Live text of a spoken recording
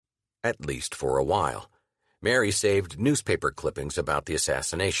at least for a while. Mary saved newspaper clippings about the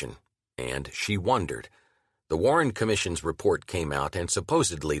assassination, and she wondered. The Warren Commission's report came out and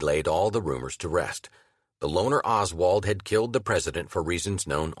supposedly laid all the rumors to rest. The loner Oswald had killed the president for reasons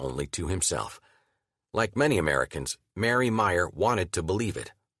known only to himself. Like many Americans, Mary Meyer wanted to believe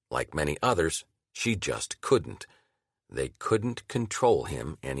it. Like many others, she just couldn't. They couldn't control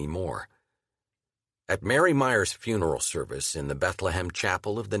him anymore. At Mary Meyer's funeral service in the Bethlehem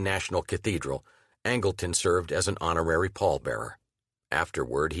Chapel of the National Cathedral, Angleton served as an honorary pallbearer.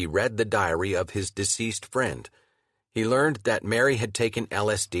 Afterward, he read the diary of his deceased friend. He learned that Mary had taken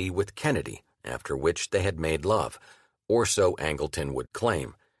LSD with Kennedy, after which they had made love, or so Angleton would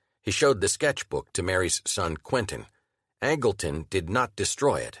claim. He showed the sketchbook to Mary's son Quentin. Angleton did not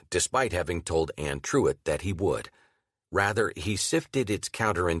destroy it, despite having told Anne Truitt that he would. Rather, he sifted its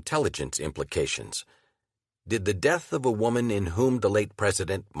counterintelligence implications. Did the death of a woman in whom the late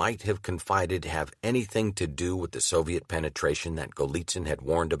president might have confided have anything to do with the Soviet penetration that Golitsyn had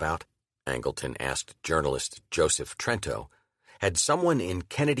warned about? Angleton asked journalist Joseph Trento. Had someone in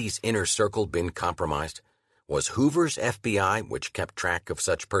Kennedy's inner circle been compromised? Was Hoover's FBI, which kept track of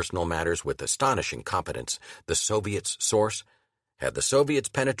such personal matters with astonishing competence, the Soviets' source? Had the Soviets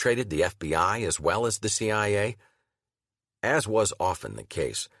penetrated the FBI as well as the CIA? As was often the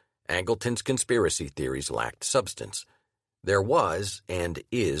case, Angleton's conspiracy theories lacked substance. There was, and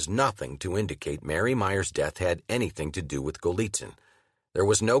is, nothing to indicate Mary Meyer's death had anything to do with Golitsyn. There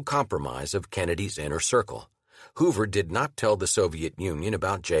was no compromise of Kennedy's inner circle. Hoover did not tell the Soviet Union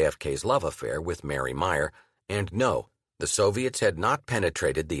about JFK's love affair with Mary Meyer, and no, the Soviets had not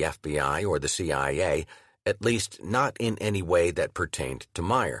penetrated the FBI or the CIA, at least not in any way that pertained to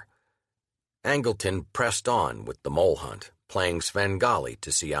Meyer. Angleton pressed on with the mole hunt, playing Svengali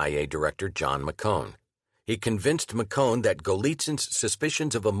to CIA Director John McCone. He convinced McCone that Golitsyn's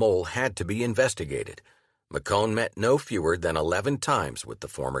suspicions of a mole had to be investigated. McCone met no fewer than 11 times with the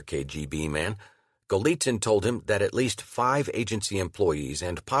former KGB man. Golitsyn told him that at least 5 agency employees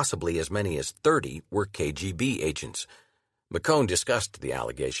and possibly as many as 30 were KGB agents. McCone discussed the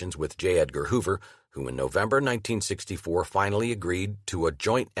allegations with J. Edgar Hoover, who in November 1964 finally agreed to a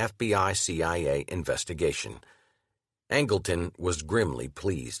joint FBI-CIA investigation. Angleton was grimly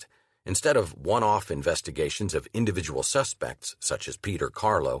pleased. Instead of one-off investigations of individual suspects, such as Peter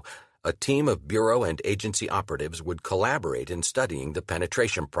Carlo, a team of bureau and agency operatives would collaborate in studying the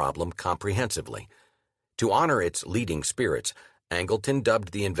penetration problem comprehensively. To honor its leading spirits, Angleton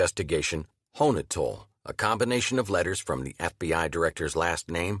dubbed the investigation Honotol, a combination of letters from the FBI director's last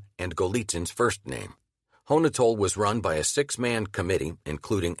name and Golitsyn's first name. Honotol was run by a 6-man committee,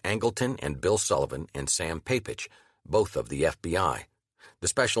 including Angleton and Bill Sullivan and Sam Papich, both of the FBI. The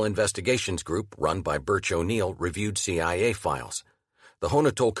Special Investigations Group, run by Birch O'Neill, reviewed CIA files. The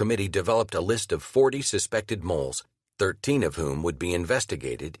Honotol Committee developed a list of 40 suspected moles, 13 of whom would be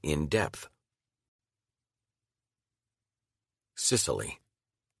investigated in depth. Sicily.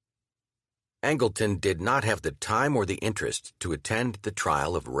 Angleton did not have the time or the interest to attend the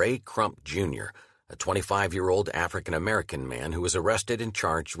trial of Ray Crump, Jr., a 25-year-old African-American man who was arrested and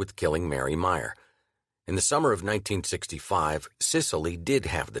charged with killing Mary Meyer. In the summer of 1965, Sicily did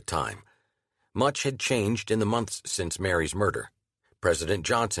have the time. Much had changed in the months since Mary's murder. President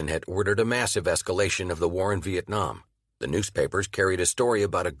Johnson had ordered a massive escalation of the war in Vietnam. The newspapers carried a story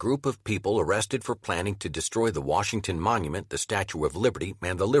about a group of people arrested for planning to destroy the Washington Monument, the Statue of Liberty,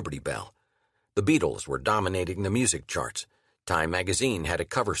 and the Liberty Bell. The Beatles were dominating the music charts. Time magazine had a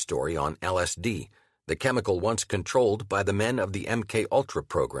cover story on LSD. The chemical once controlled by the men of the MK Ultra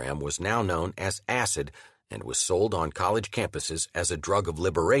program was now known as acid and was sold on college campuses as a drug of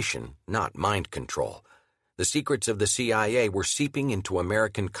liberation, not mind control. The secrets of the CIA were seeping into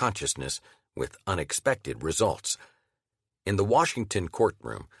American consciousness with unexpected results. In the Washington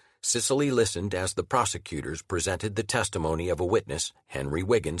courtroom, Sicily listened as the prosecutors presented the testimony of a witness, Henry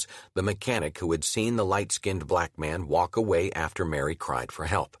Wiggins, the mechanic who had seen the light-skinned black man walk away after Mary cried for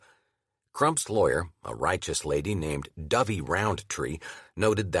help. Crump's lawyer, a righteous lady named Dovey Roundtree,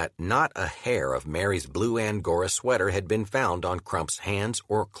 noted that not a hair of Mary's blue Angora sweater had been found on Crump's hands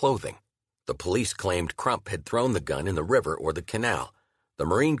or clothing. The police claimed Crump had thrown the gun in the river or the canal. The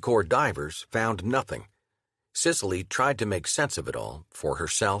Marine Corps divers found nothing. Sicily tried to make sense of it all, for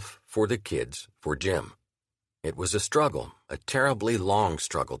herself, for the kids, for Jim. It was a struggle, a terribly long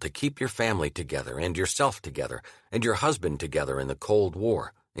struggle to keep your family together and yourself together and your husband together in the Cold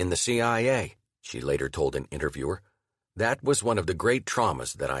War, in the CIA, she later told an interviewer. That was one of the great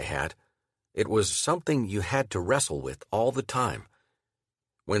traumas that I had. It was something you had to wrestle with all the time.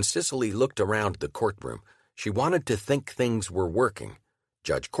 When Sicily looked around the courtroom, she wanted to think things were working.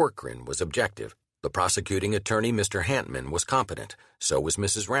 Judge Corcoran was objective. The prosecuting attorney, Mr. Hantman, was competent. So was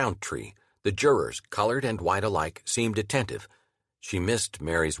Mrs. Roundtree. The jurors, colored and white alike, seemed attentive. She missed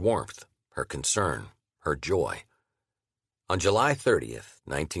Mary's warmth, her concern, her joy. On July 30th,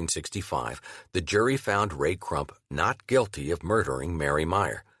 1965, the jury found Ray Crump not guilty of murdering Mary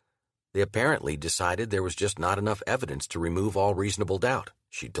Meyer. They apparently decided there was just not enough evidence to remove all reasonable doubt,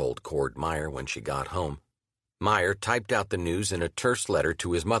 she told Cord Meyer when she got home. Meyer typed out the news in a terse letter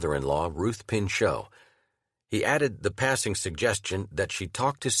to his mother-in-law, Ruth Pinchot. He added the passing suggestion that she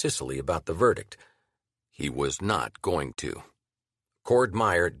talk to Cicely about the verdict. He was not going to. Cord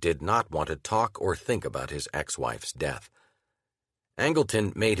Meyer did not want to talk or think about his ex-wife's death.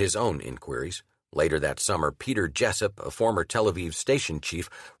 Angleton made his own inquiries. Later that summer, Peter Jessup, a former Tel Aviv station chief,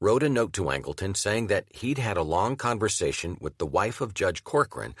 wrote a note to Angleton saying that he'd had a long conversation with the wife of Judge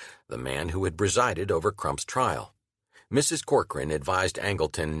Corcoran, the man who had presided over Crump's trial. Mrs. Corcoran advised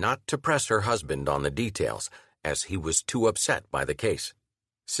Angleton not to press her husband on the details, as he was too upset by the case.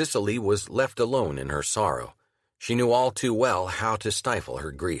 Cicely was left alone in her sorrow. She knew all too well how to stifle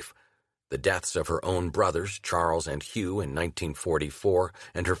her grief. The deaths of her own brothers, Charles and Hugh, in 1944,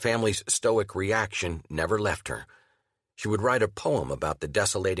 and her family's stoic reaction never left her. She would write a poem about the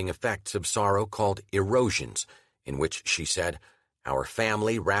desolating effects of sorrow called Erosions, in which she said, "Our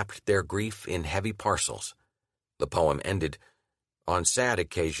family wrapped their grief in heavy parcels." The poem ended, "On sad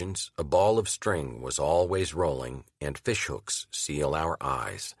occasions, a ball of string was always rolling, and fishhooks seal our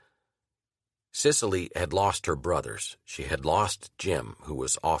eyes." Cicely had lost her brothers. She had lost Jim, who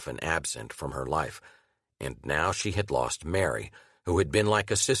was often absent from her life. And now she had lost Mary, who had been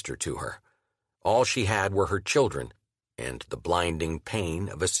like a sister to her. All she had were her children and the blinding pain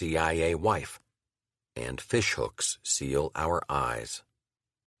of a CIA wife. And fishhooks seal our eyes.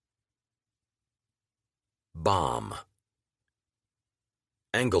 Bomb.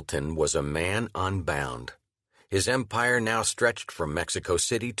 Angleton was a man unbound. His empire now stretched from Mexico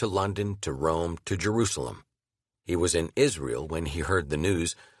City to London to Rome to Jerusalem. He was in Israel when he heard the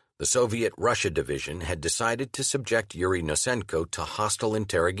news. The Soviet Russia Division had decided to subject Yuri Nosenko to hostile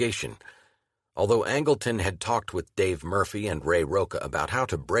interrogation. Although Angleton had talked with Dave Murphy and Ray Roca about how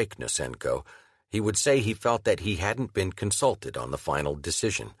to break Nosenko, he would say he felt that he hadn't been consulted on the final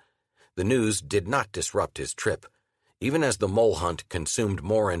decision. The news did not disrupt his trip. Even as the mole hunt consumed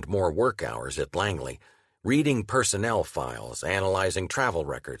more and more work hours at Langley, reading personnel files, analyzing travel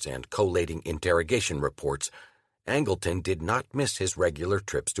records, and collating interrogation reports, Angleton did not miss his regular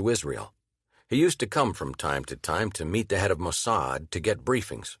trips to Israel. He used to come from time to meet the head of Mossad to get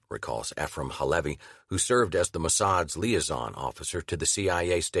briefings, recalls Ephraim Halevi, who served as the Mossad's liaison officer to the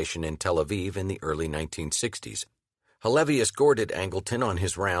CIA station in Tel Aviv in the early 1960s. Halevi escorted Angleton on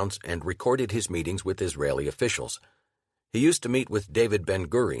his rounds and recorded his meetings with Israeli officials. He used to meet with David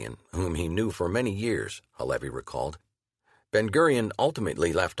Ben-Gurion, whom he knew for many years, Halevi recalled. Ben-Gurion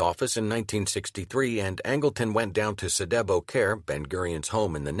ultimately left office in 1963, and Angleton went down to Sde Boker, Ben-Gurion's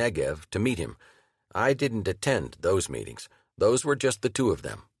home in the Negev, to meet him. I didn't attend those meetings. Those were just the two of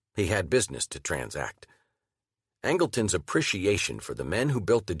them. He had business to transact. Angleton's appreciation for the men who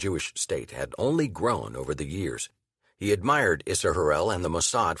built the Jewish state had only grown over the years. He admired Issa Harel and the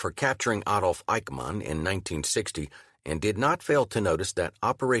Mossad for capturing Adolf Eichmann in 1960, and did not fail to notice that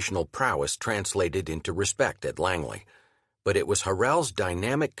operational prowess translated into respect at Langley. But it was Harel's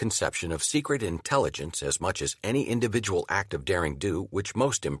dynamic conception of secret intelligence as much as any individual act of daring do which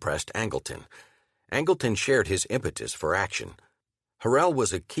most impressed Angleton. Angleton shared his impetus for action. Harel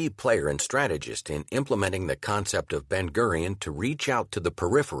was a key player and strategist in implementing the concept of Ben-Gurion to reach out to the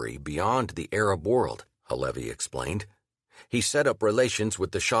periphery beyond the Arab world, Halevi explained. He set up relations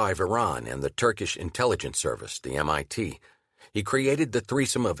with the Shah of Iran and the Turkish intelligence service, the MIT. He created the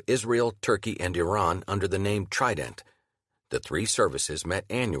threesome of Israel, Turkey, and Iran under the name Trident. The three services met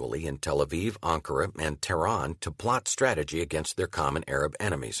annually in Tel Aviv, Ankara, and Tehran to plot strategy against their common Arab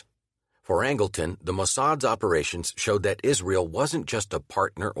enemies. For Angleton, the Mossad's operations showed that Israel wasn't just a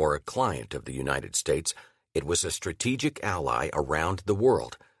partner or a client of the United States, it was a strategic ally around the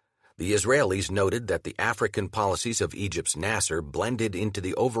world. The Israelis noted that the African policies of Egypt's Nasser blended into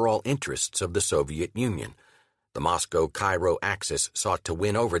the overall interests of the Soviet Union. The Moscow-Cairo axis sought to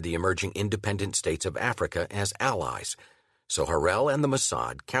win over the emerging independent states of Africa as allies. So Harel and the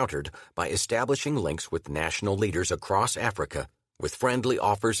Mossad countered by establishing links with national leaders across Africa with friendly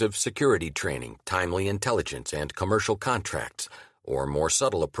offers of security training, timely intelligence, and commercial contracts, or more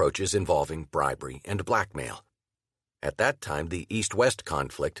subtle approaches involving bribery and blackmail. At that time, the East-West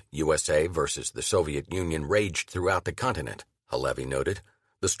conflict, USA versus the Soviet Union, raged throughout the continent, Halevi noted.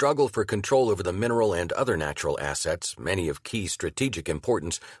 The struggle for control over the mineral and other natural assets, many of key strategic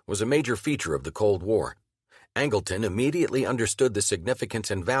importance, was a major feature of the Cold War. Angleton immediately understood the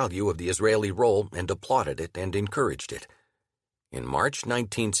significance and value of the Israeli role and applauded it and encouraged it. In March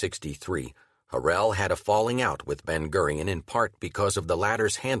 1963, Harel had a falling out with Ben-Gurion in part because of the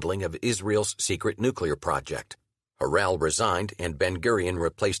latter's handling of Israel's secret nuclear project. Harel resigned and Ben-Gurion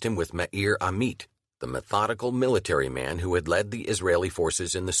replaced him with Meir Amit, the methodical military man who had led the Israeli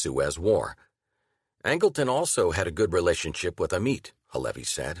forces in the Suez War. Angleton also had a good relationship with Amit, Halevi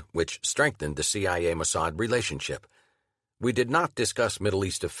said, which strengthened the CIA-Mossad relationship. We did not discuss Middle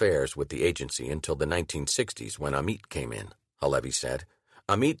East affairs with the agency until the 1960s when Amit came in, Halevi said.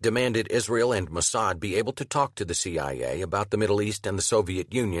 Amit demanded Israel and Mossad be able to talk to the CIA about the Middle East and the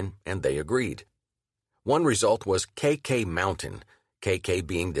Soviet Union, and they agreed. One result was KK Mountain, KK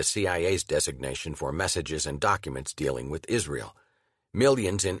being the CIA's designation for messages and documents dealing with Israel.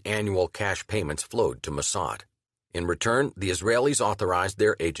 Millions in annual cash payments flowed to Mossad. In return, the Israelis authorized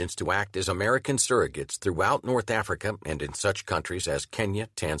their agents to act as American surrogates throughout North Africa and in such countries as Kenya,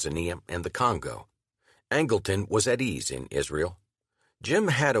 Tanzania, and the Congo. Angleton was at ease in Israel. Jim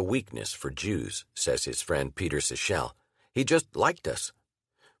had a weakness for Jews, says his friend Peter Sichel. He just liked us.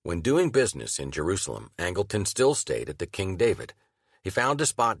 When doing business in Jerusalem, Angleton still stayed at the King David. He found a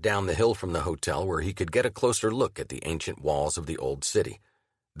spot down the hill from the hotel where he could get a closer look at the ancient walls of the old city.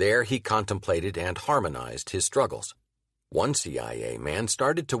 There he contemplated and harmonized his struggles. One CIA man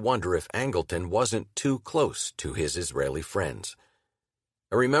started to wonder if Angleton wasn't too close to his Israeli friends.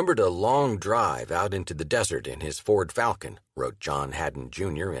 I remembered a long drive out into the desert in his Ford Falcon, wrote John Haddon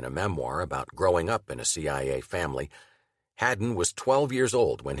Jr. in a memoir about growing up in a CIA family. Haddon was 12 years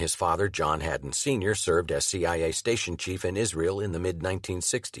old when his father, John Haddon Sr., served as CIA station chief in Israel in the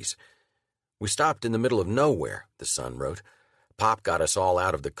mid-1960s. We stopped in the middle of nowhere, the son wrote. Pop got us all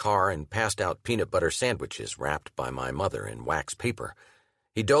out of the car and passed out peanut butter sandwiches wrapped by my mother in wax paper.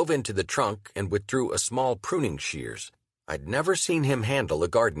 He dove into the trunk and withdrew a small pruning shears. I'd never seen him handle a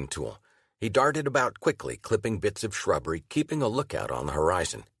garden tool. He darted about quickly, clipping bits of shrubbery, keeping a lookout on the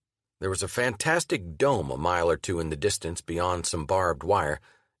horizon. There was a fantastic dome a mile or two in the distance beyond some barbed wire.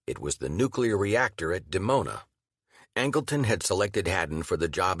 It was the nuclear reactor at Dimona. Angleton had selected Haddon for the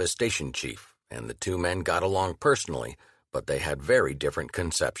job as station chief, and the two men got along personally, but they had very different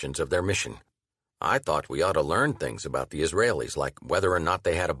conceptions of their mission. I thought we ought to learn things about the Israelis, like whether or not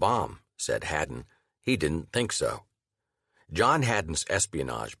they had a bomb, said Haddon. He didn't think so. John Haddon's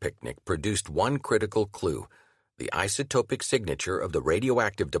espionage picnic produced one critical clue, the isotopic signature of the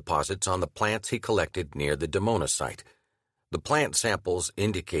radioactive deposits on the plants he collected near the Dimona site. The plant samples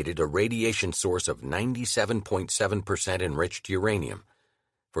indicated a radiation source of 97.7% enriched uranium.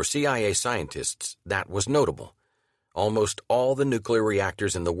 For CIA scientists, that was notable. Almost all the nuclear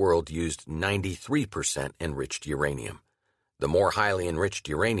reactors in the world used 93% enriched uranium. The more highly enriched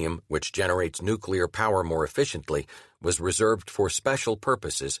uranium, which generates nuclear power more efficiently, was reserved for special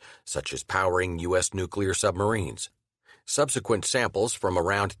purposes, such as powering U.S. nuclear submarines. Subsequent samples from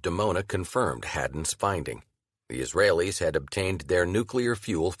around Dimona confirmed Haddon's finding. The Israelis had obtained their nuclear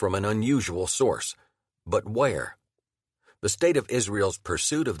fuel from an unusual source. But where? The state of Israel's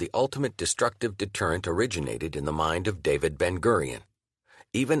pursuit of the ultimate destructive deterrent originated in the mind of David Ben-Gurion.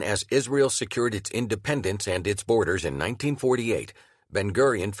 Even as Israel secured its independence and its borders in 1948,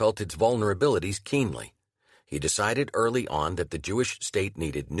 Ben-Gurion felt its vulnerabilities keenly. He decided early on that the Jewish state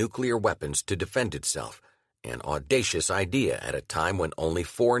needed nuclear weapons to defend itself, an audacious idea at a time when only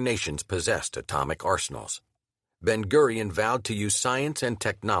 4 nations possessed atomic arsenals. Ben-Gurion vowed to use science and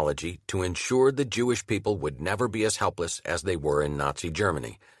technology to ensure the Jewish people would never be as helpless as they were in Nazi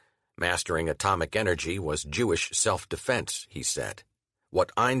Germany. Mastering atomic energy was Jewish self-defense, he said.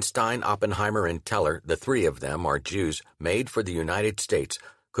 What Einstein, Oppenheimer, and Teller, the 3 of them are Jews, made for the United States,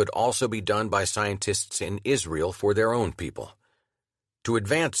 could also be done by scientists in Israel for their own people. To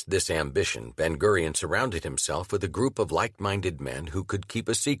advance this ambition, Ben-Gurion surrounded himself with a group of like-minded men who could keep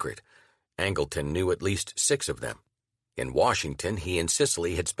a secret. Angleton knew at least 6 of them. In Washington, he and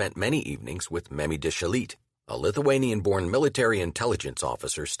Sicily had spent many evenings with Memi de Shalit, a Lithuanian-born military intelligence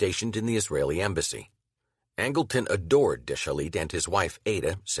officer stationed in the Israeli embassy. Angleton adored de Shalit and his wife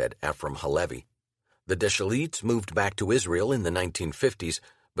Ada, said Ephraim Halevi. The de Shalits moved back to Israel in the 1950s,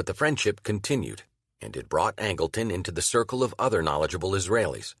 but the friendship continued, and it brought Angleton into the circle of other knowledgeable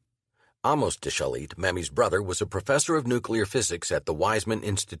Israelis. Amos de Shalit, Memi's brother, was a professor of nuclear physics at the Weizmann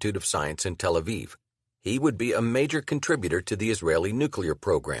Institute of Science in Tel Aviv. He would be a major contributor to the Israeli nuclear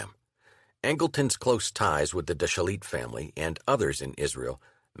program. Angleton's close ties with the de Shalit family and others in Israel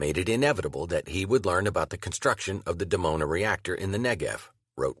made it inevitable that he would learn about the construction of the Dimona reactor in the Negev,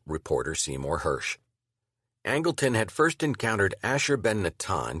 wrote reporter Seymour Hersh. Angleton had first encountered Asher Ben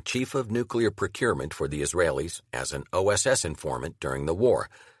Natan, chief of nuclear procurement for the Israelis, as an OSS informant during the war.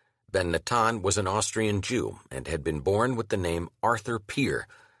 Ben Natan was an Austrian Jew and had been born with the name Arthur Peer.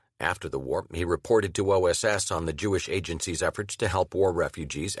 After the war, he reported to OSS on the Jewish agency's efforts to help war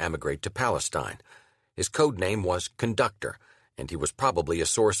refugees emigrate to Palestine. His code name was Conductor, and he was probably a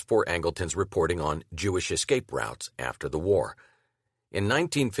source for Angleton's reporting on Jewish escape routes after the war. In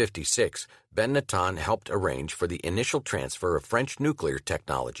 1956, Ben Natan helped arrange for the initial transfer of French nuclear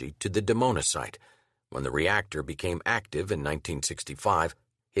technology to the Dimona site. When the reactor became active in 1965,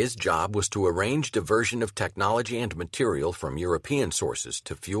 his job was to arrange diversion of technology and material from European sources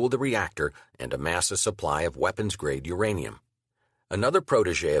to fuel the reactor and amass a supply of weapons-grade uranium. Another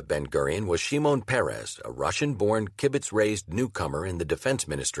protege of Ben-Gurion was Shimon Peres, a Russian-born, kibbutz-raised newcomer in the defense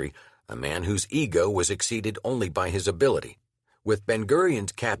ministry, a man whose ego was exceeded only by his ability. With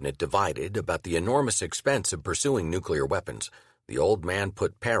Ben-Gurion's cabinet divided about the enormous expense of pursuing nuclear weapons, the old man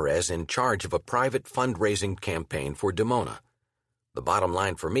put Peres in charge of a private fundraising campaign for Dimona. The bottom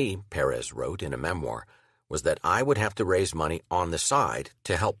line for me, Peres wrote in a memoir, was that I would have to raise money on the side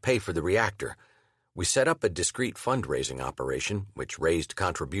to help pay for the reactor. We set up a discreet fundraising operation, which raised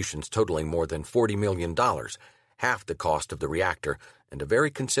contributions totaling more than $40 million, half the cost of the reactor, and a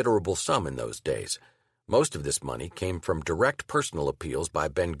very considerable sum in those days. Most of this money came from direct personal appeals by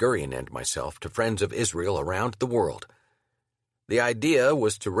Ben-Gurion and myself to friends of Israel around the world. The idea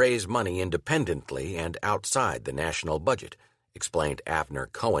was to raise money independently and outside the national budget, explained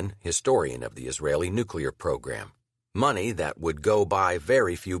Avner Cohen, historian of the Israeli nuclear program. Money that would go by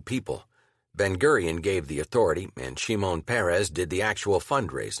very few people. Ben-Gurion gave the authority, and Shimon Peres did the actual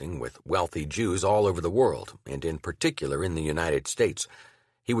fundraising with wealthy Jews all over the world, and in particular in the United States.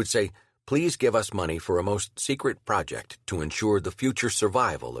 He would say, "Please give us money for a most secret project to ensure the future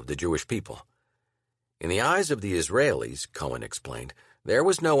survival of the Jewish people." In the eyes of the Israelis, Cohen explained, there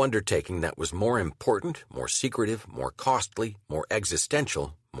was no undertaking that was more important, more secretive, more costly, more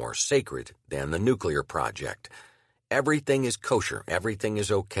existential, more sacred than the nuclear project. Everything is kosher, everything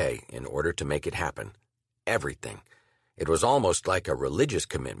is okay in order to make it happen. Everything. It was almost like a religious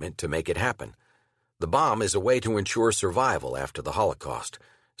commitment to make it happen. The bomb is a way to ensure survival after the Holocaust,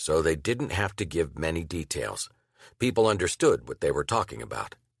 so they didn't have to give many details. People understood what they were talking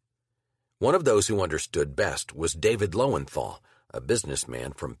about. One of those who understood best was David Lowenthal, a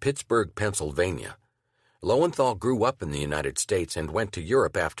businessman from Pittsburgh, Pennsylvania. Lowenthal grew up in the United States and went to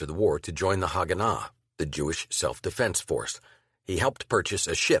Europe after the war to join the Haganah, the Jewish self-defense force. He helped purchase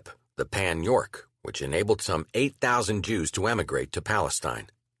a ship, the Pan York, which enabled some 8,000 Jews to emigrate to Palestine.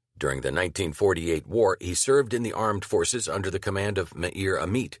 During the 1948 war, he served in the armed forces under the command of Meir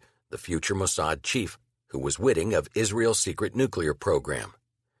Amit, the future Mossad chief, who was witting of Israel's secret nuclear program.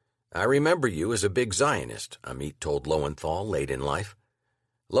 "I remember you as a big Zionist," Amit told Lowenthal late in life.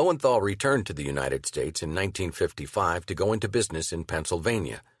 Lowenthal returned to the United States in 1955 to go into business in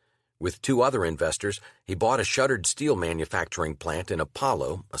Pennsylvania. With two other investors, he bought a shuttered steel manufacturing plant in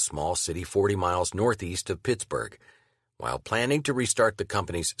Apollo, a small city 40 miles northeast of Pittsburgh. While planning to restart the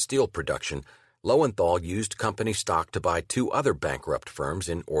company's steel production, Lowenthal used company stock to buy two other bankrupt firms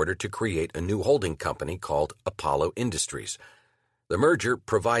in order to create a new holding company called Apollo Industries. The merger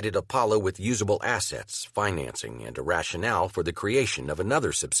provided Apollo with usable assets, financing, and a rationale for the creation of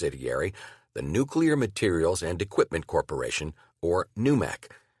another subsidiary, the Nuclear Materials and Equipment Corporation, or NUMEC.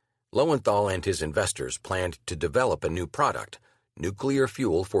 Lowenthal and his investors planned to develop a new product, nuclear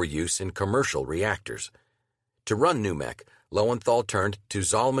fuel for use in commercial reactors. To run NUMEC, Lowenthal turned to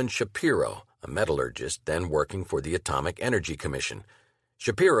Zalman Shapiro, a metallurgist then working for the Atomic Energy Commission.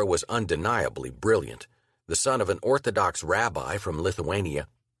 Shapiro was undeniably brilliant. The son of an Orthodox rabbi from Lithuania,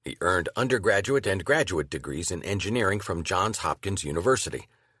 he earned undergraduate and graduate degrees in engineering from Johns Hopkins University.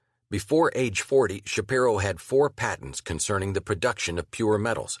 Before age 40, Shapiro had 4 patents concerning the production of pure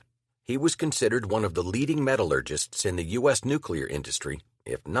metals. He was considered one of the leading metallurgists in the U.S. nuclear industry,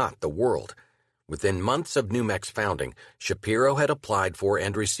 if not the world. Within months of NUMEC's founding, Shapiro had applied for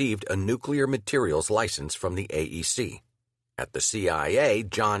and received a nuclear materials license from the AEC. At the CIA,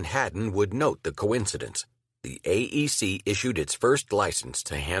 John Haddon would note the coincidence. The AEC issued its first license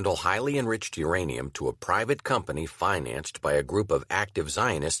to handle highly enriched uranium to a private company financed by a group of active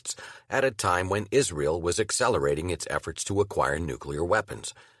Zionists at a time when Israel was accelerating its efforts to acquire nuclear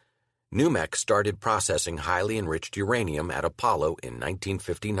weapons. NUMEC started processing highly enriched uranium at Apollo in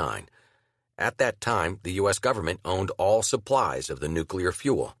 1959. At that time, the U.S. government owned all supplies of the nuclear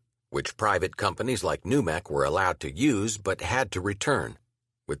fuel, which private companies like NUMEC were allowed to use but had to return.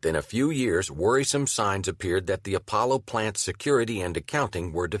 Within a few years, worrisome signs appeared that the Apollo plant's security and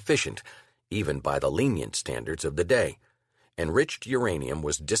accounting were deficient, even by the lenient standards of the day. Enriched uranium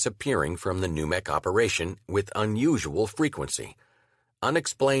was disappearing from the NUMEC operation with unusual frequency.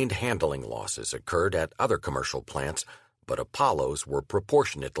 Unexplained handling losses occurred at other commercial plants, but Apollo's were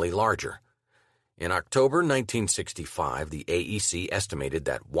proportionately larger. In October 1965, the AEC estimated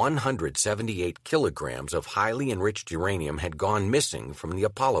that 178 kilograms of highly enriched uranium had gone missing from the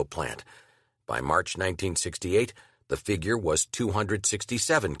Apollo plant. By March 1968, the figure was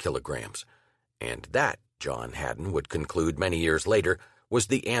 267 kilograms. And that, John Haddon would conclude many years later, was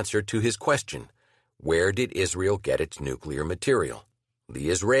the answer to his question: where did Israel get its nuclear material? The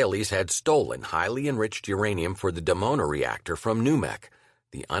Israelis had stolen highly enriched uranium for the Dimona reactor from NUMEC.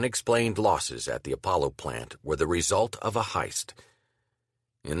 The unexplained losses at the Apollo plant were the result of a heist.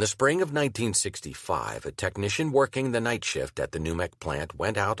 In the spring of 1965, a technician working the night shift at the NUMEC plant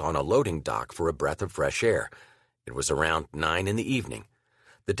went out on a loading dock for a breath of fresh air. It was around 9 in the evening.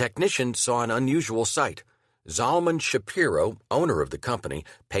 The technician saw an unusual sight. Zalman Shapiro, owner of the company,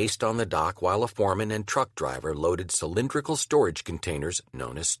 paced on the dock while a foreman and truck driver loaded cylindrical storage containers,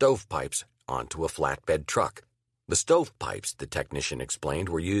 known as stovepipes, onto a flatbed truck. The stovepipes, the technician explained,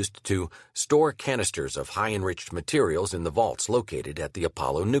 were used to store canisters of high-enriched materials in the vaults located at the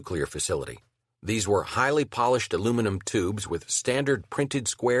Apollo nuclear facility. These were highly polished aluminum tubes with standard printed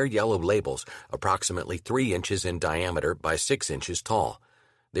square yellow labels, approximately 3 inches in diameter by 6 inches tall.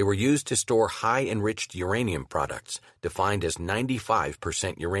 They were used to store high-enriched uranium products, defined as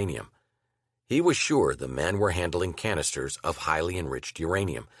 95% uranium. He was sure the men were handling canisters of highly enriched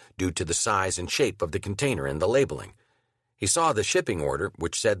uranium, due to the size and shape of the container and the labeling. He saw the shipping order,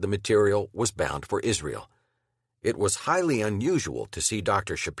 which said the material was bound for Israel. It was highly unusual to see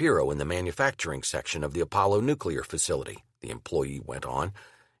Dr. Shapiro in the manufacturing section of the Apollo nuclear facility, the employee went on.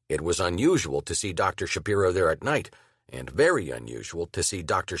 It was unusual to see Dr. Shapiro there at night, and very unusual to see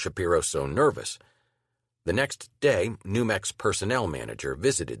Dr. Shapiro so nervous. The next day, NUMEC's personnel manager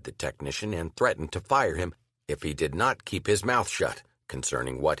visited the technician and threatened to fire him if he did not keep his mouth shut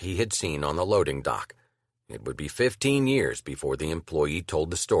concerning what he had seen on the loading dock. It would be 15 years before the employee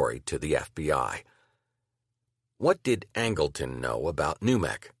told the story to the FBI. What did Angleton know about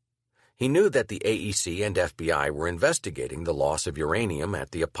NUMEC? He knew that the AEC and FBI were investigating the loss of uranium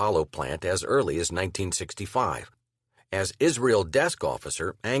at the Apollo plant as early as 1965. As Israel desk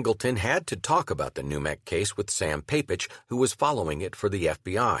officer, Angleton had to talk about the NUMEC case with Sam Papich, who was following it for the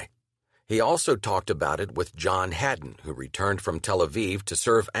FBI. He also talked about it with John Haddon, who returned from Tel Aviv to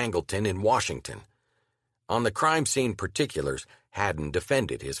serve Angleton in Washington. On the crime scene particulars, Haddon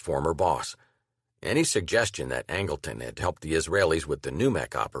defended his former boss. Any suggestion that Angleton had helped the Israelis with the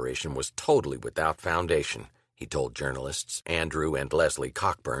NUMEC operation was totally without foundation, he told journalists Andrew and Leslie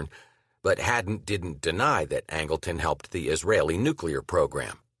Cockburn, but Haddon didn't deny that Angleton helped the Israeli nuclear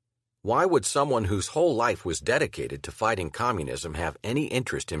program. Why would someone whose whole life was dedicated to fighting communism have any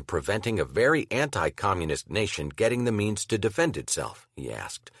interest in preventing a very anti-communist nation getting the means to defend itself, he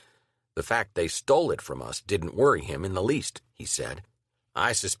asked. The fact they stole it from us didn't worry him in the least, he said.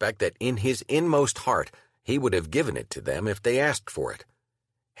 I suspect that in his inmost heart he would have given it to them if they asked for it.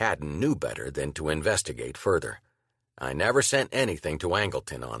 Haddon knew better than to investigate further. I never sent anything to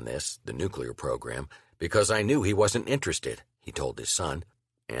Angleton on this, the nuclear program, because I knew he wasn't interested, he told his son,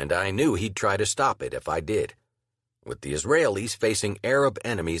 and I knew he'd try to stop it if I did. With the Israelis facing Arab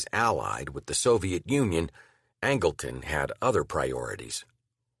enemies allied with the Soviet Union, Angleton had other priorities.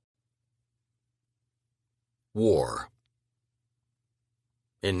 War.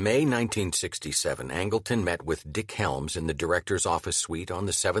 In May 1967, Angleton met with Dick Helms in the director's office suite on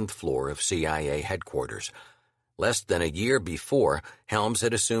the 7th floor of CIA headquarters. Less than a year before, Helms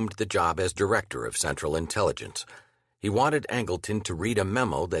had assumed the job as Director of Central Intelligence. He wanted Angleton to read a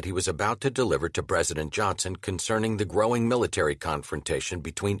memo that he was about to deliver to President Johnson concerning the growing military confrontation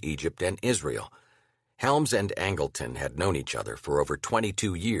between Egypt and Israel. Helms and Angleton had known each other for over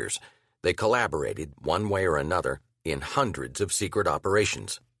 22 years. They collaborated, one way or another, in hundreds of secret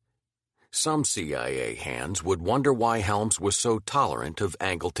operations. Some CIA hands would wonder why Helms was so tolerant of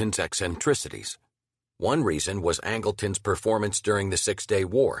Angleton's eccentricities. One reason was Angleton's performance during the Six-Day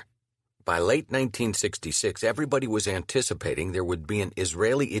War. By late 1966, everybody was anticipating there would be an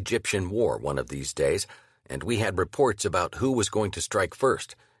Israeli-Egyptian war one of these days, and we had reports about who was going to strike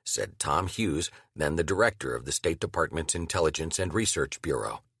first, said Tom Hughes, then the director of the State Department's Intelligence and Research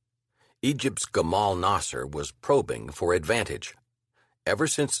Bureau. Egypt's Gamal Nasser was probing for advantage. Ever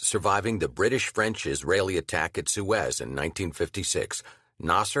since surviving the British-French-Israeli attack at Suez in 1956,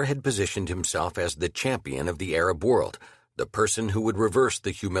 Nasser had positioned himself as the champion of the Arab world, the person who would reverse the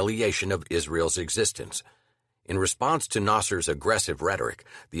humiliation of Israel's existence. In response to Nasser's aggressive rhetoric,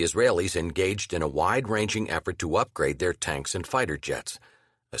 the Israelis engaged in a wide-ranging effort to upgrade their tanks and fighter jets.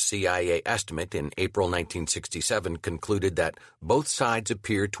 A CIA estimate in April 1967 concluded that both sides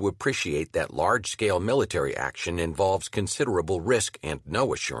appeared to appreciate that large-scale military action involves considerable risk and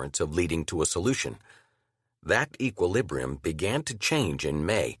no assurance of leading to a solution. That equilibrium began to change in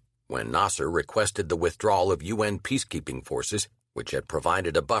May, when Nasser requested the withdrawal of UN peacekeeping forces, which had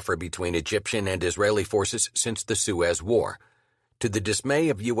provided a buffer between Egyptian and Israeli forces since the Suez War. To the dismay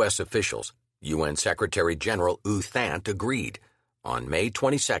of U.S. officials, UN Secretary-General U Thant agreed. On May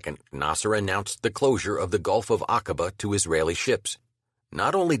 22nd, Nasser announced the closure of the Gulf of Aqaba to Israeli ships.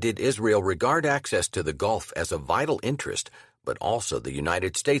 Not only did Israel regard access to the Gulf as a vital interest, but also the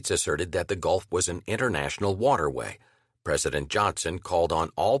United States asserted that the Gulf was an international waterway. President Johnson called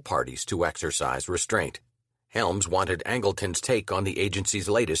on all parties to exercise restraint. Helms wanted Angleton's take on the agency's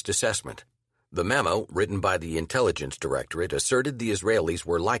latest assessment. The memo, written by the Intelligence Directorate, asserted the Israelis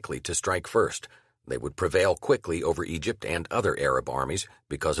were likely to strike first. They would prevail quickly over Egypt and other Arab armies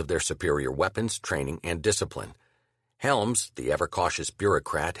because of their superior weapons, training, and discipline. Helms, the ever-cautious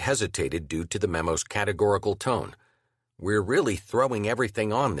bureaucrat, hesitated due to the memo's categorical tone. "We're really throwing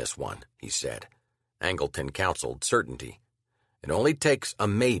everything on this one," he said. Angleton counseled certainty. "It only takes a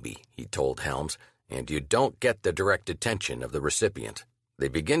maybe," he told Helms, "and you don't get the direct attention of the recipient. They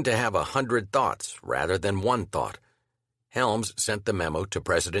begin to have 100 thoughts rather than one thought." Helms sent the memo to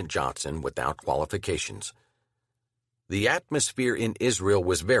President Johnson without qualifications. "The atmosphere in Israel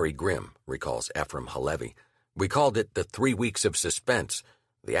was very grim," recalls Ephraim Halevi. "We called it the 3 weeks of suspense.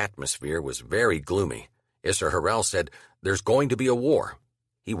 The atmosphere was very gloomy. Isser Harel said, 'There's going to be a war.'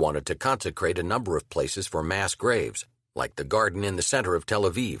 He wanted to consecrate a number of places for mass graves, like the garden in the center of Tel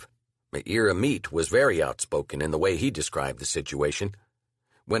Aviv. Meir Amit was very outspoken in the way he described the situation.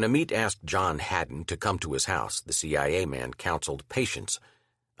 When Amit asked John Haddon to come to his house, the CIA man counseled patience.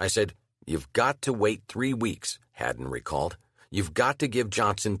 I said, 'You've got to wait 3 weeks,' Haddon recalled. 'You've got to give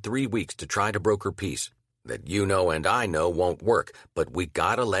Johnson 3 weeks to try to broker peace. That you know and I know won't work, but we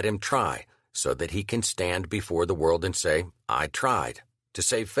gotta let him try, so that he can stand before the world and say, I tried, to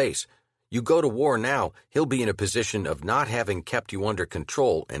save face. You go to war now, he'll be in a position of not having kept you under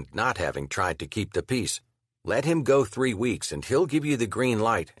control and not having tried to keep the peace. Let him go 3 weeks and he'll give you the green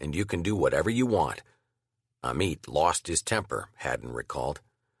light and you can do whatever you want.' Amit lost his temper," Haddon recalled.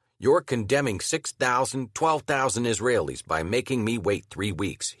 "You're condemning 6,000, 12,000 Israelis by making me wait 3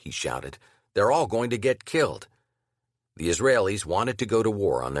 weeks, he shouted. "They're all going to get killed." The Israelis wanted to go to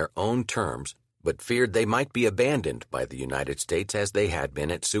war on their own terms, but feared they might be abandoned by the United States as they had been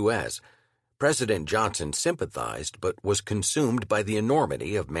at Suez. President Johnson sympathized but was consumed by the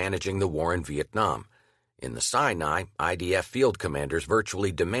enormity of managing the war in Vietnam. In the Sinai, IDF field commanders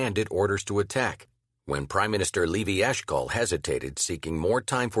virtually demanded orders to attack. When Prime Minister Levi Eshkol hesitated, seeking more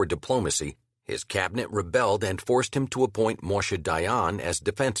time for diplomacy, his cabinet rebelled and forced him to appoint Moshe Dayan as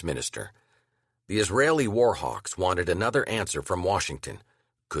defense minister. The Israeli war hawks wanted another answer from Washington.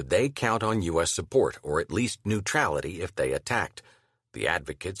 Could they count on U.S. support, or at least neutrality if they attacked? The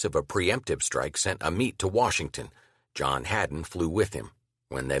advocates of a preemptive strike sent Amit to Washington. John Haddon flew with him.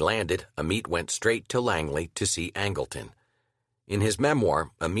 When they landed, Amit went straight to Langley to see Angleton. In his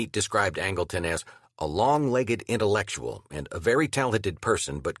memoir, Amit described Angleton as a long-legged intellectual and a very talented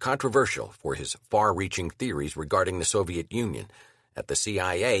person, but controversial for his far-reaching theories regarding the Soviet Union. At the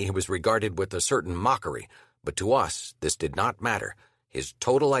CIA, he was regarded with a certain mockery, but to us, this did not matter. His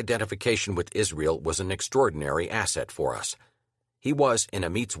total identification with Israel was an extraordinary asset for us. He was, in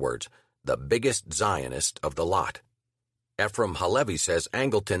Amit's words, the biggest Zionist of the lot. Ephraim Halevi says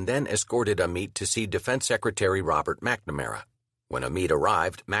Angleton then escorted Amit to see Defense Secretary Robert McNamara. When Amit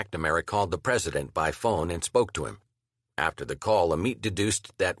arrived, McNamara called the president by phone and spoke to him. After the call, Amit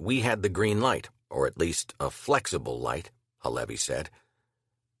deduced that we had the green light, or at least a flexible light, Halevi said.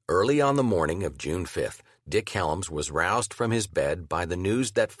 Early on the morning of June 5th, Dick Helms was roused from his bed by the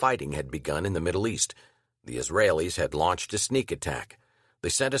news that fighting had begun in the Middle East. The Israelis had launched a sneak attack. They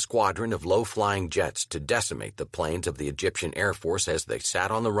sent a squadron of low-flying jets to decimate the planes of the Egyptian Air Force as they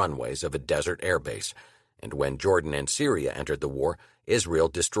sat on the runways of a desert air base. And when Jordan and Syria entered the war, Israel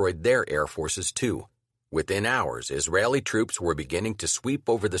destroyed their air forces too. Within hours, Israeli troops were beginning to sweep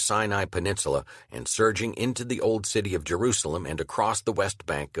over the Sinai Peninsula and surging into the Old City of Jerusalem and across the west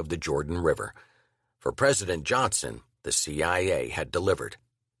bank of the Jordan River. For President Johnson, the CIA had delivered.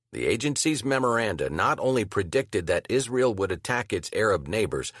 The agency's memoranda not only predicted that Israel would attack its Arab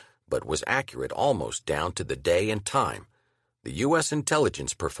neighbors, but was accurate almost down to the day and time. The U.S.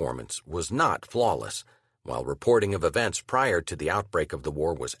 intelligence performance was not flawless. While reporting of events prior to the outbreak of the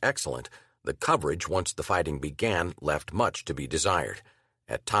war was excellent, the coverage once the fighting began left much to be desired.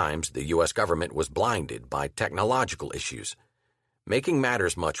 At times, the U.S. government was blinded by technological issues. Making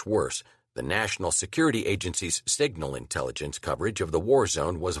matters much worse, the National Security Agency's signal intelligence coverage of the war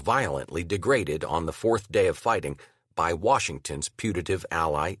zone was violently degraded on the fourth day of fighting by Washington's putative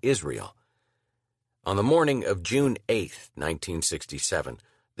ally Israel. On the morning of June 8, 1967,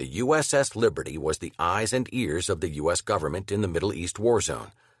 the USS Liberty was the eyes and ears of the U.S. government in the Middle East war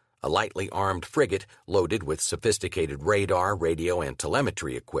zone. A lightly armed frigate loaded with sophisticated radar, radio, and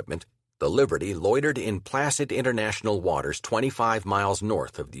telemetry equipment, the Liberty loitered in placid international waters 25 miles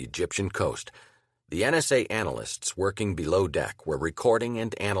north of the Egyptian coast. The NSA analysts working below deck were recording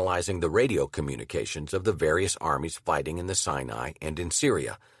and analyzing the radio communications of the various armies fighting in the Sinai and in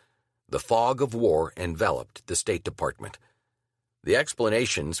Syria. The fog of war enveloped the State Department. The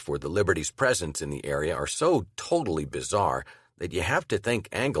explanations for the Liberty's presence in the area are so totally bizarre that you have to think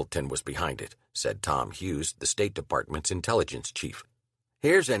Angleton was behind it, said Tom Hughes, the State Department's intelligence chief.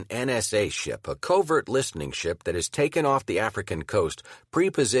 Here's an NSA ship, a covert listening ship that is taken off the African coast,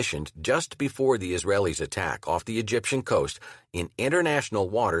 pre-positioned just before the Israelis' attack off the Egyptian coast in international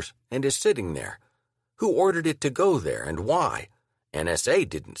waters, and is sitting there. Who ordered it to go there and why? NSA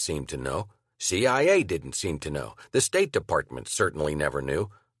didn't seem to know. CIA didn't seem to know. The State Department certainly never knew.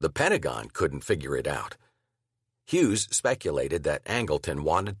 The Pentagon couldn't figure it out. Hughes speculated that Angleton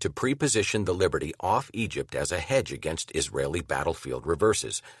wanted to pre-position the Liberty off Egypt as a hedge against Israeli battlefield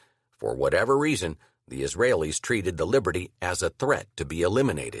reverses. For whatever reason, the Israelis treated the Liberty as a threat to be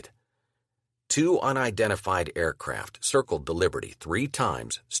eliminated. 2 unidentified aircraft circled the Liberty 3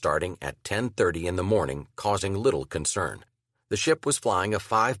 times, starting at 10:30 in the morning, causing little concern. The ship was flying a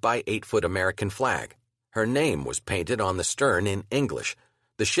 5 by 8 foot American flag. Her name was painted on the stern in English.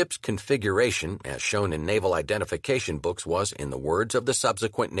 The ship's configuration, as shown in naval identification books, was, in the words of the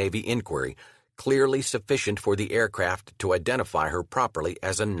subsequent Navy inquiry, clearly sufficient for the aircraft to identify her properly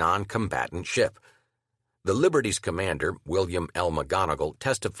as a non-combatant ship. The Liberty's commander, William L. McGonigal,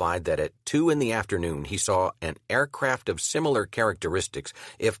 testified that at 2 in the afternoon he saw an aircraft of similar characteristics,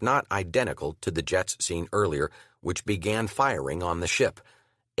 if not identical to the jets seen earlier, which began firing on the ship.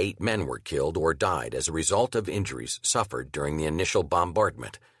 8 men were killed or died as a result of injuries suffered during the initial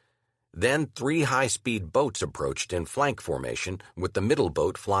bombardment. Then 3 high-speed boats approached in flank formation, with the middle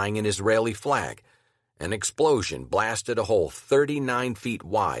boat flying an Israeli flag. An explosion blasted a hole 39 feet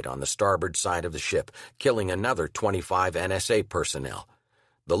wide on the starboard side of the ship, killing another 25 NSA personnel.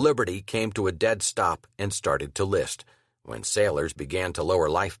 The Liberty came to a dead stop and started to list. When sailors began to lower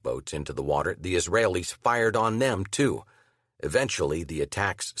lifeboats into the water, the Israelis fired on them too. Eventually, the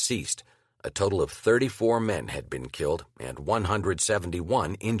attacks ceased. A total of 34 men had been killed and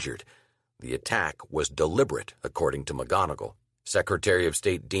 171 injured. The attack was deliberate, according to McGonigal. Secretary of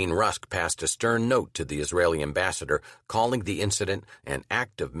State Dean Rusk passed a stern note to the Israeli ambassador, calling the incident an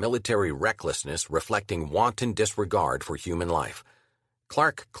act of military recklessness reflecting wanton disregard for human life.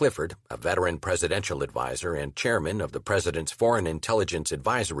 Clark Clifford, a veteran presidential advisor and chairman of the President's Foreign Intelligence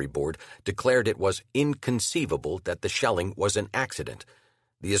Advisory Board, declared it was inconceivable that the shelling was an accident.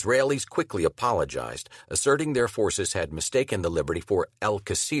 The Israelis quickly apologized, asserting their forces had mistaken the Liberty for El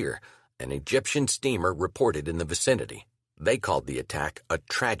Qasir, an Egyptian steamer reported in the vicinity. They called the attack a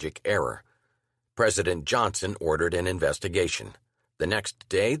tragic error. President Johnson ordered an investigation. The next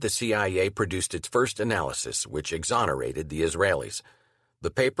day, the CIA produced its first analysis, which exonerated the Israelis. The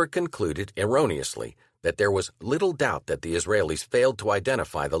paper concluded, erroneously, that there was little doubt that the Israelis failed to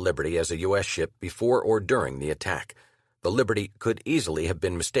identify the Liberty as a U.S. ship before or during the attack. The Liberty could easily have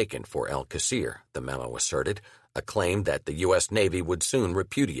been mistaken for El Qasir, the memo asserted, a claim that the U.S. Navy would soon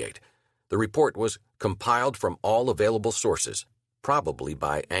repudiate. The report was compiled from all available sources, probably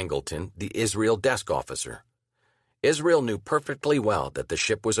by Angleton, the Israel desk officer. Israel knew perfectly well that the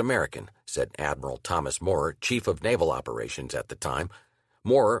ship was American, said Admiral Thomas Moorer, Chief of Naval Operations at the time.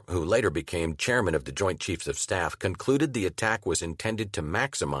 Moorer, who later became chairman of the Joint Chiefs of Staff, concluded the attack was intended to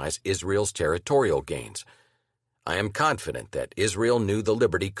maximize Israel's territorial gains. I am confident that Israel knew the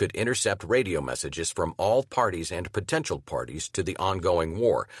Liberty could intercept radio messages from all parties and potential parties to the ongoing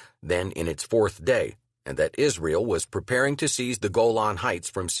war, then in its 4th day, and that Israel was preparing to seize the Golan Heights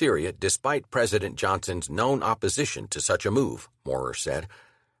from Syria despite President Johnson's known opposition to such a move, Moorer said.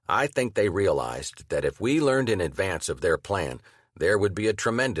 I think they realized that if we learned in advance of their plan, there would be a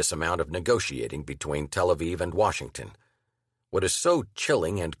tremendous amount of negotiating between Tel Aviv and Washington. What is so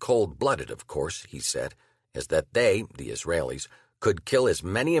chilling and cold-blooded, of course, he said, is that they, the Israelis, could kill as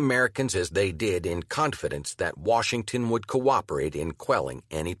many Americans as they did in confidence that Washington would cooperate in quelling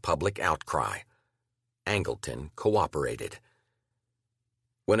any public outcry. Angleton cooperated.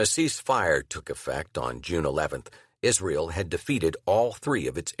 When a ceasefire took effect on June 11th, Israel had defeated all three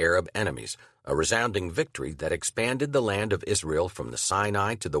of its Arab enemies, a resounding victory that expanded the land of Israel from the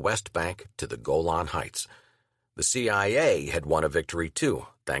Sinai to the West Bank to the Golan Heights. The CIA had won a victory too,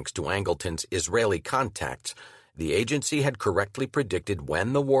 thanks to Angleton's Israeli contacts. The agency had correctly predicted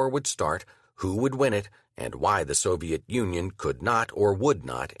when the war would start, who would win it, and why the Soviet Union could not or would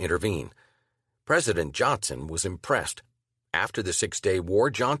not intervene. President Johnson was impressed. After the Six-Day War,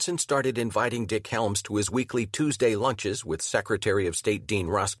 Johnson started inviting Dick Helms to his weekly Tuesday lunches with Secretary of State Dean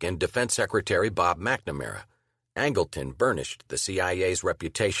Rusk and Defense Secretary Bob McNamara. Angleton burnished the CIA's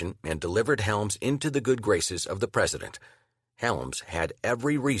reputation and delivered Helms into the good graces of the president. Helms had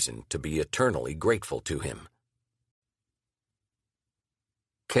every reason to be eternally grateful to him.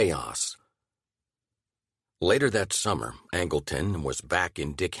 Chaos. Later that summer, Angleton was back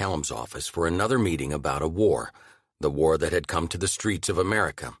in Dick Helms' office for another meeting about a war, the war that had come to the streets of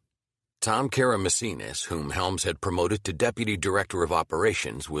America. Tom Karamessinis, whom Helms had promoted to Deputy Director of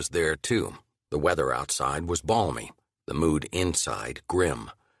Operations, was there too. The weather outside was balmy, the mood inside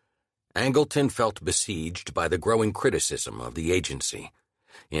grim. Angleton felt besieged by the growing criticism of the agency.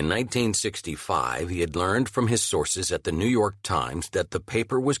 In 1965, he had learned from his sources at the New York Times that the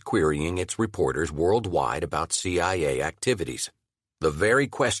paper was querying its reporters worldwide about CIA activities. The very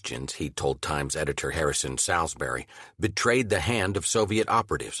questions, he told Times editor Harrison Salisbury, betrayed the hand of Soviet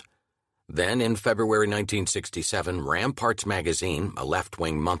operatives. Then, in February 1967, Ramparts magazine, a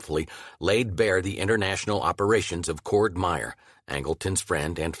left-wing monthly, laid bare the international operations of Cord Meyer, Angleton's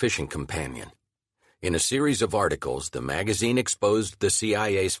friend and fishing companion. In a series of articles, the magazine exposed the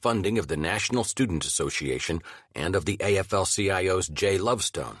CIA's funding of the National Student Association and of the AFL-CIO's Jay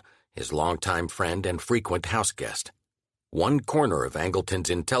Lovestone, his longtime friend and frequent houseguest. One corner of Angleton's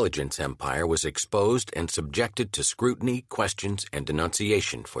intelligence empire was exposed and subjected to scrutiny, questions, and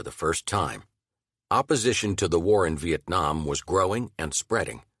denunciation for the first time. Opposition to the war in Vietnam was growing and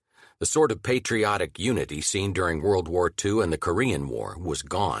spreading. The sort of patriotic unity seen during World War II and the Korean War was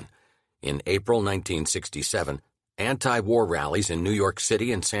gone. In April 1967, anti-war rallies in New York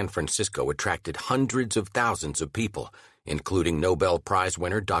City and San Francisco attracted hundreds of thousands of people, including Nobel Prize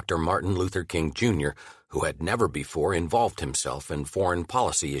winner Dr. Martin Luther King Jr., who had never before involved himself in foreign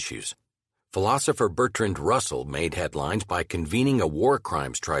policy issues. Philosopher Bertrand Russell made headlines by convening a war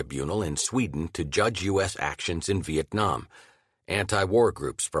crimes tribunal in Sweden to judge U.S. actions in Vietnam. Anti-war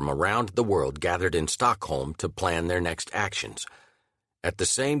groups from around the world gathered in Stockholm to plan their next actions. At the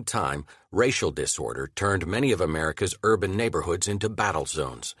same time, racial disorder turned many of America's urban neighborhoods into battle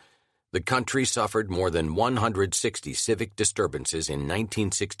zones. The country suffered more than 160 civic disturbances in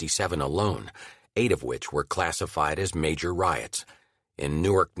 1967 alone, 8 of which were classified as major riots. In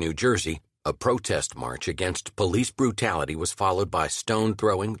Newark, New Jersey, a protest march against police brutality was followed by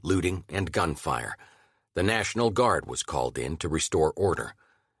stone-throwing, looting, and gunfire. The National Guard was called in to restore order.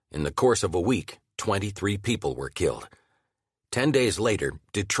 In the course of a week, 23 people were killed. 10 days later,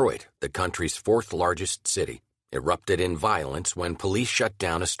 Detroit, the country's 4th largest city, erupted in violence when police shut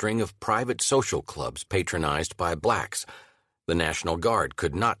down a string of private social clubs patronized by blacks. The National Guard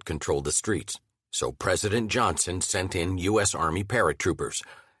could not control the streets, so President Johnson sent in U.S. Army paratroopers.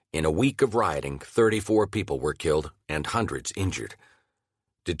 In a week of rioting, 34 people were killed and hundreds injured.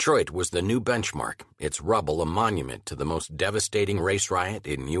 Detroit was the new benchmark, its rubble a monument to the most devastating race riot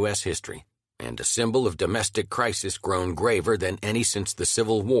in U.S. history, and a symbol of domestic crisis grown graver than any since the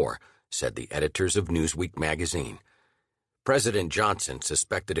Civil War, said the editors of Newsweek magazine. President Johnson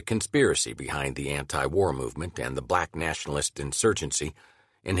suspected a conspiracy behind the anti-war movement and the black nationalist insurgency.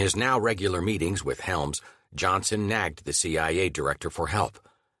 In his now regular meetings with Helms, Johnson nagged the CIA director for help.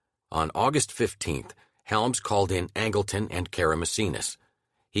 On August 15th, Helms called in Angleton and Karamessinis.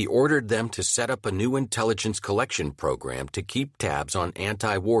 He ordered them to set up a new intelligence collection program to keep tabs on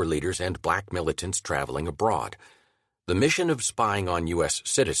anti-war leaders and black militants traveling abroad. The mission of spying on U.S.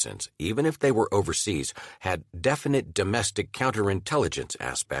 citizens, even if they were overseas, had definite domestic counterintelligence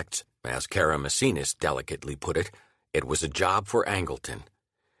aspects. As Karamessinis delicately put it, it was a job for Angleton.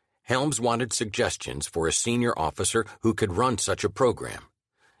 Helms wanted suggestions for a senior officer who could run such a program.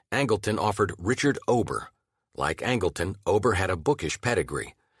 Angleton offered Richard Ober. Like Angleton, Ober had a bookish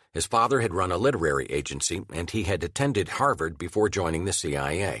pedigree. His father had run a literary agency, and he had attended Harvard before joining the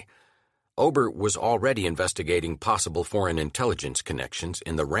CIA. Ober was already investigating possible foreign intelligence connections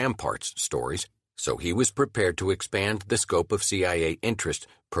in the Ramparts stories, so he was prepared to expand the scope of CIA interest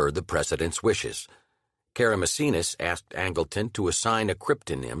per the president's wishes. Karamessinis asked Angleton to assign a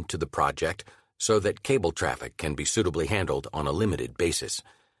cryptonym to the project so that cable traffic can be suitably handled on a limited basis.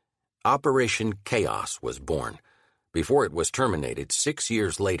 Operation Chaos was born. Before it was terminated 6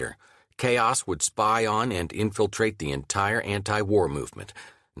 years later, Chaos would spy on and infiltrate the entire anti-war movement,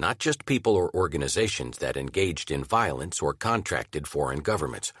 not just people or organizations that engaged in violence or contracted foreign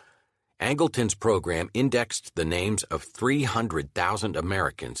governments. Angleton's program indexed the names of 300,000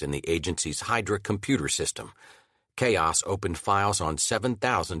 Americans in the agency's Hydra computer system. Chaos opened files on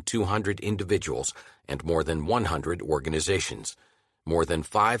 7,200 individuals and more than 100 organizations. More than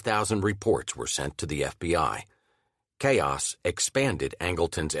 5,000 reports were sent to the FBI. Chaos expanded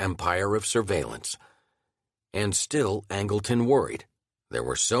Angleton's empire of surveillance. And still, Angleton worried. There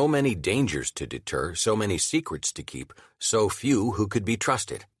were so many dangers to deter, so many secrets to keep, so few who could be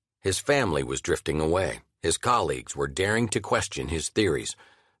trusted. His family was drifting away. His colleagues were daring to question his theories.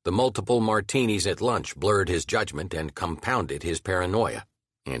 The multiple martinis at lunch blurred his judgment and compounded his paranoia.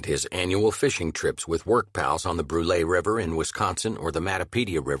 And his annual fishing trips with work pals on the Brule River in Wisconsin or the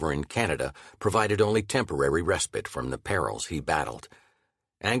Matapedia River in Canada provided only temporary respite from the perils he battled.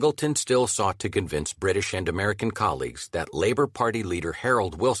 Angleton still sought to convince British and American colleagues that Labour Party leader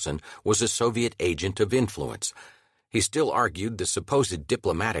Harold Wilson was a Soviet agent of influence. He still argued the supposed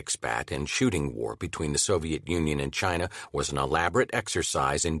diplomatic spat and shooting war between the Soviet Union and China was an elaborate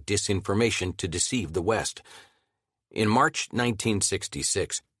exercise in disinformation to deceive the West. In March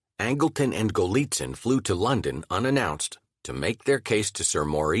 1966, Angleton and Golitsyn flew to London unannounced to make their case to Sir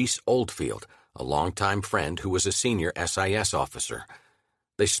Maurice Oldfield, a longtime friend who was a senior SIS officer.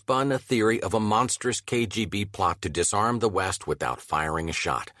 They spun a theory of a monstrous KGB plot to disarm the West without firing a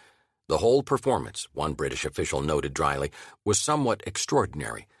shot. The whole performance, one British official noted dryly, was somewhat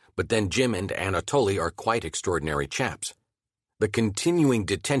extraordinary, but then Jim and Anatoly are quite extraordinary chaps. The continuing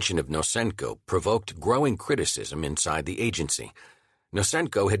detention of Nosenko provoked growing criticism inside the agency.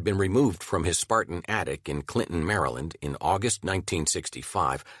 Nosenko had been removed from his Spartan attic in Clinton, Maryland in August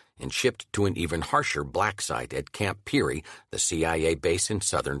 1965 and shipped to an even harsher black site at Camp Peary, the CIA base in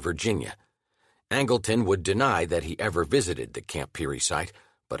Southern Virginia. Angleton would deny that he ever visited the Camp Peary site,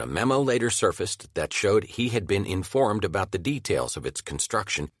 but a memo later surfaced that showed he had been informed about the details of its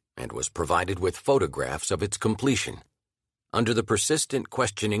construction and was provided with photographs of its completion. Under the persistent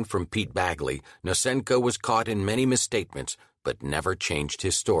questioning from Pete Bagley, Nosenko was caught in many misstatements, but never changed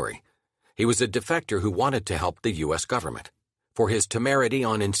his story. He was a defector who wanted to help the U.S. government. For his temerity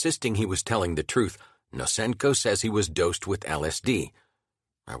on insisting he was telling the truth, Nosenko says he was dosed with LSD.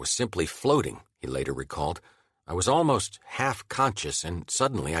 "I was simply floating," he later recalled. "I was almost half-conscious, and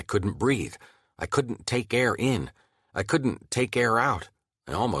suddenly I couldn't breathe. I couldn't take air in. I couldn't take air out.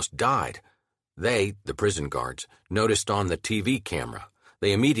 I almost died. They, the prison guards, noticed on the TV camera.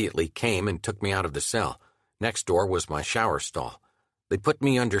 They immediately came and took me out of the cell. Next door was my shower stall. They put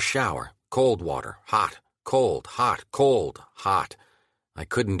me under shower, cold water, hot, cold, hot, cold, hot. I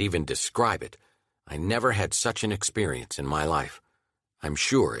couldn't even describe it. I never had such an experience in my life. I'm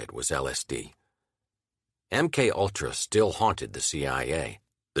sure it was LSD." MK-Ultra still haunted the CIA,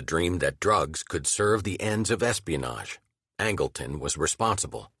 the dream that drugs could serve the ends of espionage. Angleton was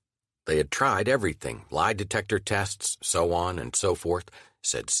responsible. They had tried everything, lie detector tests, so on and so forth,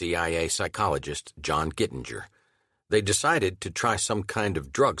 said CIA psychologist John Gittinger. They decided to try some kind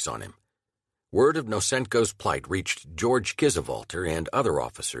of drugs on him. Word of Nosenko's plight reached George Kiesewetter and other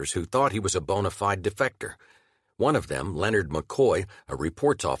officers who thought he was a bona fide defector. One of them, Leonard McCoy, a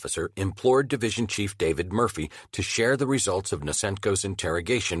reports officer, implored Division Chief David Murphy to share the results of Nosenko's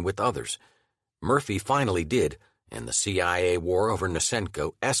interrogation with others. Murphy finally did, and the CIA war over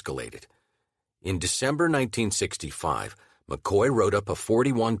Nosenko escalated. In December 1965, McCoy wrote up a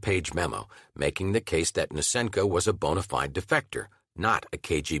 41-page memo making the case that Nosenko was a bona fide defector, not a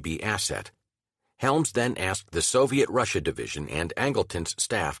KGB asset. Helms then asked the Soviet-Russia Division and Angleton's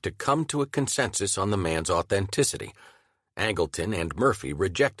staff to come to a consensus on the man's authenticity. Angleton and Murphy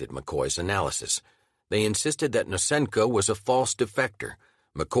rejected McCoy's analysis. They insisted that Nosenko was a false defector.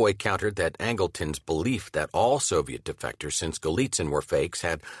 McCoy countered that Angleton's belief that all Soviet defectors since Golitsyn were fakes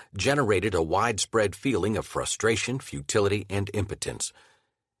had generated a widespread feeling of frustration, futility, and impotence.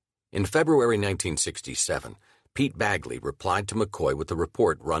 In February 1967, Pete Bagley replied to McCoy with a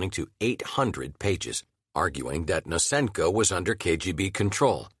report running to 800 pages, arguing that Nosenko was under KGB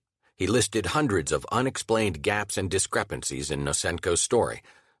control. He listed hundreds of unexplained gaps and discrepancies in Nosenko's story,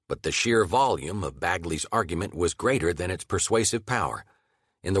 but the sheer volume of Bagley's argument was greater than its persuasive power.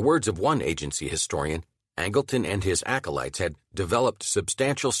 In the words of one agency historian, Angleton and his acolytes had developed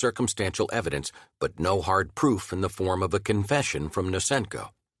substantial circumstantial evidence, but no hard proof in the form of a confession from Nosenko.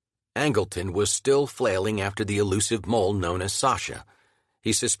 Angleton was still flailing after the elusive mole known as Sasha.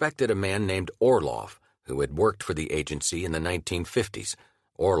 He suspected a man named Orlov, who had worked for the agency in the 1950s.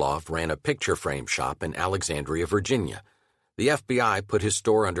 Orloff ran a picture frame shop in Alexandria, Virginia. The FBI put his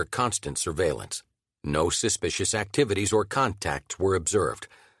store under constant surveillance. No suspicious activities or contacts were observed.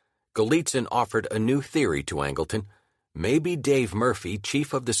 Golitsyn offered a new theory to Angleton. Maybe Dave Murphy,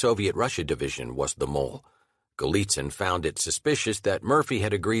 chief of the Soviet Russia division, was the mole. Golitsyn found it suspicious that Murphy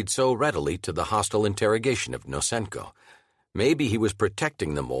had agreed so readily to the hostile interrogation of Nosenko. Maybe he was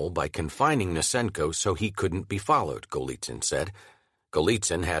protecting the mole by confining Nosenko so he couldn't be followed, Golitsyn said.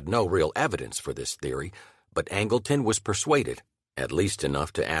 Golitsyn had no real evidence for this theory, but Angleton was persuaded, at least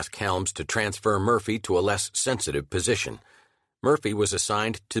enough to ask Helms to transfer Murphy to a less sensitive position. Murphy was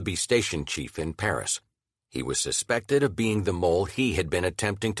assigned to be station chief in Paris. He was suspected of being the mole he had been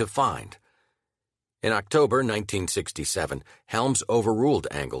attempting to find. In October 1967, Helms overruled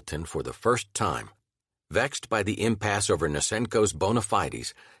Angleton for the first time. Vexed by the impasse over Nosenko's bona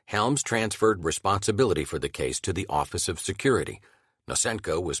fides, Helms transferred responsibility for the case to the Office of Security.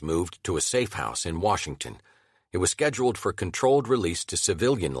 Nosenko was moved to a safe house in Washington. It was scheduled for controlled release to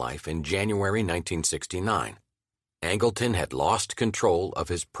civilian life in January 1969. Angleton had lost control of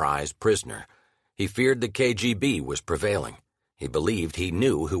his prize prisoner. He feared the KGB was prevailing. He believed he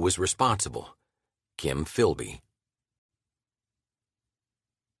knew who was responsible. Kim Philby.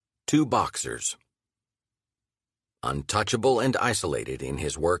 Two boxers. Untouchable and isolated in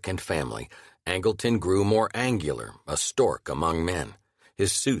his work and family, Angleton grew more angular, a stork among men.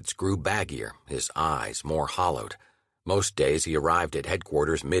 His suits grew baggier, his eyes more hollowed. Most days he arrived at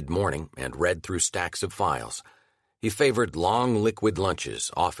headquarters mid-morning and read through stacks of files. He favored long liquid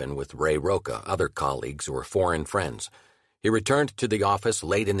lunches, often with Ray Roca, other colleagues, or foreign friends. He returned to the office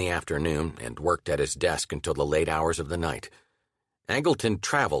late in the afternoon and worked at his desk until the late hours of the night. Angleton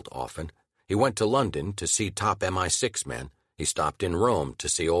traveled often. He went to London to see top MI6 men. He stopped in Rome to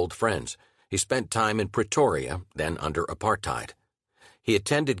see old friends. He spent time in Pretoria, then under apartheid. He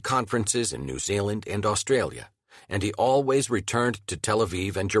attended conferences in New Zealand and Australia, and he always returned to Tel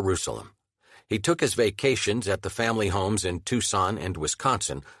Aviv and Jerusalem. He took his vacations at the family homes in Tucson and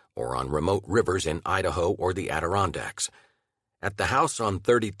Wisconsin, or on remote rivers in Idaho or the Adirondacks. At the house on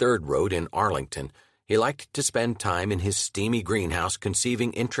 33rd Road in Arlington, he liked to spend time in his steamy greenhouse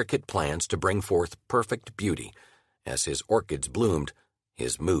conceiving intricate plans to bring forth perfect beauty. As his orchids bloomed,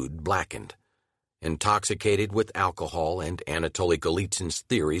 his mood blackened. Intoxicated with alcohol and Anatoly Golitsyn's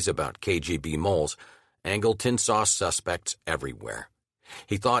theories about KGB moles, Angleton saw suspects everywhere.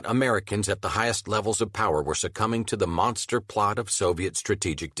 He thought Americans at the highest levels of power were succumbing to the monster plot of Soviet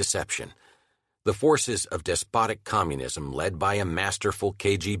strategic deception. The forces of despotic communism led by a masterful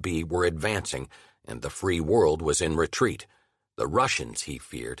KGB were advancing, and the free world was in retreat. The Russians, he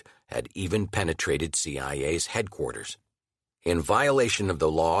feared, had even penetrated CIA's headquarters. In violation of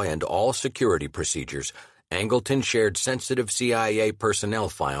the law and all security procedures, Angleton shared sensitive CIA personnel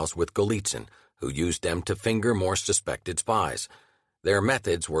files with Golitsyn, who used them to finger more suspected spies. Their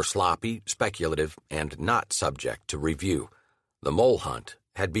methods were sloppy, speculative, and not subject to review. The mole hunt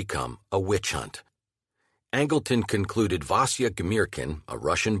had become a witch hunt. Angleton concluded Vasya Gmirkin, a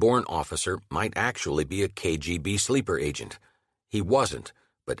Russian-born officer, might actually be a KGB sleeper agent. He wasn't,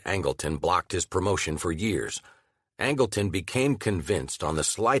 but Angleton blocked his promotion for years. Angleton became convinced on the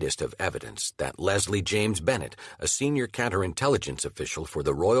slightest of evidence that Leslie James Bennett, a senior counterintelligence official for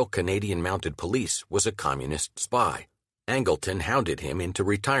the Royal Canadian Mounted Police, was a communist spy. Angleton hounded him into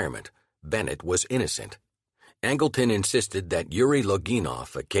retirement. Bennett was innocent. Angleton insisted that Yuri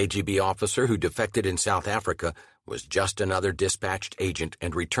Loginov, a KGB officer who defected in South Africa, was just another dispatched agent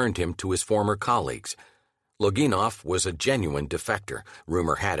and returned him to his former colleagues. Loginov was a genuine defector.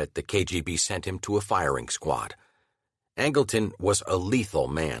 Rumor had it the KGB sent him to a firing squad. Angleton was a lethal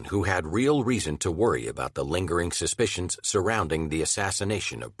man who had real reason to worry about the lingering suspicions surrounding the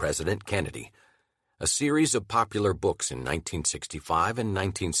assassination of President Kennedy. A series of popular books in 1965 and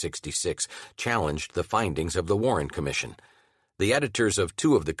 1966 challenged the findings of the Warren Commission. The editors of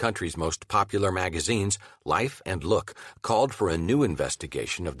two of the country's most popular magazines, Life and Look, called for a new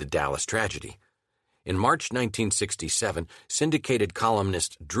investigation of the Dallas tragedy. In March 1967, syndicated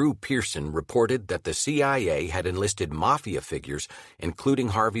columnist Drew Pearson reported that the CIA had enlisted mafia figures, including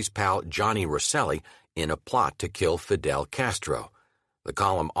Harvey's pal Johnny Rosselli, in a plot to kill Fidel Castro. The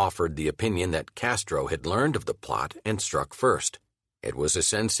column offered the opinion that Castro had learned of the plot and struck first. It was a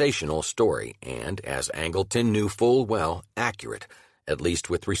sensational story and, as Angleton knew full well, accurate, at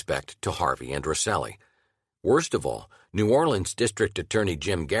least with respect to Harvey and Rosselli. Worst of all, New Orleans District Attorney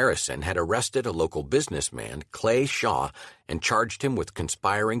Jim Garrison had arrested a local businessman, Clay Shaw, and charged him with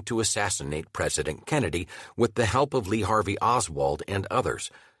conspiring to assassinate President Kennedy with the help of Lee Harvey Oswald and others.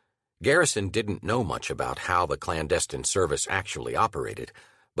 Garrison didn't know much about how the clandestine service actually operated.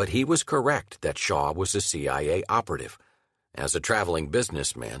 but he was correct that Shaw was a CIA operative. As a traveling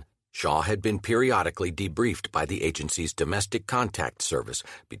businessman, Shaw had been periodically debriefed by the agency's Domestic Contact Service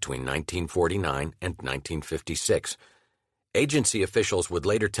between 1949 and 1956. Agency officials would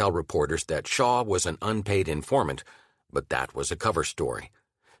later tell reporters that Shaw was an unpaid informant, but that was a cover story.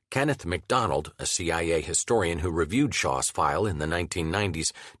 Kenneth MacDonald, a CIA historian who reviewed Shaw's file in the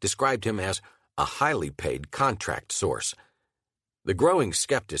 1990s, described him as a highly paid contract source. The growing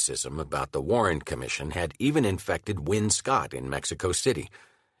skepticism about the Warren Commission had even infected Win Scott in Mexico City.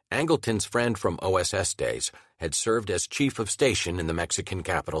 Angleton's friend from OSS days had served as chief of station in the Mexican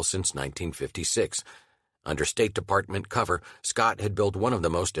capital since 1956. Under State Department cover, Scott had built one of the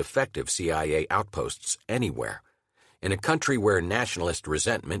most effective CIA outposts anywhere. In a country where nationalist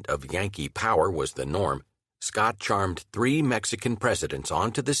resentment of Yankee power was the norm, Scott charmed 3 Mexican presidents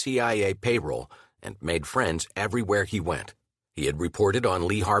onto the CIA payroll and made friends everywhere he went. He had reported on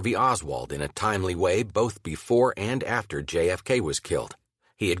Lee Harvey Oswald in a timely way both before and after JFK was killed.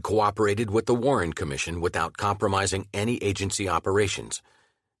 He had cooperated with the Warren Commission without compromising any agency operations.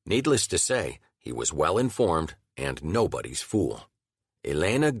 Needless to say, he was well informed and nobody's fool.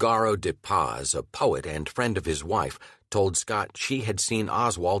 Elena Garro de Paz, a poet and friend of his wife, told Scott she had seen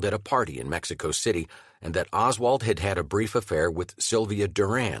Oswald at a party in Mexico City and that Oswald had had a brief affair with Sylvia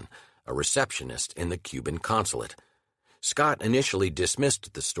Duran, a receptionist in the Cuban consulate. Scott initially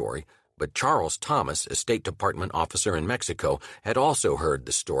dismissed the story, but Charles Thomas, a State Department officer in Mexico, had also heard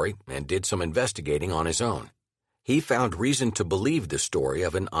the story and did some investigating on his own. He found reason to believe the story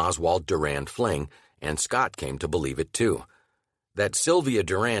of an Oswald Duran fling, and Scott came to believe it too. That Sylvia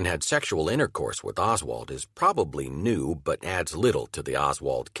Duran had sexual intercourse with Oswald is probably new but adds little to the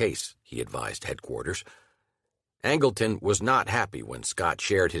Oswald case, he advised headquarters. Angleton was not happy when Scott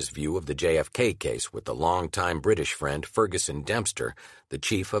shared his view of the JFK case with the longtime British friend Ferguson Dempster, the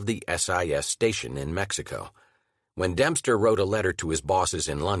chief of the SIS station in Mexico. When Dempster wrote a letter to his bosses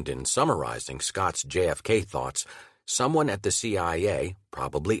in London summarizing Scott's JFK thoughts, someone at the CIA,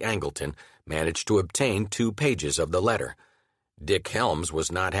 probably Angleton, managed to obtain 2 pages of the letter. Dick Helms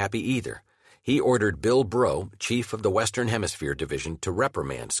was not happy either. He ordered Bill Brough, chief of the Western Hemisphere Division, to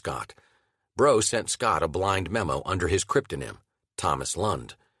reprimand Scott. Brough sent Scott a blind memo under his cryptonym, Thomas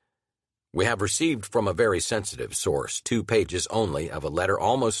Lund. We have received from a very sensitive source 2 pages only of a letter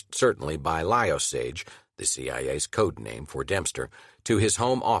almost certainly by Lyosage, the CIA's code name for Dempster, to his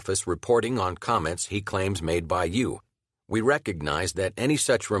home office reporting on comments he claims made by you. We recognize that any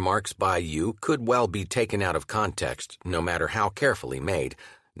such remarks by you could well be taken out of context, no matter how carefully made.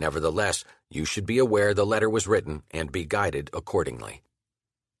 Nevertheless, you should be aware the letter was written and be guided accordingly.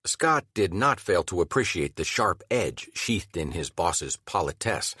 Scott did not fail to appreciate the sharp edge sheathed in his boss's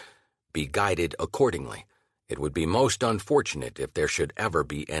politesse. Be guided accordingly. It would be most unfortunate if there should ever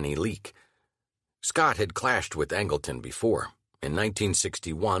be any leak. Scott had clashed with Angleton before. In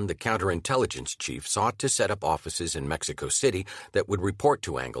 1961, the counterintelligence chief sought to set up offices in Mexico City that would report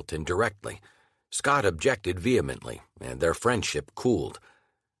to Angleton directly. Scott objected vehemently, and their friendship cooled.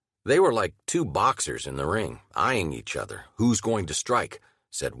 They were like 2 boxers in the ring, eyeing each other. Who's going to strike?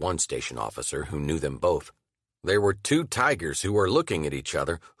 Said one station officer who knew them both. There were 2 tigers who were looking at each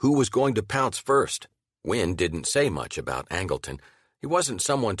other. Who was going to pounce first? Wynne didn't say much about Angleton. He wasn't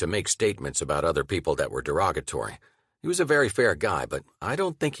someone to make statements about other people that were derogatory. He was a very fair guy, but I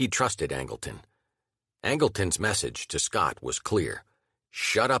don't think he trusted Angleton. Angleton's message to Scott was clear.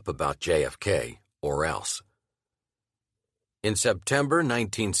 Shut up about JFK, or else. In September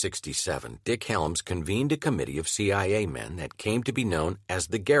 1967, Dick Helms convened a committee of CIA men that came to be known as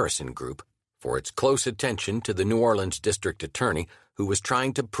the Garrison Group for its close attention to the New Orleans district attorney who was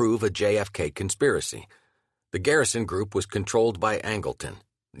trying to prove a JFK conspiracy. The Garrison Group was controlled by Angleton.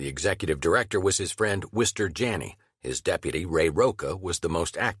 The executive director was his friend Wister Janney. His deputy, Ray Rocha, was the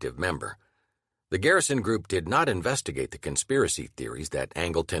most active member. The Garrison Group did not investigate the conspiracy theories that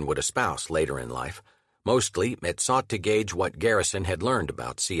Angleton would espouse later in life. Mostly, it sought to gauge what Garrison had learned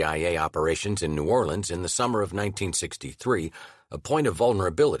about CIA operations in New Orleans in the summer of 1963, a point of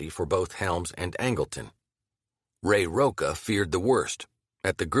vulnerability for both Helms and Angleton. Ray Rocha feared the worst.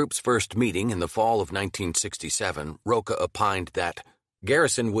 At the group's first meeting in the fall of 1967, Rocha opined that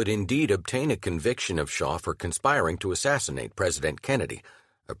Garrison would indeed obtain a conviction of Shaw for conspiring to assassinate President Kennedy,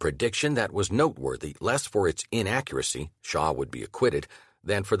 a prediction that was noteworthy less for its inaccuracy, Shaw would be acquitted,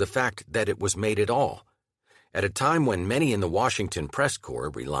 than for the fact that it was made at all. At a time when many in the Washington press corps,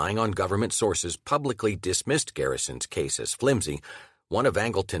 relying on government sources, publicly dismissed Garrison's case as flimsy, one of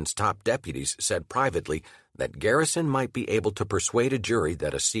Angleton's top deputies said privately that Garrison might be able to persuade a jury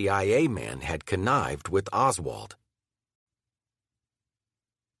that a CIA man had connived with Oswald.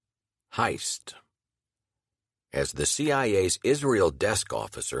 Heist. As the CIA's Israel desk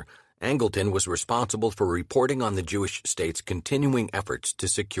officer, Angleton was responsible for reporting on the Jewish state's continuing efforts to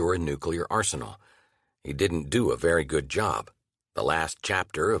secure a nuclear arsenal. He didn't do a very good job. The last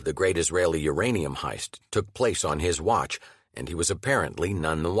chapter of the great Israeli uranium heist took place on his watch, and he was apparently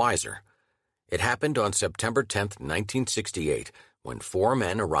none the wiser. It happened on September 10, 1968, when 4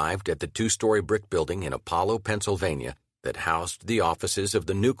 men arrived at the 2-story brick building in Apollo, Pennsylvania, that housed the offices of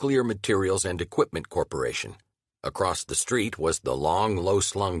the Nuclear Materials and Equipment Corporation. Across the street was the long,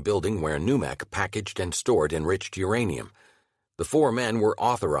 low-slung building where NUMEC packaged and stored enriched uranium. The 4 men were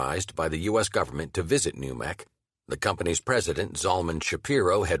authorized by the U.S. government to visit NUMEC. The company's president, Zalman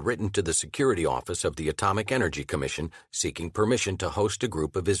Shapiro, had written to the Security Office of the Atomic Energy Commission seeking permission to host a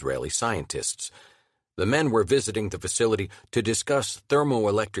group of Israeli scientists. The men were visiting the facility to discuss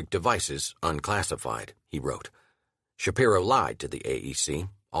thermoelectric devices unclassified, he wrote. Shapiro lied to the AEC,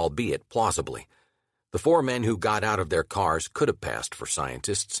 albeit plausibly. The 4 men who got out of their cars could have passed for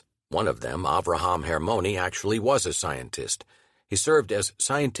scientists. One of them, Avraham Hermoni, actually was a scientist. He served as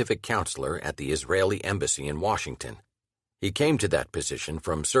scientific counselor at the Israeli embassy in Washington. He came to that position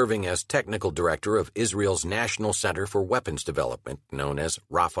from serving as technical director of Israel's National Center for Weapons Development, known as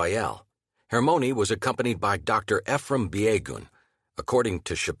Rafael. Hermoni was accompanied by Dr. Ephraim Biegun. According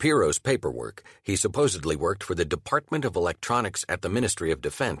to Shapiro's paperwork, he supposedly worked for the Department of Electronics at the Ministry of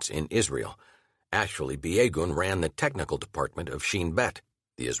Defense in Israel. Actually, Biegun ran the technical department of Shin Bet,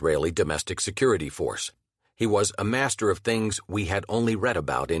 the Israeli domestic security force. He was a master of things we had only read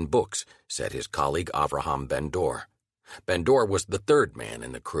about in books, said his colleague Avraham Ben-Dor. Ben-Dor was the 3rd man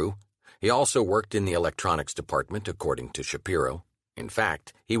in the crew. He also worked in the electronics department, according to Shapiro. In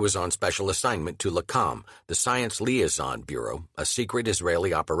fact, he was on special assignment to LACOM, the Science Liaison Bureau, a secret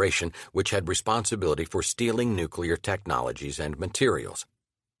Israeli operation which had responsibility for stealing nuclear technologies and materials.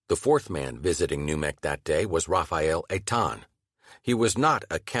 The 4th man visiting NUMEC that day was Raphael Eitan. He was not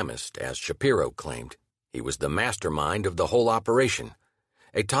a chemist, as Shapiro claimed. He was the mastermind of the whole operation.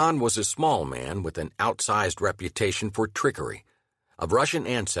 Eitan was a small man with an outsized reputation for trickery. Of Russian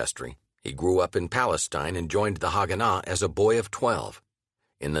ancestry, he grew up in Palestine and joined the Haganah as a boy of 12.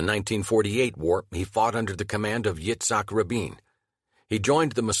 In the 1948 war, he fought under the command of Yitzhak Rabin. He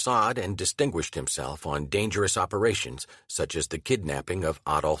joined the Mossad and distinguished himself on dangerous operations such as the kidnapping of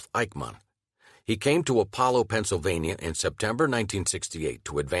Adolf Eichmann. He came to Apollo, Pennsylvania in September 1968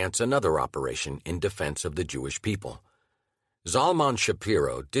 to advance another operation in defense of the Jewish people. Zalman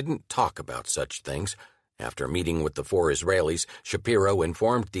Shapiro didn't talk about such things. After meeting with the 4 Israelis, Shapiro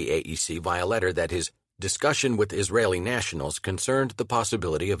informed the AEC via letter that his discussion with Israeli nationals concerned the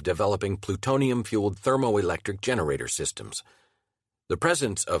possibility of developing plutonium-fueled thermoelectric generator systems. The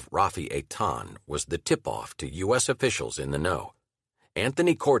presence of Rafi Eitan was the tip-off to U.S. officials in the know.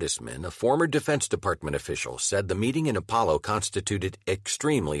 Anthony Cordesman, a former Defense Department official, said the meeting in Apollo constituted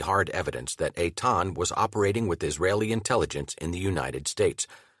extremely hard evidence that Eitan was operating with Israeli intelligence in the United States.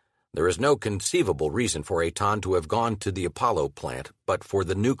 There is no conceivable reason for Eitan to have gone to the Apollo plant but for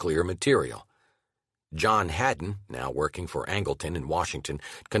the nuclear material. John Haddon, now working for Angleton in Washington,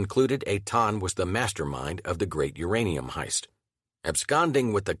 concluded Eitan was the mastermind of the great uranium heist.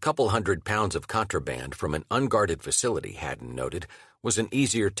 Absconding with a couple hundred pounds of contraband from an unguarded facility, Haddon noted, was an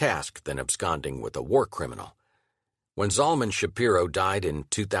easier task than absconding with a war criminal. When Zalman Shapiro died in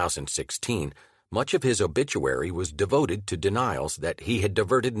 2016, much of his obituary was devoted to denials that he had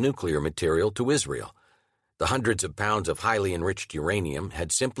diverted nuclear material to Israel. The hundreds of pounds of highly enriched uranium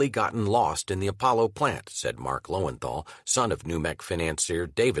had simply gotten lost in the Apollo plant, said Mark Lowenthal, son of NUMEC financier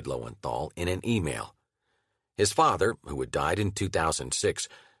David Lowenthal, in an email. His father, who had died in 2006,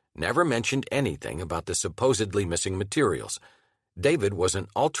 never mentioned anything about the supposedly missing materials. David was an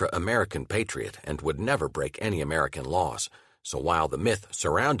ultra-American patriot and would never break any American laws, so while the myth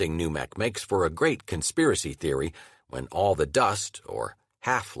surrounding NUMEC makes for a great conspiracy theory, when all the dust, or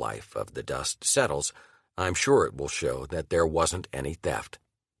half-life of the dust, settles, I'm sure it will show that there wasn't any theft.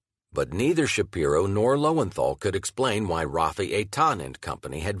 But neither Shapiro nor Lowenthal could explain why Rafi Eitan and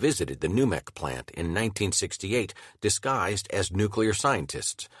company had visited the NUMEC plant in 1968 disguised as nuclear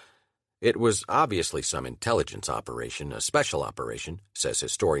scientists. It was obviously some intelligence operation, a special operation, says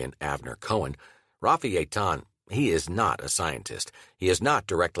historian Avner Cohen. Rafi Eitan, he is not a scientist. He is not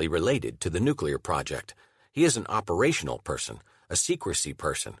directly related to the nuclear project. He is an operational person, a secrecy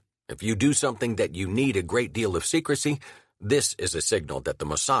person. If you do something that you need a great deal of secrecy, this is a signal that the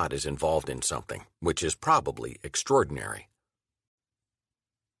Mossad is involved in something, which is probably extraordinary.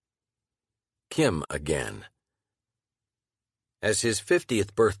 Kim again. As his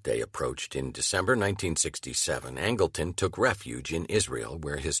 50th birthday approached in December 1967, Angleton took refuge in Israel,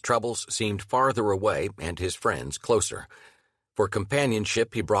 where his troubles seemed farther away and his friends closer. For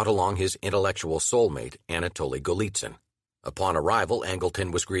companionship, he brought along his intellectual soulmate, Anatoly Golitsyn. Upon arrival,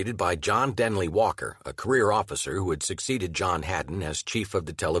 Angleton was greeted by John Denley Walker, a career officer who had succeeded John Haddon as chief of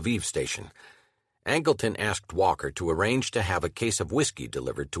the Tel Aviv station. Angleton asked Walker to arrange to have a case of whiskey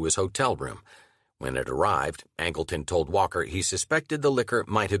delivered to his hotel room. When it arrived, Angleton told Walker he suspected the liquor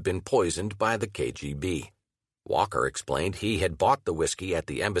might have been poisoned by the KGB. Walker explained he had bought the whiskey at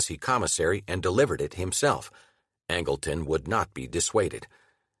the embassy commissary and delivered it himself. Angleton would not be dissuaded.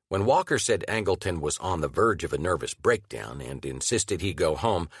 When Walker said Angleton was on the verge of a nervous breakdown and insisted he go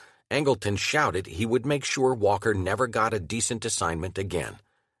home, Angleton shouted he would make sure Walker never got a decent assignment again.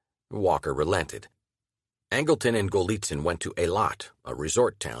 Walker relented. Angleton and Golitsyn went to Eilat, a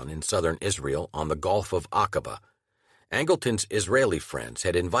resort town in southern Israel on the Gulf of Aqaba. Angleton's Israeli friends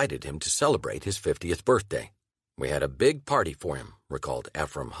had invited him to celebrate his 50th birthday. "We had a big party for him," recalled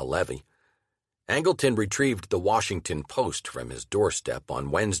Ephraim Halevi. Angleton retrieved the Washington Post from his doorstep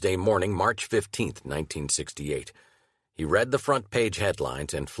on Wednesday morning, March 15, 1968. He read the front-page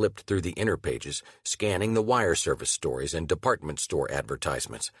headlines and flipped through the inner pages, scanning the wire service stories and department store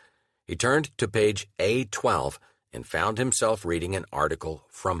advertisements. He turned to page A12 and found himself reading an article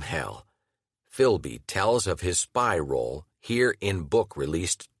from hell. Philby tells of his spy role here in book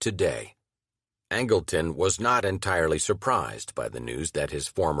released today. Angleton was not entirely surprised by the news that his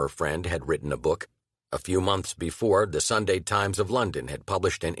former friend had written a book. A few months before, the Sunday Times of London had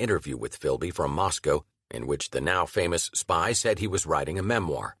published an interview with Philby from Moscow in which the now famous spy said he was writing a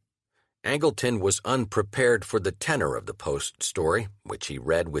memoir. Angleton was unprepared for the tenor of the Post story, which he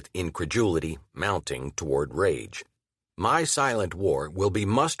read with incredulity mounting toward rage. "My Silent War will be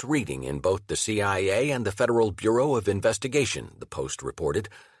must-reading in both the CIA and the Federal Bureau of Investigation," the Post reported,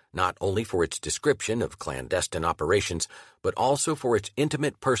 not only for its description of clandestine operations, but also for its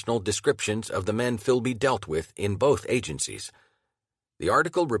intimate personal descriptions of the men Philby dealt with in both agencies. The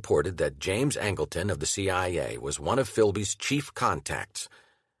article reported that James Angleton of the CIA was one of Philby's chief contacts.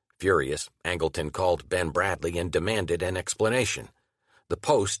 Furious, Angleton called Ben Bradley and demanded an explanation. The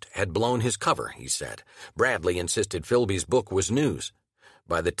Post had blown his cover, he said. Bradley insisted Philby's book was news.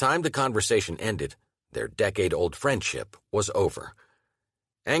 By the time the conversation ended, their decade-old friendship was over.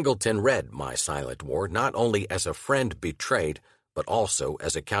 Angleton read My Silent War not only as a friend betrayed, but also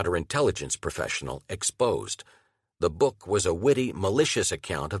as a counterintelligence professional exposed. The book was a witty, malicious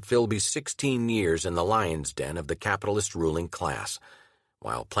account of Philby's 16 years in the lion's den of the capitalist ruling class.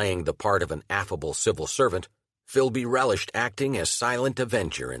 While playing the part of an affable civil servant, Philby relished acting as silent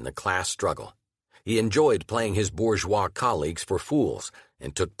avenger in the class struggle. He enjoyed playing his bourgeois colleagues for fools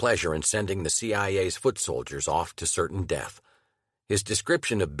and took pleasure in sending the CIA's foot soldiers off to certain death. His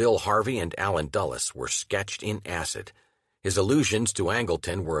description of Bill Harvey and Allen Dulles were sketched in acid. His allusions to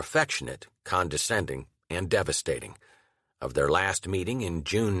Angleton were affectionate, condescending, and devastating. Of their last meeting in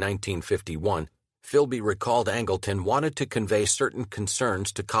June 1951, Philby recalled Angleton wanted to convey certain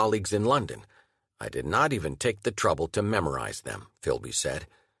concerns to colleagues in London. "I did not even take the trouble to memorize them," Philby said.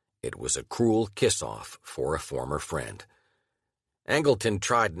 It was a cruel kiss-off for a former friend. Angleton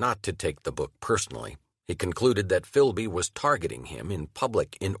tried not to take the book personally. He concluded that Philby was targeting him in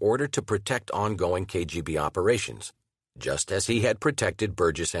public in order to protect ongoing KGB operations. Just as he had protected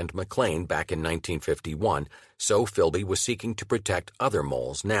Burgess and McLean back in 1951, so Philby was seeking to protect other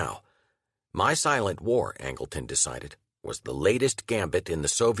moles now. My Silent War, Angleton decided, was the latest gambit in the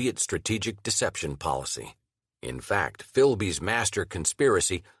Soviet strategic deception policy. In fact, Philby's master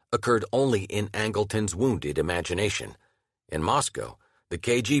conspiracy occurred only in Angleton's wounded imagination. In Moscow, the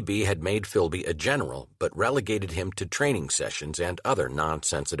KGB had made Philby a general but relegated him to training sessions and other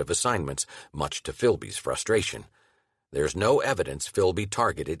non-sensitive assignments, much to Philby's frustration. There's no evidence Philby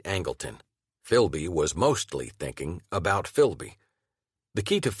targeted Angleton. Philby was mostly thinking about Philby. The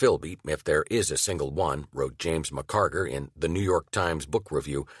key to Philby, if there is a single one, wrote James McCarger in the New York Times Book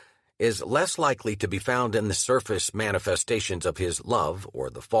Review, is less likely to be found in the surface manifestations of his love or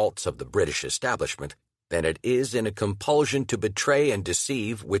the faults of the British establishment than it is in a compulsion to betray and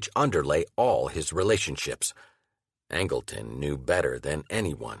deceive which underlay all his relationships. Angleton knew better than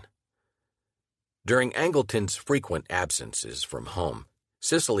anyone. During Angleton's frequent absences from home,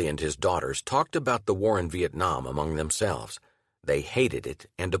 Cicely and his daughters talked about the war in Vietnam among themselves. They hated it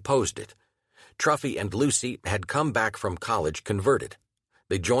and opposed it. Truffy and Lucy had come back from college converted.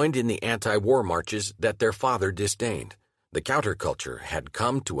 They joined in the anti-war marches that their father disdained. The counterculture had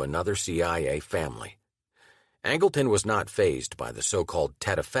come to another CIA family. Angleton was not fazed by the so-called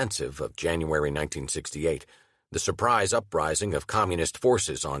Tet Offensive of January 1968, The surprise uprising of communist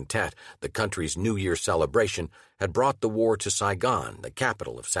forces on Tet, the country's New Year celebration, had brought the war to Saigon, the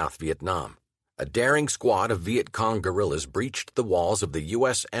capital of South Vietnam. A daring squad of Viet Cong guerrillas breached the walls of the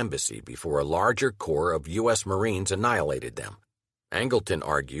U.S. Embassy before a larger corps of U.S. Marines annihilated them. Angleton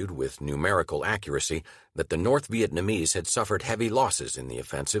argued with numerical accuracy that the North Vietnamese had suffered heavy losses in the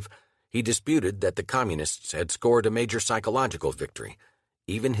offensive. He disputed that the Communists had scored a major psychological victory.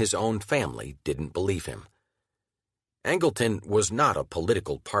 Even his own family didn't believe him. Angleton was not a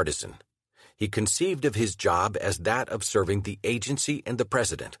political partisan. He conceived of his job as that of serving the agency and the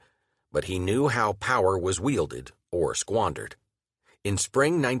president, but he knew how power was wielded or squandered. In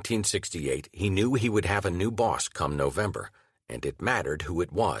spring 1968, he knew he would have a new boss come November, and it mattered who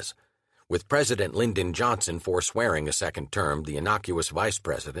it was. With President Lyndon Johnson forswearing a second term, the innocuous Vice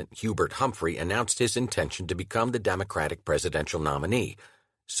President, Hubert Humphrey, announced his intention to become the Democratic presidential nominee.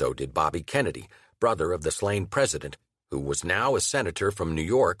 So did Bobby Kennedy, brother of the slain president, who was now a senator from New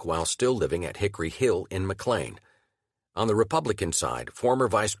York while still living at Hickory Hill in McLean. On the Republican side, former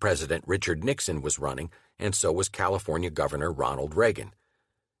Vice President Richard Nixon was running, and so was California Governor Ronald Reagan.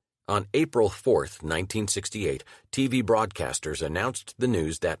 On April 4, 1968, TV broadcasters announced the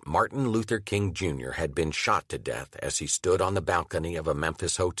news that Martin Luther King Jr. had been shot to death as he stood on the balcony of a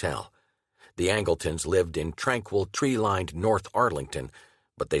Memphis hotel. The Angletons lived in tranquil, tree-lined North Arlington,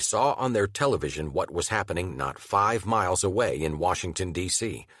 but they saw on their television what was happening not 5 miles away in Washington,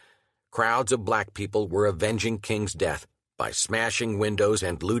 D.C. Crowds of black people were avenging King's death by smashing windows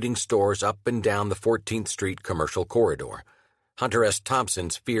and looting stores up and down the 14th Street commercial corridor. Hunter S.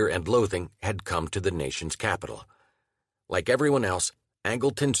 Thompson's Fear and Loathing had come to the nation's capital. Like everyone else,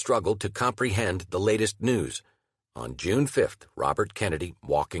 Angleton struggled to comprehend the latest news. On June 5th, Robert Kennedy,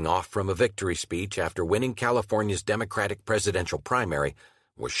 walking off from a victory speech after winning California's Democratic presidential primary,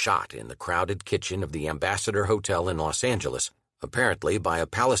 was shot in the crowded kitchen of the Ambassador Hotel in Los Angeles, apparently by a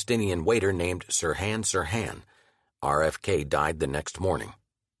Palestinian waiter named Sirhan Sirhan. RFK died the next morning.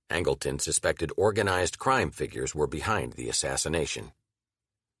 Angleton suspected organized crime figures were behind the assassination.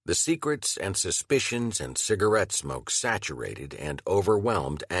 The secrets and suspicions and cigarette smoke saturated and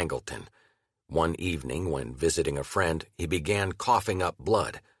overwhelmed Angleton. One evening, when visiting a friend, he began coughing up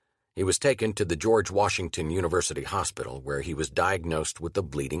blood. He was taken to the George Washington University Hospital, where he was diagnosed with a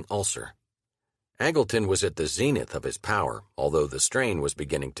bleeding ulcer. Angleton was at the zenith of his power, although the strain was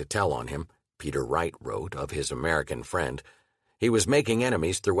beginning to tell on him. Peter Wright wrote of his American friend. He was making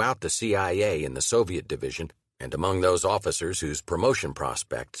enemies throughout the CIA in the Soviet division, and among those officers whose promotion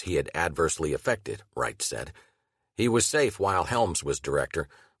prospects he had adversely affected, Wright said. He was safe while Helms was director,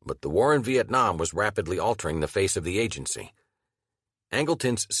 but the war in Vietnam was rapidly altering the face of the agency.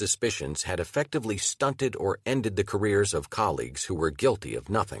 Angleton's suspicions had effectively stunted or ended the careers of colleagues who were guilty of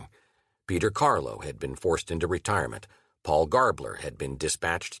nothing. Peter Carlo had been forced into retirement. Paul Garbler had been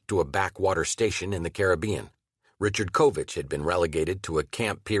dispatched to a backwater station in the Caribbean. Richard Kovich had been relegated to a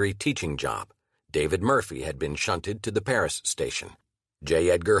Camp Peary teaching job. David Murphy had been shunted to the Paris station.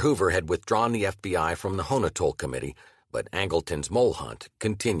 J. Edgar Hoover had withdrawn the FBI from the Honotol Committee, but Angleton's mole hunt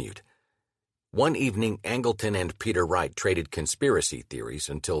continued. One evening, Angleton and Peter Wright traded conspiracy theories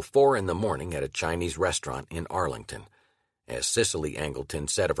until 4 a.m. at a Chinese restaurant in Arlington. As Cicely Angleton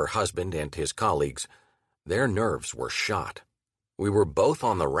said of her husband and his colleagues, their nerves were shot. "We were both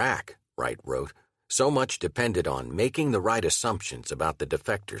on the rack," Wright wrote. "So much depended on making the right assumptions about the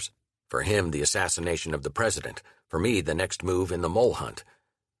defectors. For him, the assassination of the president. For me, the next move in the mole hunt."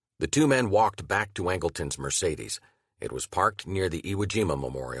 The two men walked back to Angleton's Mercedes. It was parked near the Iwo Jima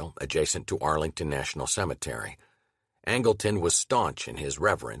Memorial, adjacent to Arlington National Cemetery. Angleton was staunch in his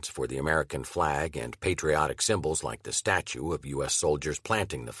reverence for the American flag and patriotic symbols like the statue of U.S. soldiers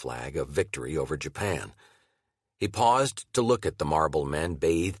planting the flag of victory over Japan. He paused to look at the marble men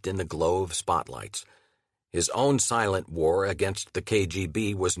bathed in the glow of spotlights. His own silent war against the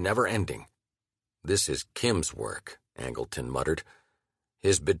KGB was never ending. "This is Kim's work," Angleton muttered.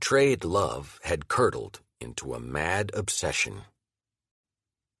 His betrayed love had curdled into a mad obsession.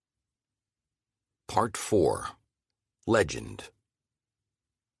 Part 4. Legend.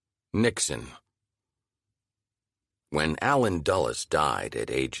 Nixon. When Allen Dulles died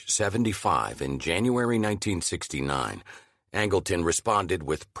at age 75 in January 1969, Angleton responded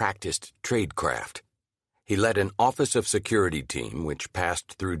with practiced tradecraft. He led an Office of Security team which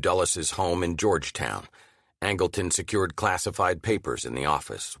passed through Dulles's home in Georgetown. Angleton secured classified papers in the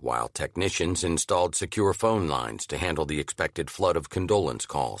office, while technicians installed secure phone lines to handle the expected flood of condolence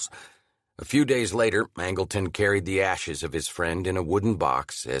calls. A few days later, Angleton carried the ashes of his friend in a wooden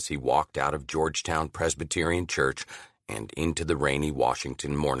box as he walked out of Georgetown Presbyterian Church and into the rainy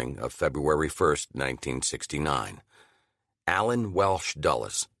Washington morning of February 1st, 1969. Allen Welsh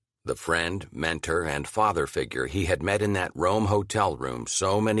Dulles, the friend, mentor, and father figure he had met in that Rome hotel room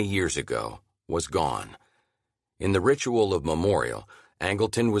so many years ago, was gone. In the ritual of memorial,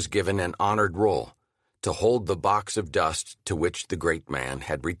 Angleton was given an honored role, to hold the box of dust to which the great man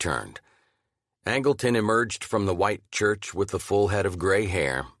had returned. Angleton emerged from the white church with a full head of gray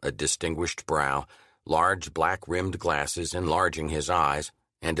hair, a distinguished brow, large black-rimmed glasses enlarging his eyes,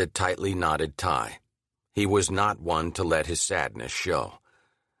 and a tightly knotted tie. He was not one to let his sadness show.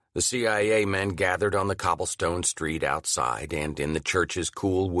 The CIA men gathered on the cobblestone street outside and in the church's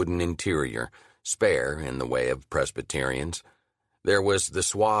cool wooden interior, spare in the way of Presbyterians. There was the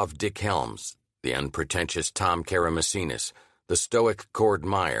suave Dick Helms, the unpretentious Tom Karamessinis, the stoic Cord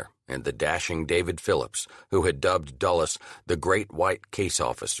Meyer, and the dashing David Phillips, who had dubbed Dulles the Great White Case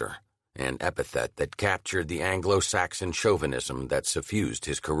Officer, an epithet that captured the Anglo-Saxon chauvinism that suffused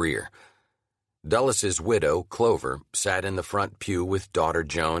his career. Dulles's widow, Clover, sat in the front pew with daughter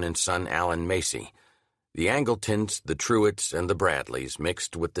Joan and son Alan Macy. The Angletons, the Truetts, and the Bradleys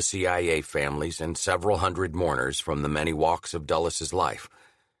mixed with the CIA families and several hundred mourners from the many walks of Dulles's life.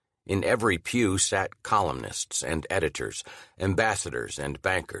 In every pew sat columnists and editors, ambassadors and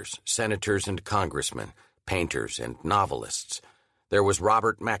bankers, senators and congressmen, painters and novelists. There was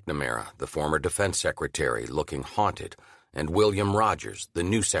Robert McNamara, the former defense secretary, looking haunted, and William Rogers, the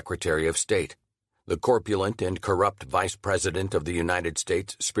new Secretary of State. The corpulent and corrupt Vice President of the United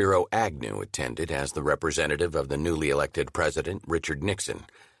States, Spiro Agnew, attended as the representative of the newly elected President, Richard Nixon.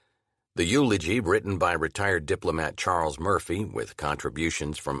 The eulogy, written by retired diplomat Charles Murphy, with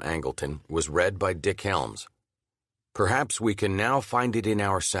contributions from Angleton, was read by Dick Helms. "Perhaps we can now find it in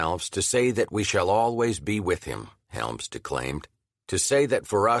ourselves to say that we shall always be with him," Helms declaimed. "To say that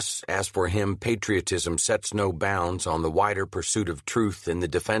for us, as for him, patriotism sets no bounds on the wider pursuit of truth in the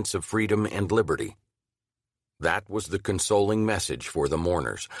defense of freedom and liberty." That was the consoling message for the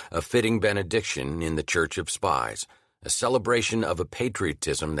mourners, a fitting benediction in the Church of Spies, a celebration of a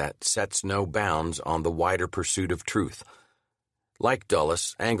patriotism that sets no bounds on the wider pursuit of truth. Like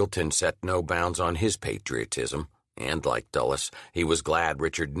Dulles, Angleton set no bounds on his patriotism, and like Dulles, he was glad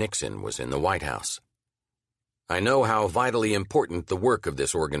Richard Nixon was in the White House. "I know how vitally important the work of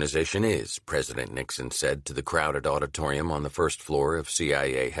this organization is," President Nixon said to the crowded auditorium on the first floor of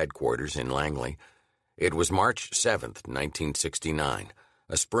CIA headquarters in Langley. It was March 7th, 1969,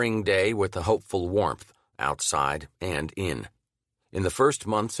 a spring day with a hopeful warmth, outside and in. In the first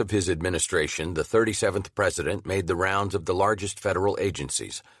months of his administration, the 37th president made the rounds of the largest federal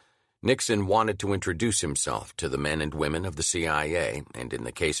agencies. Nixon wanted to introduce himself to the men and women of the CIA, and in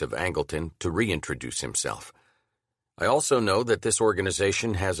the case of Angleton, to reintroduce himself. "I also know that this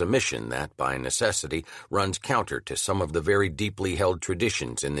organization has a mission that, by necessity, runs counter to some of the very deeply held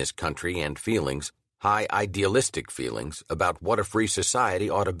traditions in this country and feelings, high idealistic feelings, about what a free society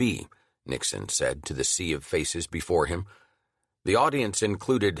ought to be," Nixon said to the sea of faces before him. The audience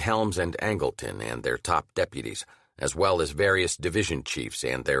included Helms and Angleton and their top deputies, as well as various division chiefs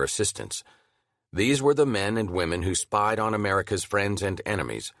and their assistants. These were the men and women who spied on America's friends and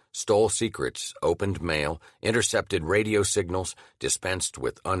enemies, stole secrets, opened mail, intercepted radio signals, dispensed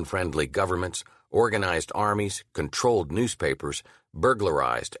with unfriendly governments, organized armies, controlled newspapers,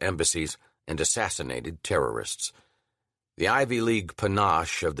 burglarized embassies, and assassinated terrorists. The Ivy League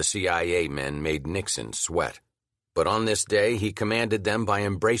panache of the CIA men made Nixon sweat. But on this day he commanded them by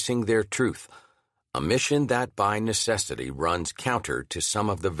embracing their truth, a mission that by necessity runs counter to some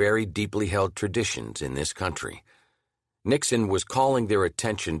of the very deeply held traditions in this country. Nixon was calling their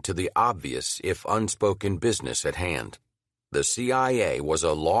attention to the obvious, if unspoken, business at hand. The CIA was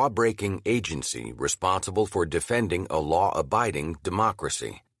a law-breaking agency responsible for defending a law-abiding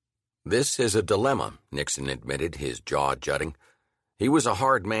democracy. "This is a dilemma," Nixon admitted, his jaw jutting. He was a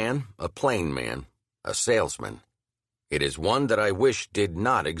hard man, a plain man, a salesman. "It is one that I wish did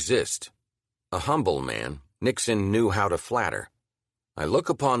not exist." A humble man, Nixon knew how to flatter. "I look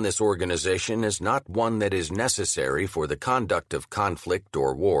upon this organization as not one that is necessary for the conduct of conflict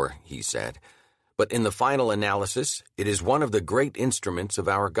or war," he said, "but in the final analysis, it is one of the great instruments of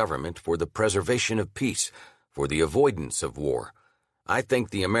our government for the preservation of peace, for the avoidance of war. I think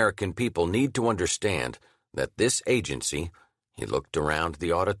the American people need to understand that this agency," he looked around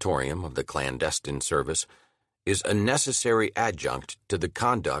the auditorium of the clandestine service, "is a necessary adjunct to the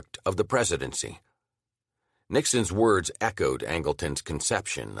conduct of the presidency." Nixon's words echoed Angleton's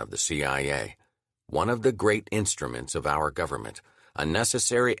conception of the CIA, one of the great instruments of our government, a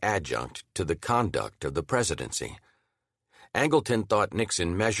necessary adjunct to the conduct of the presidency. Angleton thought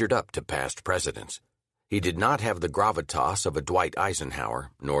Nixon measured up to past presidents. He did not have the gravitas of a Dwight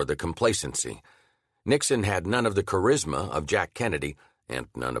Eisenhower, nor the complacency. Nixon had none of the charisma of Jack Kennedy, and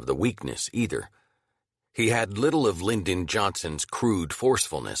none of the weakness either. He had little of Lyndon Johnson's crude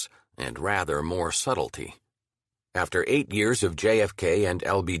forcefulness, and rather more subtlety. After 8 years of JFK and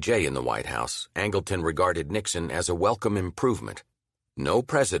LBJ in the White House, Angleton regarded Nixon as a welcome improvement. No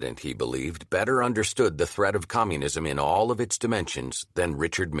president, he believed, better understood the threat of communism in all of its dimensions than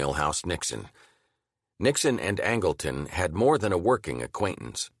Richard Milhous Nixon. Nixon and Angleton had more than a working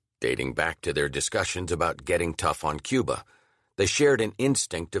acquaintance, dating back to their discussions about getting tough on Cuba. They shared an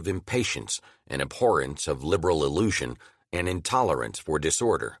instinct of impatience, an abhorrence of liberal illusion, an intolerance for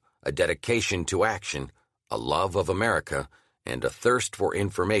disorder, a dedication to action, a love of America, and a thirst for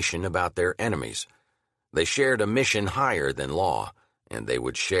information about their enemies. They shared a mission higher than law, and they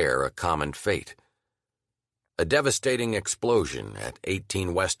would share a common fate. A devastating explosion at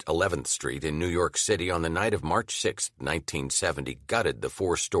 18 West 11th Street in New York City on the night of March 6, 1970, gutted the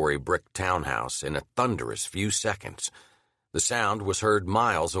 4-story brick townhouse in a thunderous few seconds. The sound was heard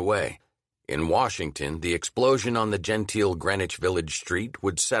miles away. In Washington, the explosion on the genteel Greenwich Village street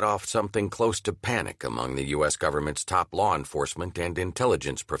would set off something close to panic among the U.S. government's top law enforcement and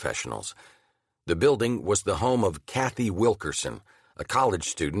intelligence professionals. The building was the home of Kathy Wilkerson, a college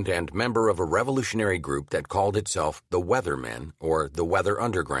student and member of a revolutionary group that called itself the Weathermen, or the Weather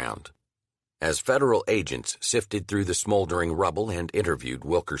Underground. As federal agents sifted through the smoldering rubble and interviewed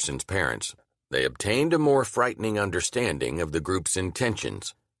Wilkerson's parents, they obtained a more frightening understanding of the group's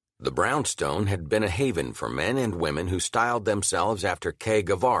intentions. The brownstone had been a haven for men and women who styled themselves after Che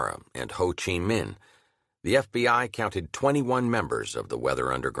Guevara and Ho Chi Minh. The FBI counted 21 members of the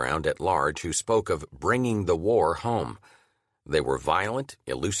Weather Underground at large who spoke of bringing the war home. They were violent,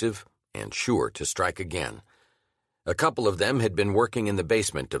 elusive, and sure to strike again. A couple of them had been working in the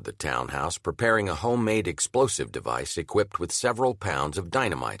basement of the townhouse preparing a homemade explosive device equipped with several pounds of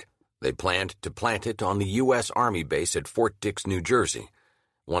dynamite. They planned to plant it on the U.S. Army base at Fort Dix, New Jersey.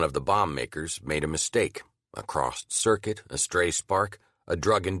 One of the bomb makers made a mistake. A crossed circuit, a stray spark, a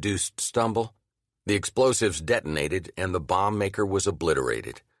drug-induced stumble. The explosives detonated and the bomb maker was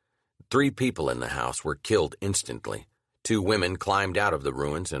obliterated. 3 people in the house were killed instantly. 2 women climbed out of the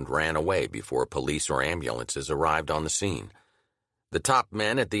ruins and ran away before police or ambulances arrived on the scene. The top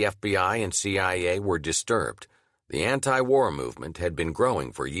men at the FBI and CIA were disturbed. The anti-war movement had been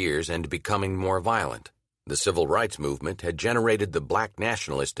growing for years and becoming more violent. The civil rights movement had generated the black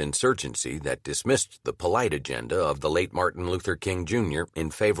nationalist insurgency that dismissed the polite agenda of the late Martin Luther King Jr.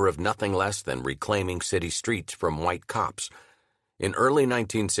 in favor of nothing less than reclaiming city streets from white cops. In early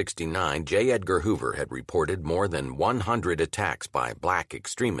 1969, J. Edgar Hoover had reported more than 100 attacks by black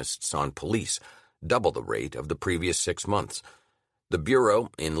extremists on police, double the rate of the previous 6 months. The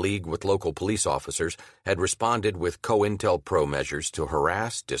Bureau, in league with local police officers, had responded with COINTELPRO measures to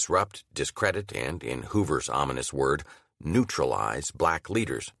harass, disrupt, discredit, and, in Hoover's ominous word, neutralize black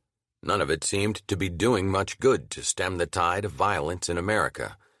leaders. None of it seemed to be doing much good to stem the tide of violence in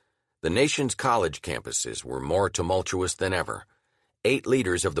America. The nation's college campuses were more tumultuous than ever. 8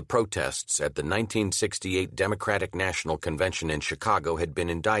 leaders of the protests at the 1968 Democratic National Convention in Chicago had been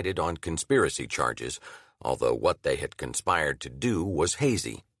indicted on conspiracy charges, although what they had conspired to do was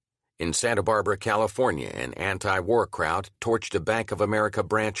hazy. In Santa Barbara, California, an anti-war crowd torched a Bank of America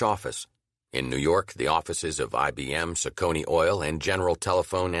branch office. In New York, the offices of IBM, Saucony Oil, and General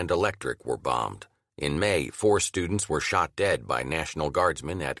Telephone and Electric were bombed. In May, 4 students were shot dead by National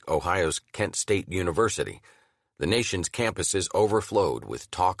Guardsmen at Ohio's Kent State University. The nation's campuses overflowed with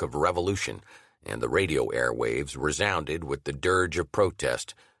talk of revolution, and the radio airwaves resounded with the dirge of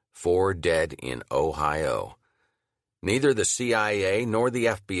protest, 4 dead in Ohio. Neither the CIA nor the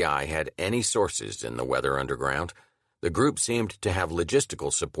FBI had any sources in the Weather Underground. The group seemed to have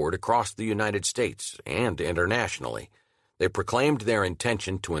logistical support across the United States and internationally. They proclaimed their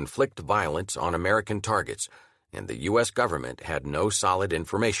intention to inflict violence on American targets, and the U.S. government had no solid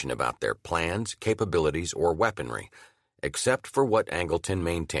information about their plans, capabilities, or weaponry, except for what Angleton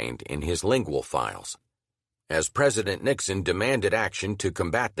maintained in his lingual files. As President Nixon demanded action to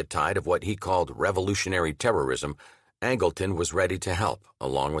combat the tide of what he called revolutionary terrorism, Angleton was ready to help,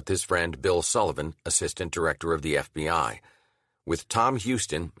 along with his friend Bill Sullivan, Assistant Director of the FBI. With Tom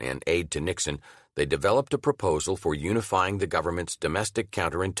Houston, an aide to Nixon, they developed a proposal for unifying the government's domestic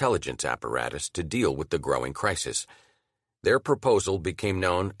counterintelligence apparatus to deal with the growing crisis. Their proposal became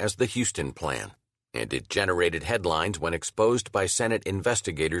known as the Houston Plan, and it generated headlines when exposed by Senate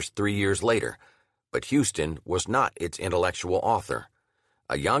investigators 3 years later. But Houston was not its intellectual author.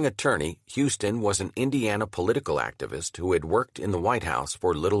 A young attorney, Houston was an Indiana political activist who had worked in the White House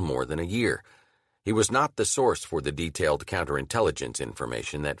for little more than a year. He was not the source for the detailed counterintelligence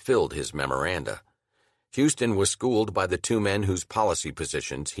information that filled his memoranda. Houston was schooled by the two men whose policy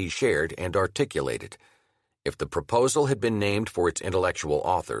positions he shared and articulated. If the proposal had been named for its intellectual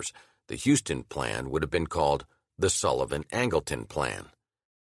authors, the Houston Plan would have been called the Sullivan-Angleton Plan.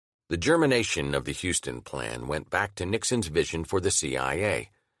 The germination of the Houston Plan went back to Nixon's vision for the CIA.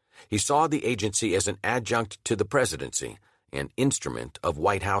 He saw the agency as an adjunct to the presidency, an instrument of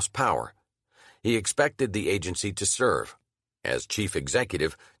White House power. He expected the agency to serve. As chief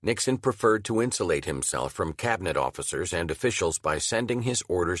executive, Nixon preferred to insulate himself from cabinet officers and officials by sending his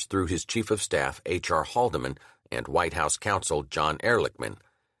orders through his chief of staff, H.R. Haldeman, and White House counsel John Ehrlichman.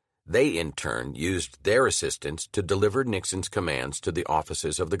 They, in turn, used their assistants to deliver Nixon's commands to the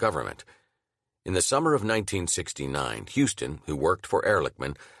offices of the government. In the summer of 1969, Houston, who worked for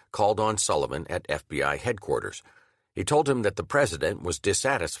Ehrlichman, called on Sullivan at FBI headquarters. He told him that the president was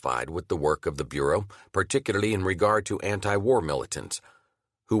dissatisfied with the work of the Bureau, particularly in regard to anti-war militants.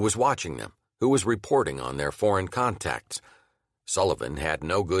 Who was watching them? Who was reporting on their foreign contacts? Sullivan had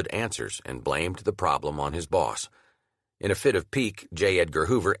no good answers and blamed the problem on his boss. In a fit of pique, J. Edgar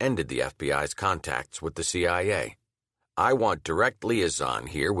Hoover ended the FBI's contacts with the CIA. "I want direct liaison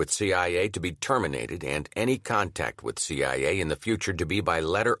here with CIA to be terminated and any contact with CIA in the future to be by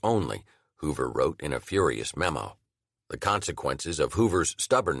letter only," Hoover wrote in a furious memo. The consequences of Hoover's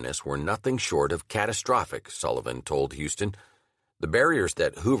stubbornness were nothing short of catastrophic, Sullivan told Houston. The barriers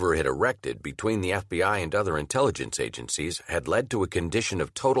that Hoover had erected between the FBI and other intelligence agencies had led to a condition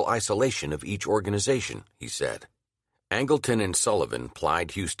of total isolation of each organization, he said. Angleton and Sullivan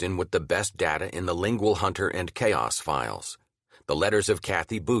plied Houston with the best data in the Lingual Hunter and Chaos files. The letters of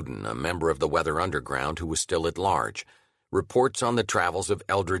Kathy Boudin, a member of the Weather Underground who was still at large. Reports on the travels of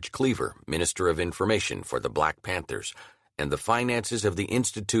Eldridge Cleaver, Minister of Information for the Black Panthers, and the finances of the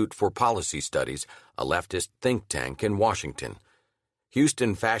Institute for Policy Studies, a leftist think tank in Washington.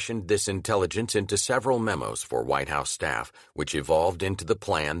 Houston fashioned this intelligence into several memos for White House staff, which evolved into the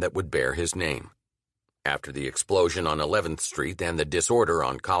plan that would bear his name. After the explosion on 11th Street and the disorder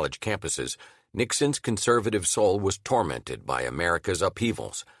on college campuses, Nixon's conservative soul was tormented by America's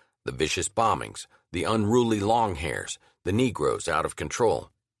upheavals, the vicious bombings, the unruly long hairs, the Negroes out of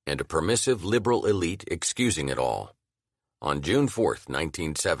control, and a permissive liberal elite excusing it all. On June 4,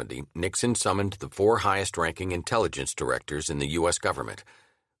 1970, Nixon summoned the four highest-ranking intelligence directors in the U.S. government: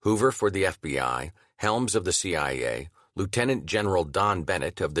 Hoover for the FBI, Helms of the CIA, Lieutenant General Don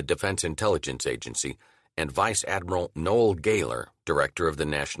Bennett of the Defense Intelligence Agency, and Vice Admiral Noel Gaylor, director of the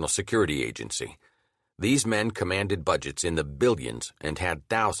National Security Agency. These men commanded budgets in the billions and had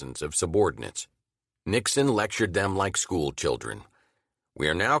thousands of subordinates. Nixon lectured them like school children. "We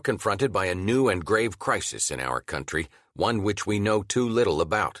are now confronted by a new and grave crisis in our country, one which we know too little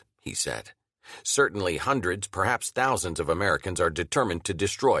about," he said. "Certainly hundreds, perhaps thousands of Americans are determined to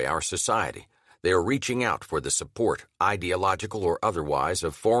destroy our society. They are reaching out for the support, ideological or otherwise,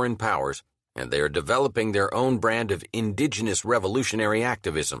 of foreign powers, and they are developing their own brand of indigenous revolutionary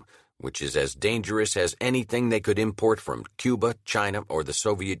activism, which is as dangerous as anything they could import from Cuba, China, or the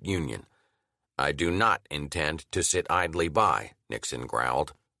Soviet Union. I do not intend to sit idly by," Nixon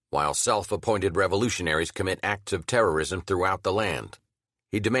growled, "while self-appointed revolutionaries commit acts of terrorism throughout the land."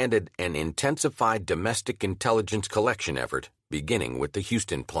 He demanded an intensified domestic intelligence collection effort, beginning with the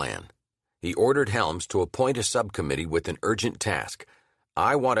Houston Plan. He ordered Helms to appoint a subcommittee with an urgent task.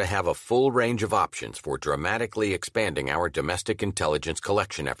 "I want to have a full range of options for dramatically expanding our domestic intelligence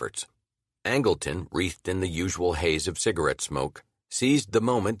collection efforts." Angleton, wreathed in the usual haze of cigarette smoke, seized the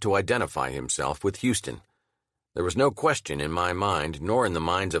moment to identify himself with Houston. "There was no question in my mind, nor in the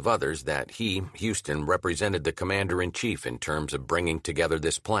minds of others, that he, Houston, represented the commander-in-chief in terms of bringing together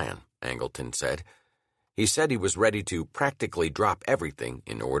this plan," Angleton said. He said he was ready to practically drop everything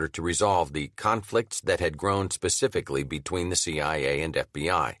in order to resolve the conflicts that had grown specifically between the CIA and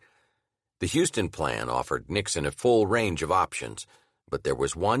FBI. The Houston Plan offered Nixon a full range of options, but there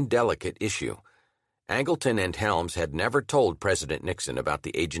was one delicate issue. Angleton and Helms had never told President Nixon about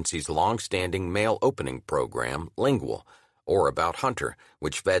the agency's long-standing mail opening program, Lingual, or about Hunter,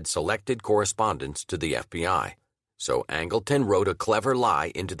 which fed selected correspondence to the FBI. So Angleton wrote a clever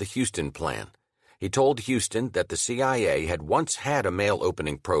lie into the Houston Plan. He told Houston that the CIA had once had a mail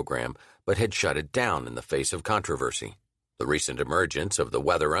opening program, but had shut it down in the face of controversy. The recent emergence of the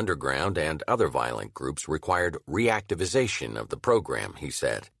Weather Underground and other violent groups required reactivization of the program, he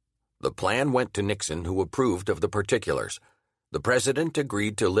said. The plan went to Nixon, who approved of the particulars. The president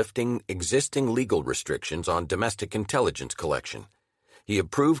agreed to lifting existing legal restrictions on domestic intelligence collection. He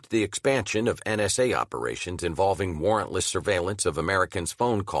approved the expansion of NSA operations involving warrantless surveillance of Americans'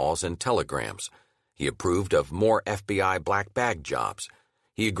 phone calls and telegrams. He approved of more FBI black bag jobs.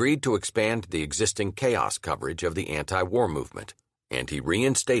 He agreed to expand the existing chaos coverage of the anti-war movement, and he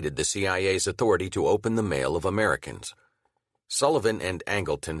reinstated the CIA's authority to open the mail of Americans. Sullivan and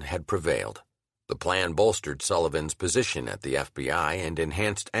Angleton had prevailed. The plan bolstered Sullivan's position at the FBI and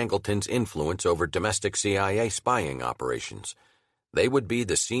enhanced Angleton's influence over domestic CIA spying operations. They would be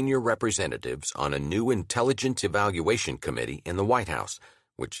the senior representatives on a new Intelligence Evaluation Committee in the White House,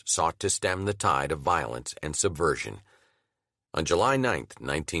 which sought to stem the tide of violence and subversion. On July 9,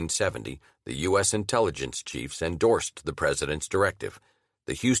 1970, the U.S. intelligence chiefs endorsed the president's directive.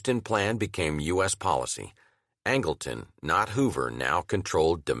 The Houston Plan became U.S. policy. Angleton, not Hoover, now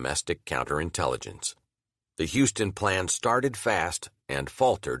controlled domestic counterintelligence. The Houston Plan started fast and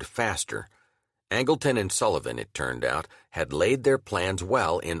faltered faster. Angleton and Sullivan, it turned out, had laid their plans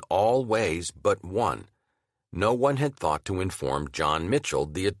well in all ways but one. No one had thought to inform John Mitchell,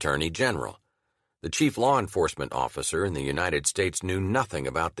 the Attorney General. The chief law enforcement officer in the United States knew nothing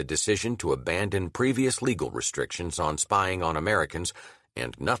about the decision to abandon previous legal restrictions on spying on Americans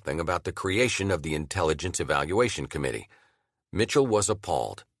and nothing about the creation of the Intelligence Evaluation Committee. Mitchell was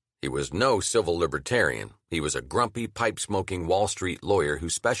appalled. He was no civil libertarian. He was a grumpy, pipe-smoking Wall Street lawyer who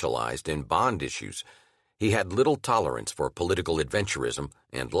specialized in bond issues. He had little tolerance for political adventurism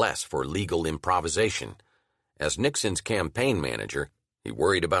and less for legal improvisation. As Nixon's campaign manager, he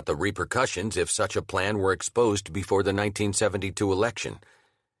worried about the repercussions if such a plan were exposed before the 1972 election.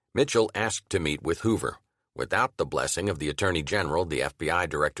 Mitchell asked to meet with Hoover. Without the blessing of the Attorney General, the FBI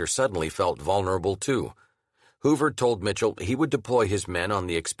director suddenly felt vulnerable too. Hoover told Mitchell he would deploy his men on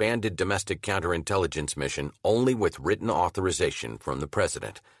the expanded domestic counterintelligence mission only with written authorization from the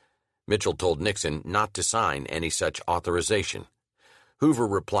president. Mitchell told Nixon not to sign any such authorization. Hoover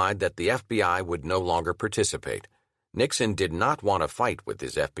replied that the FBI would no longer participate. Nixon did not want to fight with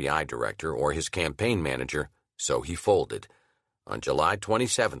his FBI director or his campaign manager, so he folded. On July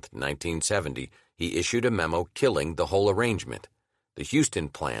 27, 1970, he issued a memo killing the whole arrangement. The Houston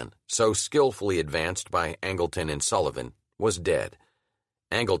Plan, so skillfully advanced by Angleton and Sullivan, was dead.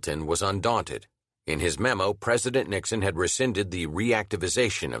 Angleton was undaunted. In his memo, President Nixon had rescinded the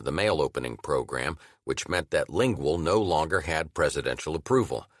reactivization of the mail opening program, which meant that Lingual no longer had presidential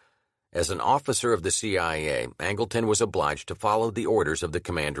approval. As an officer of the CIA, Angleton was obliged to follow the orders of the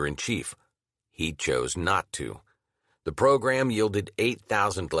commander-in-chief. He chose not to. The program yielded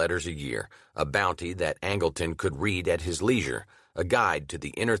 8,000 letters a year, a bounty that Angleton could read at his leisure, a guide to the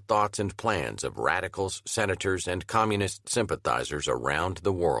inner thoughts and plans of radicals, senators, and communist sympathizers around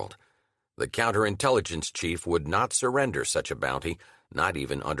the world. The counterintelligence chief would not surrender such a bounty, not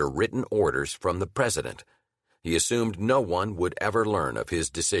even under written orders from the president. He assumed no one would ever learn of his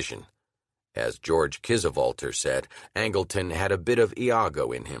decision. As George Kiesewetter said, Angleton had a bit of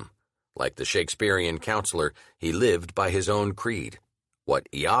Iago in him. Like the Shakespearean counselor, he lived by his own creed. What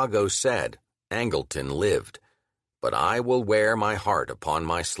Iago said, Angleton lived. But I will wear my heart upon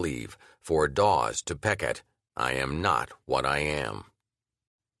my sleeve, for daws to peck at, I am not what I am.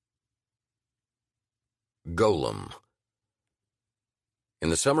 Golem. In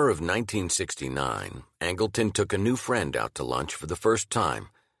the summer of 1969, Angleton took a new friend out to lunch for the first time.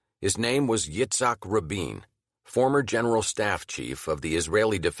 His name was Yitzhak Rabin, former General Staff Chief of the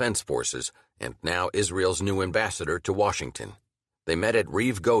Israeli Defense Forces and now Israel's new ambassador to Washington. They met at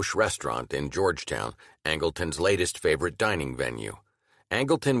Rive Gauche restaurant in Georgetown, Angleton's latest favorite dining venue.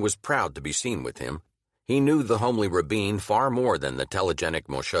 Angleton was proud to be seen with him. He knew the homely Rabin far more than the telegenic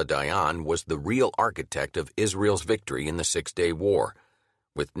Moshe Dayan was the real architect of Israel's victory in the Six-Day War.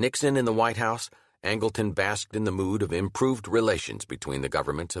 With Nixon in the White House, Angleton basked in the mood of improved relations between the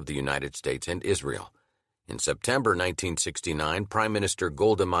governments of the United States and Israel. In September 1969, Prime Minister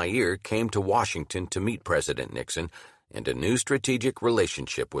Golda Meir came to Washington to meet President Nixon, and a new strategic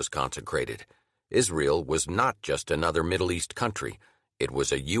relationship was consecrated. Israel was not just another Middle East country. It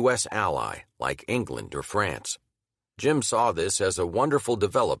was a U.S. ally, like England or France. Jim saw this as a wonderful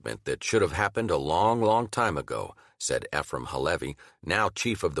development that should have happened a long, long time ago, said Ephraim Halevi, now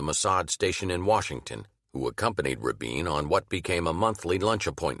chief of the Mossad station in Washington, who accompanied Rabin on what became a monthly lunch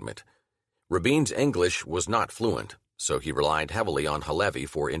appointment. Rabin's English was not fluent, so he relied heavily on Halevi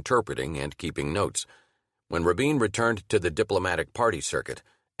for interpreting and keeping notes. When Rabin returned to the diplomatic party circuit,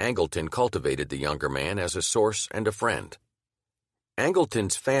 Angleton cultivated the younger man as a source and a friend.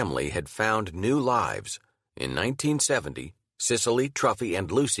 Angleton's family had found new lives. In 1970, Cicely, Truffy,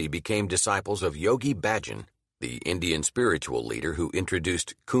 and Lucy became disciples of Yogi Bhajan, the Indian spiritual leader who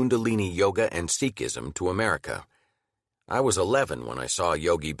introduced Kundalini Yoga and Sikhism to America. I was 11 when I saw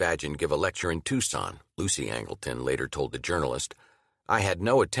Yogi Bhajan give a lecture in Tucson, Lucy Angleton later told the journalist. I had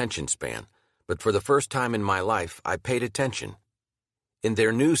no attention span, but for the first time in my life, I paid attention. In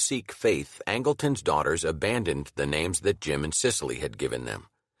their new Sikh faith, Angleton's daughters abandoned the names that Jim and Cicely had given them.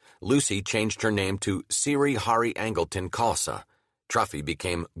 Lucy changed her name to Siri Hari Angleton Khalsa. Truffy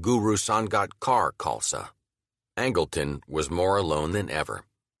became Guru Sangat Kaur Khalsa. Angleton was more alone than ever.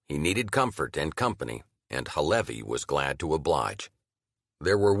 He needed comfort and company, and Halevi was glad to oblige.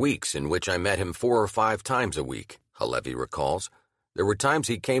 There were weeks in which I met him 4 or 5 times a week, Halevi recalls. There were times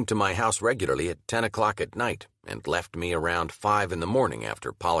he came to my house regularly at 10 o'clock at night and left me around 5 in the morning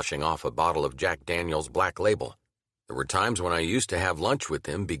after polishing off a bottle of Jack Daniel's Black Label. There were times when I used to have lunch with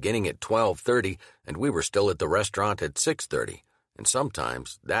him beginning at 12:30 and we were still at the restaurant at 6:30, and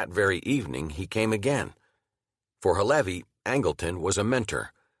sometimes that very evening he came again. For Halevi, Angleton was a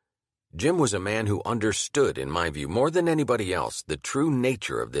mentor. Jim was a man who understood, in my view, more than anybody else, the true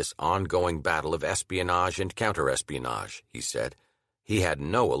nature of this ongoing battle of espionage and counter-espionage, he said. He had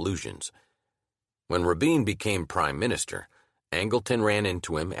no illusions. When Rabin became prime minister, Angleton ran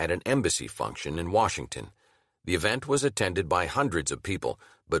into him at an embassy function in Washington. The event was attended by hundreds of people,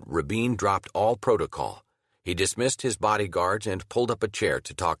 but Rabin dropped all protocol. He dismissed his bodyguards and pulled up a chair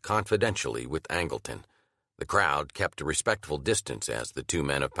to talk confidentially with Angleton. The crowd kept a respectful distance as the two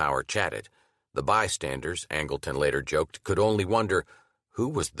men of power chatted. The bystanders, Angleton later joked, could only wonder who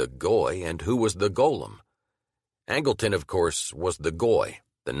was the goy and who was the golem. Angleton, of course, was the goy,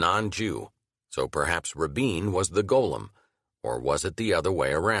 the non-Jew, so perhaps Rabin was the golem, or was it the other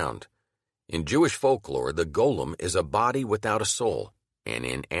way around? In Jewish folklore, the golem is a body without a soul, an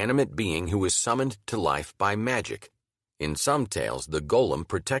inanimate being who is summoned to life by magic. In some tales, the golem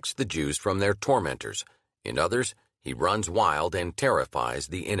protects the Jews from their tormentors. In others, he runs wild and terrifies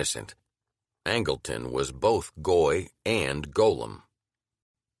the innocent. Angleton was both goy and golem.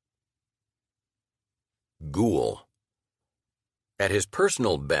 Ghoul. At his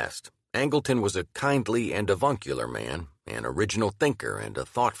personal best, Angleton was a kindly and avuncular man, an original thinker and a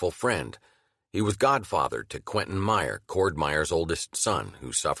thoughtful friend. He was godfather to Quentin Meyer, Cord Meyer's oldest son,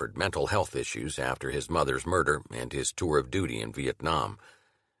 who suffered mental health issues after his mother's murder and his tour of duty in Vietnam.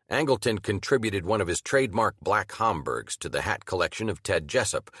 Angleton contributed one of his trademark black Homburgs to the hat collection of Ted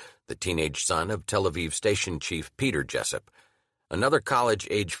Jessup, the teenage son of Tel Aviv station chief Peter Jessup. Another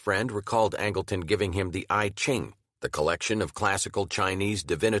college-age friend recalled Angleton giving him the I Ching, the collection of classical Chinese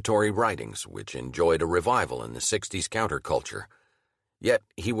divinatory writings which enjoyed a revival in the 60s counterculture. Yet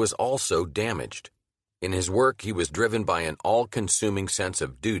he was also damaged. In his work, he was driven by an all-consuming sense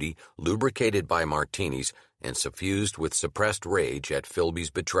of duty, lubricated by martinis, and suffused with suppressed rage at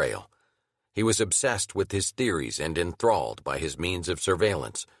Philby's betrayal. He was obsessed with his theories and enthralled by his means of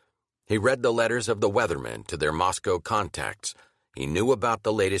surveillance. He read the letters of the weathermen to their Moscow contacts. He knew about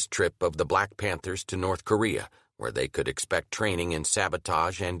the latest trip of the Black Panthers to North Korea, where they could expect training in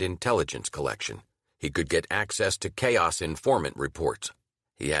sabotage and intelligence collection. He could get access to chaos informant reports.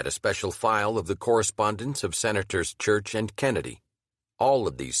 He had a special file of the correspondence of Senators Church and Kennedy. All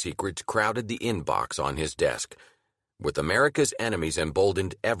of these secrets crowded the inbox on his desk. With America's enemies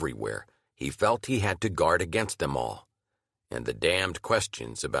emboldened everywhere, he felt he had to guard against them all. And the damned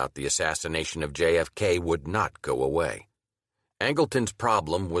questions about the assassination of JFK would not go away. Angleton's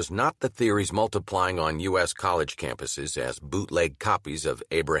problem was not the theories multiplying on U.S. college campuses as bootleg copies of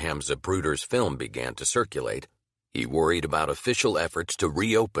Abraham Zapruder's film began to circulate. He worried about official efforts to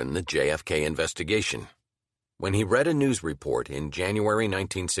reopen the JFK investigation. When he read a news report in January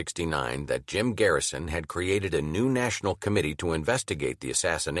 1969 that Jim Garrison had created a new national committee to investigate the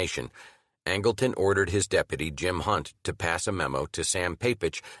assassination, Angleton ordered his deputy Jim Hunt to pass a memo to Sam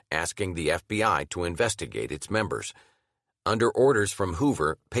Papich asking the FBI to investigate its members. Under orders from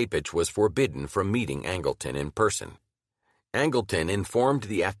Hoover, Papich was forbidden from meeting Angleton in person. Angleton informed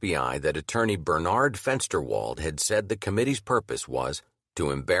the FBI that attorney Bernard Fensterwald had said the committee's purpose was to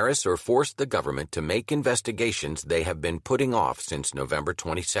embarrass or force the government to make investigations they have been putting off since November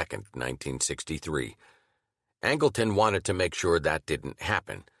 22, 1963. Angleton wanted to make sure that didn't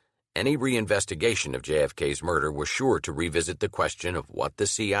happen. Any reinvestigation of JFK's murder was sure to revisit the question of what the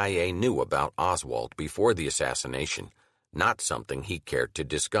CIA knew about Oswald before the assassination, not something he cared to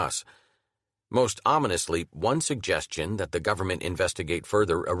discuss. Most ominously, one suggestion that the government investigate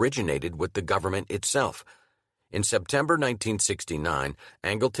further originated with the government itself. In September 1969,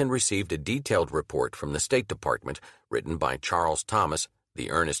 Angleton received a detailed report from the State Department written by Charles Thomas,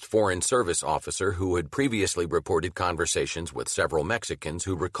 the earnest Foreign Service officer who had previously reported conversations with several Mexicans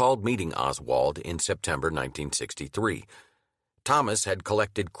who recalled meeting Oswald in September 1963. Thomas had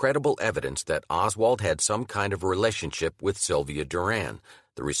collected credible evidence that Oswald had some kind of relationship with Sylvia Duran,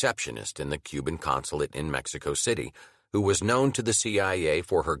 the receptionist in the Cuban consulate in Mexico City, who was known to the CIA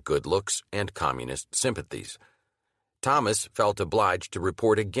for her good looks and communist sympathies. Thomas felt obliged to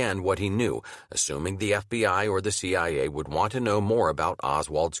report again what he knew, assuming the FBI or the CIA would want to know more about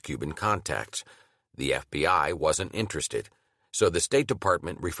Oswald's Cuban contacts. The FBI wasn't interested, so the State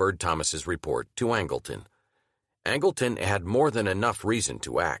Department referred Thomas's report to Angleton. Angleton had more than enough reason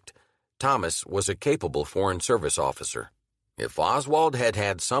to act. Thomas was a capable Foreign Service officer. If Oswald had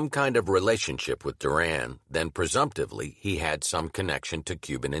had some kind of relationship with Duran, then presumptively he had some connection to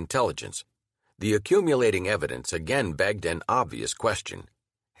Cuban intelligence. The accumulating evidence again begged an obvious question.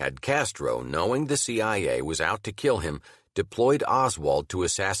 Had Castro, knowing the CIA was out to kill him, deployed Oswald to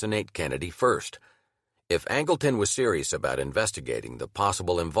assassinate Kennedy first? If Angleton was serious about investigating the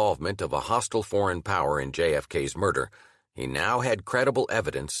possible involvement of a hostile foreign power in JFK's murder, he now had credible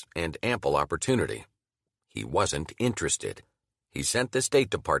evidence and ample opportunity. He wasn't interested. He sent the State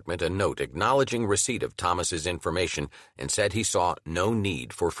Department a note acknowledging receipt of Thomas's information and said he saw no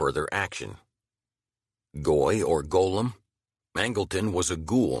need for further action. Goy or Golem? Angleton was a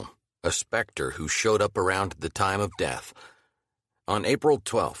ghoul, a specter who showed up around the time of death. On April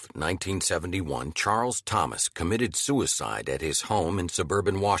 12, 1971, Charles Thomas committed suicide at his home in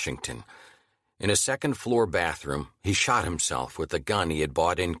suburban Washington. In a second-floor bathroom, he shot himself with a gun he had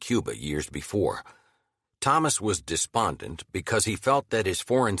bought in Cuba years before. Thomas was despondent because he felt that his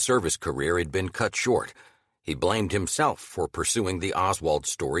Foreign Service career had been cut short. He blamed himself for pursuing the Oswald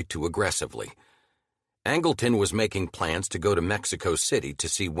story too aggressively. Angleton was making plans to go to Mexico City to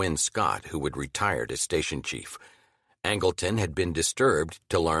see Win Scott, who had retired as station chief. Angleton had been disturbed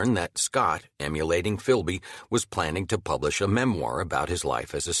to learn that Scott, emulating Philby, was planning to publish a memoir about his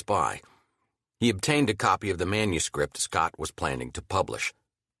life as a spy. He obtained a copy of the manuscript Scott was planning to publish.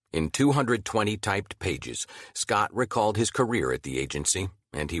 In 220 typed pages, Scott recalled his career at the agency,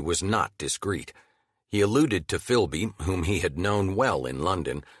 and he was not discreet. He alluded to Philby, whom he had known well in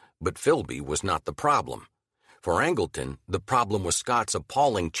London, but Philby was not the problem. For Angleton, the problem was Scott's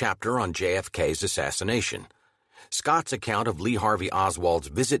appalling chapter on JFK's assassination. Scott's account of Lee Harvey Oswald's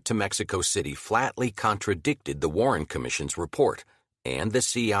visit to Mexico City flatly contradicted the Warren Commission's report and the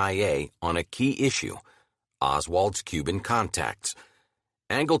CIA on a key issue, Oswald's Cuban contacts.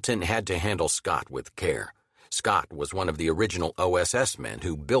 Angleton had to handle Scott with care. Scott was one of the original OSS men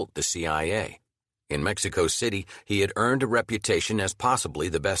who built the CIA. In Mexico City, he had earned a reputation as possibly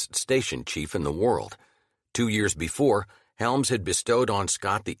the best station chief in the world. 2 years before, Helms had bestowed on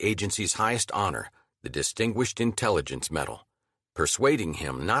Scott the agency's highest honor, the Distinguished Intelligence Medal. Persuading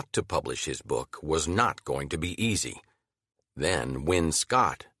him not to publish his book was not going to be easy. Then Win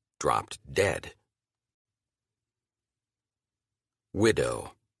Scott dropped dead.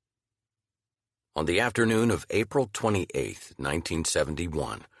 Widow. On the afternoon of April 28,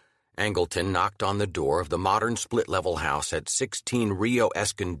 1971, Angleton knocked on the door of the modern split-level house at 16 Rio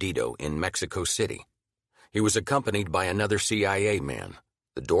Escondido in Mexico City. He was accompanied by another CIA man.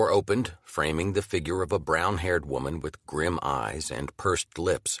 The door opened, framing the figure of a brown-haired woman with grim eyes and pursed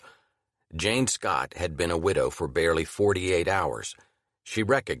lips. Jane Scott had been a widow for barely 48 hours. She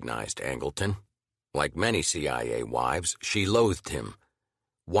recognized Angleton. Like many CIA wives, she loathed him.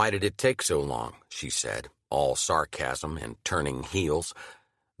 "Why did it take so long?" she said, all sarcasm and turning heels.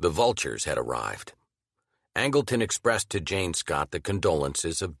 The vultures had arrived. Angleton expressed to Jane Scott the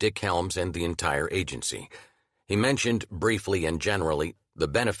condolences of Dick Helms and the entire agency. He mentioned briefly and generally the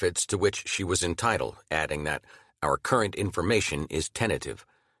benefits to which she was entitled, adding that our current information is tentative.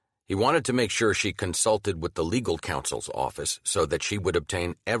 He wanted to make sure she consulted with the legal counsel's office so that she would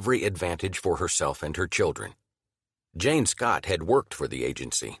obtain every advantage for herself and her children. Jane Scott had worked for the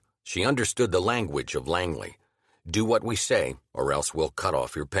agency. She understood the language of Langley. Do what we say, or else we'll cut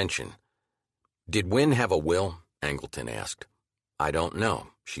off your pension. Did Win have a will? Angleton asked. I don't know,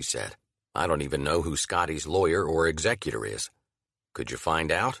 she said. I don't even know who Scotty's lawyer or executor is. Could you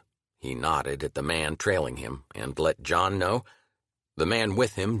find out? He nodded at the man trailing him and let John know. The man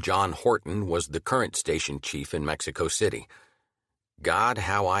with him, John Horton, was the current station chief in Mexico City. God,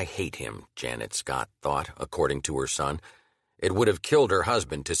 how I hate him, Janet Scott thought, according to her son. It would have killed her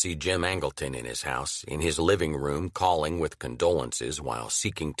husband to see Jim Angleton in his house, in his living room, calling with condolences while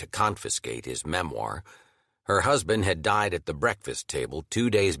seeking to confiscate his memoir. Her husband had died at the breakfast table 2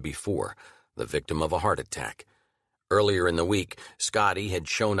 days before, the victim of a heart attack. Earlier in the week, Scotty had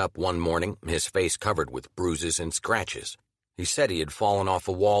shown up one morning, his face covered with bruises and scratches. He said he had fallen off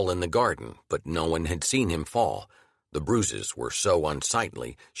a wall in the garden, but no one had seen him fall. The bruises were so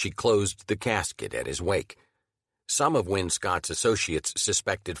unsightly, she closed the casket at his wake. Some of Win Scott's associates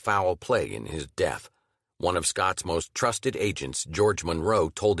suspected foul play in his death. One of Scott's most trusted agents, George Monroe,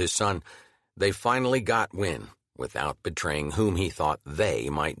 told his son, "They finally got Win. without betraying whom he thought they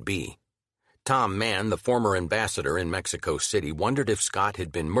might be. Tom Mann, the former ambassador in Mexico City, wondered if Scott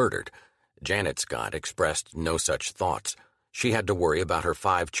had been murdered. Janet Scott expressed no such thoughts. She had to worry about her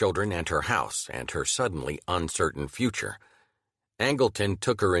 5 children and her house and her suddenly uncertain future. Angleton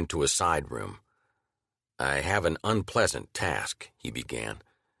took her into a side room. "I have an unpleasant task," he began.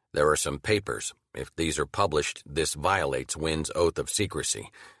 "There are some papers. If these are published, this violates Wynn's oath of secrecy.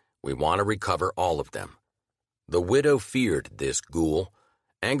 We want to recover all of them." The widow feared this ghoul.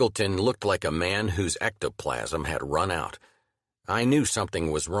 Angleton looked like a man whose ectoplasm had run out. "I knew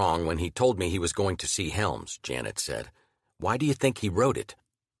something was wrong when he told me he was going to see Helms," Janet said. "Why do you think he wrote it?"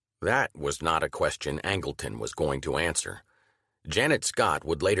 That was not a question Angleton was going to answer. Janet Scott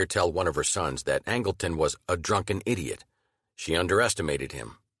would later tell one of her sons that Angleton was a drunken idiot. She underestimated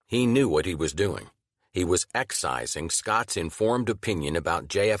him. He knew what he was doing. He was excising Scott's informed opinion about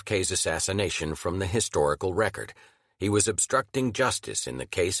JFK's assassination from the historical record. He was obstructing justice in the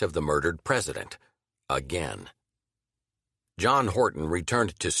case of the murdered president. Again. John Horton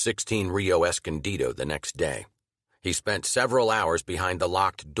returned to 16 Rio Escondido the next day. He spent several hours behind the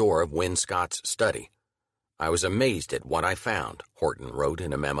locked door of Wynn Scott's study. "I was amazed at what I found," Horton wrote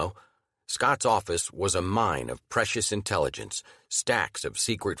in a memo. Scott's office was a mine of precious intelligence, stacks of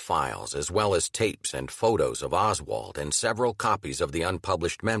secret files, as well as tapes and photos of Oswald and several copies of the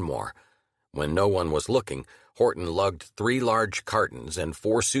unpublished memoir. When no one was looking, Horton lugged 3 large cartons and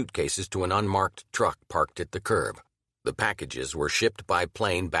 4 suitcases to an unmarked truck parked at the curb. The packages were shipped by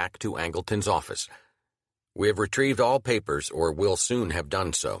plane back to Angleton's office. "We have retrieved all papers, or will soon have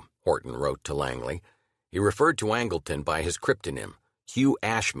done so," Horton wrote to Langley. He referred to Angleton by his cryptonym, Hugh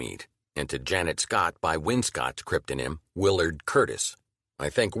Ashmead, and to Janet Scott by Wynn Scott's cryptonym, Willard Curtis. "I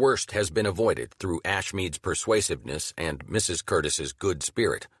think worst has been avoided through Ashmead's persuasiveness and Mrs. Curtis's good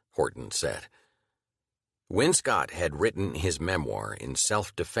spirit," Horton said. Wynn Scott had written his memoir in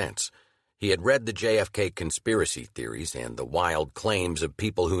self-defense. He had read the JFK conspiracy theories and the wild claims of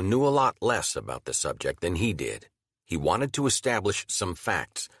people who knew a lot less about the subject than he did. He wanted to establish some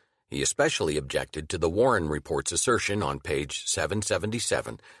facts. He especially objected to the Warren Report's assertion on page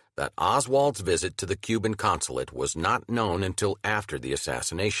 777 that Oswald's visit to the Cuban consulate was not known until after the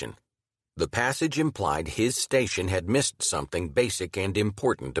assassination. The passage implied his station had missed something basic and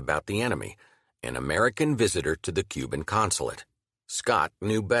important about the enemy, an American visitor to the Cuban consulate. Scott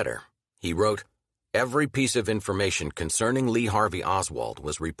knew better. He wrote, "Every piece of information concerning Lee Harvey Oswald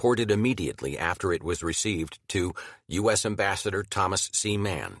was reported immediately after it was received to U.S. Ambassador Thomas C.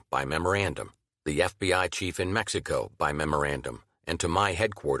 Mann by memorandum, the FBI chief in Mexico by memorandum, and to my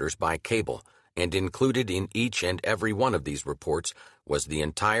headquarters by cable, and included in each and every one of these reports was the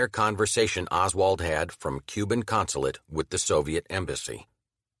entire conversation Oswald had from Cuban consulate with the Soviet embassy."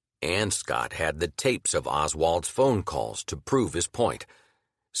 And Scott had the tapes of Oswald's phone calls to prove his point.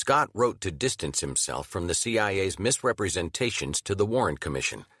 Scott wrote to distance himself from the CIA's misrepresentations to the Warren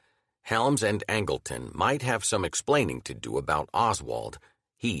Commission. Helms and Angleton might have some explaining to do about Oswald.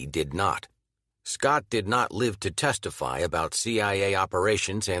 He did not. Scott did not live to testify about CIA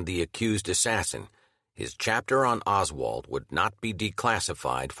operations and the accused assassin. His chapter on Oswald would not be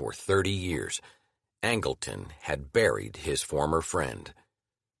declassified for 30 years. Angleton had buried his former friend.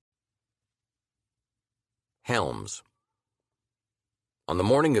 Helms. On the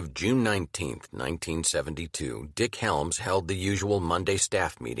morning of June 19, 1972, Dick Helms held the usual Monday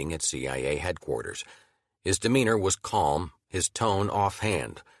staff meeting at CIA headquarters. His demeanor was calm, his tone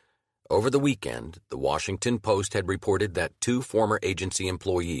offhand. Over the weekend, the Washington Post had reported that 2 former agency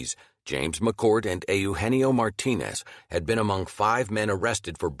employees, James McCord and Eugenio Martinez, had been among 5 men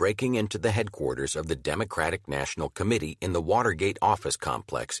arrested for breaking into the headquarters of the Democratic National Committee in the Watergate office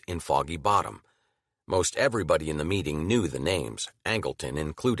complex in Foggy Bottom. Most everybody in the meeting knew the names, Angleton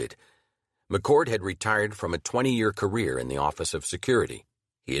included. McCord had retired from a 20-year career in the Office of Security.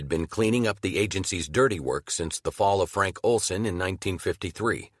 He had been cleaning up the agency's dirty work since the fall of Frank Olson in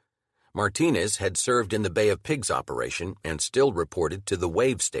 1953. Martinez had served in the Bay of Pigs operation and still reported to the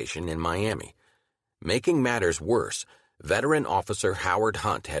Wave Station in Miami. Making matters worse, veteran officer Howard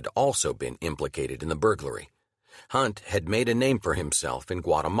Hunt had also been implicated in the burglary. Hunt had made a name for himself in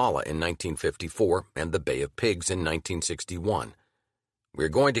Guatemala in 1954 and the Bay of Pigs in 1961. "We're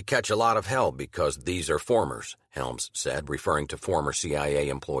going to catch a lot of hell because these are formers," Helms said, referring to former CIA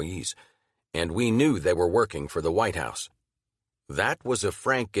employees. "And we knew they were working for the White House." That was a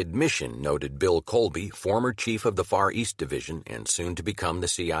frank admission, noted Bill Colby, former chief of the Far East Division and soon to become the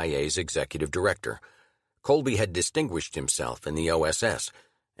CIA's executive director. Colby had distinguished himself in the OSS.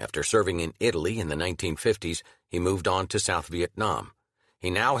 After serving in Italy in the 1950s, he moved on to South Vietnam. He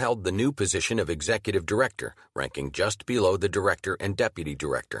now held the new position of executive director, ranking just below the director and deputy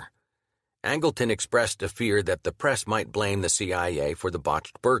director. Angleton expressed a fear that the press might blame the CIA for the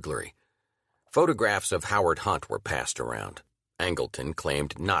botched burglary. Photographs of Howard Hunt were passed around. Angleton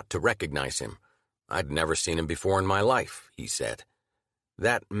claimed not to recognize him. "I'd never seen him before in my life," he said.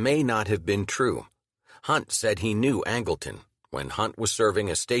 That may not have been true. Hunt said he knew Angleton. When Hunt was serving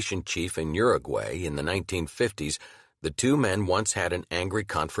as station chief in Uruguay in the 1950s, the two men once had an angry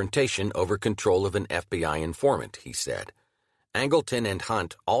confrontation over control of an FBI informant, he said. Angleton and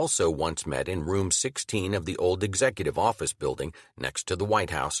Hunt also once met in room 16 of the old executive office building next to the White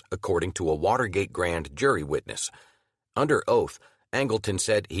House, according to a Watergate grand jury witness. Under oath, Angleton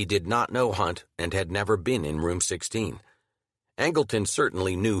said he did not know Hunt and had never been in room 16. Angleton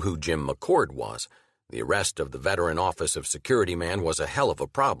certainly knew who Jim McCord was. The arrest of the veteran Office of Security man was a hell of a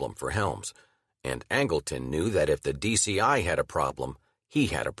problem for Helms. And Angleton knew that if the DCI had a problem, he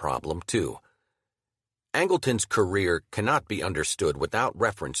had a problem too. Angleton's career cannot be understood without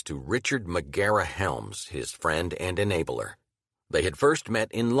reference to Richard McGarrah Helms, his friend and enabler. They had first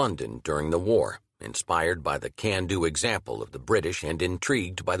met in London during the war, inspired by the can-do example of the British and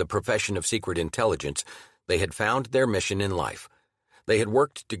intrigued by the profession of secret intelligence. They had found their mission in life. They had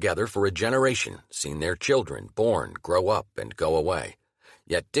worked together for a generation, seen their children born, grow up, and go away.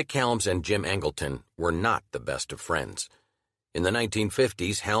 Yet Dick Helms and Jim Angleton were not the best of friends. In the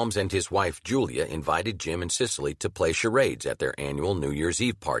 1950s, Helms and his wife Julia invited Jim and Cicely to play charades at their annual New Year's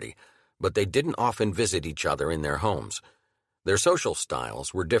Eve party, but they didn't often visit each other in their homes. Their social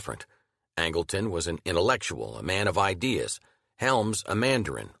styles were different. Angleton was an intellectual, a man of ideas. Helms a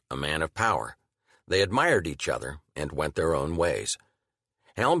mandarin, a man of power. They admired each other and went their own ways.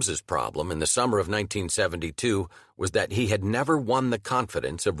 Helms's problem in the summer of 1972 was that he had never won the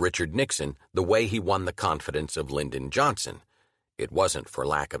confidence of Richard Nixon the way he won the confidence of Lyndon Johnson. It wasn't for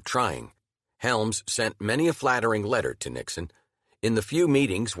lack of trying. Helms sent many a flattering letter to Nixon. In the few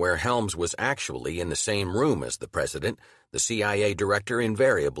meetings where Helms was actually in the same room as the president, the CIA director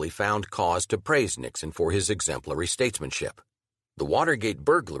invariably found cause to praise Nixon for his exemplary statesmanship. The Watergate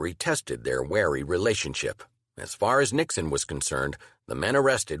burglary tested their wary relationship. As far as Nixon was concerned, the men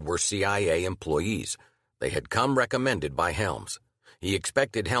arrested were CIA employees. They had come recommended by Helms. He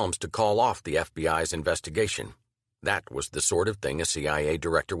expected Helms to call off the FBI's investigation. That was the sort of thing a CIA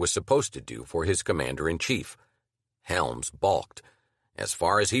director was supposed to do for his commander-in-chief. Helms balked. As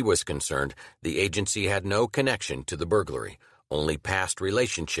far as he was concerned, the agency had no connection to the burglary, only past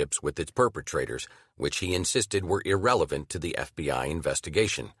relationships with its perpetrators, which he insisted were irrelevant to the FBI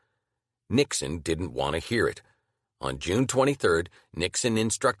investigation. Nixon didn't want to hear it. On June 23rd, Nixon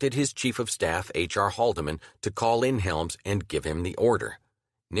instructed his chief of staff, H.R. Haldeman, to call in Helms and give him the order.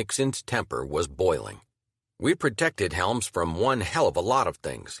 Nixon's temper was boiling. "We protected Helms from one hell of a lot of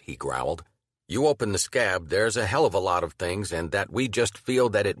things," he growled. "You open the scab, there's a hell of a lot of things, and that we just feel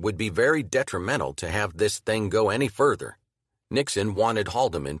that it would be very detrimental to have this thing go any further." Nixon wanted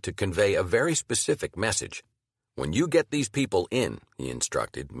Haldeman to convey a very specific message. "When you get these people in," he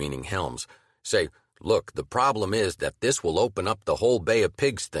instructed, meaning Helms, "say, look, the problem is that this will open up the whole Bay of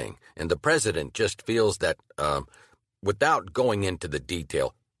Pigs thing, and the president just feels that, without going into the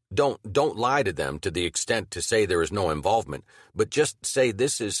detail, don't lie to them to the extent to say there is no involvement, but just say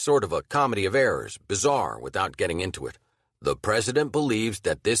this is sort of a comedy of errors, bizarre, without getting into it. The president believes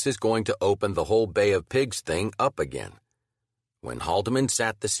that this is going to open the whole Bay of Pigs thing up again." When Haldeman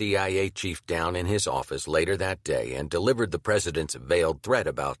sat the CIA chief down in his office later that day and delivered the president's veiled threat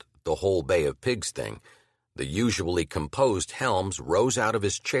about the whole Bay of Pigs thing, the usually composed Helms rose out of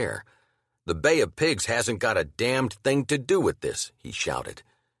his chair. "The Bay of Pigs hasn't got a damned thing to do with this," he shouted.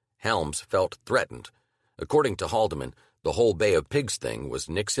 Helms felt threatened. According to Haldeman, the whole Bay of Pigs thing was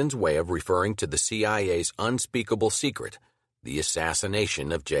Nixon's way of referring to the CIA's unspeakable secret, the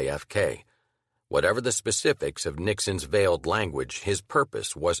assassination of JFK. Whatever the specifics of Nixon's veiled language, his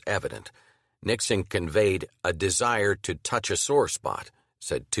purpose was evident. Nixon conveyed a desire to touch a sore spot,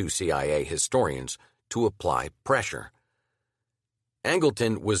 said two CIA historians, to apply pressure.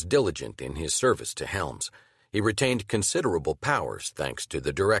 Angleton was diligent in his service to Helms. He retained considerable powers thanks to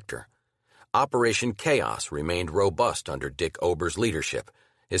the director. Operation Chaos remained robust under Dick Ober's leadership.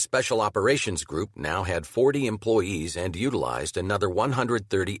 His Special Operations Group now had 40 employees and utilized another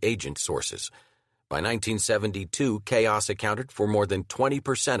 130 agent sources. By 1972, Chaos accounted for more than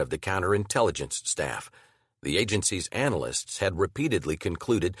 20% of the counterintelligence staff. The agency's analysts had repeatedly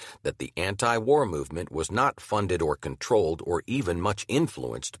concluded that the anti-war movement was not funded or controlled or even much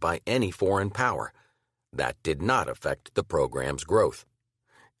influenced by any foreign power. That did not affect the program's growth.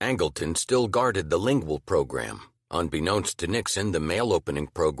 Angleton still guarded the lingual program, Unbeknownst to Nixon, the mail opening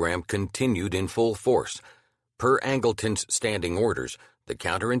program continued in full force. Per Angleton's standing orders, the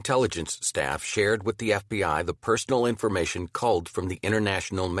counterintelligence staff shared with the FBI the personal information culled from the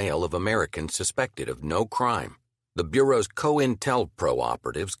international mail of Americans suspected of no crime. The Bureau's COINTELPRO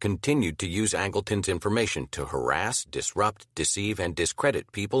operatives continued to use Angleton's information to harass, disrupt, deceive, and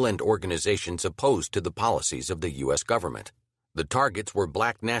discredit people and organizations opposed to the policies of the U.S. government. The targets were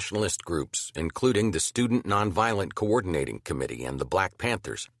black nationalist groups, including the Student Nonviolent Coordinating Committee and the Black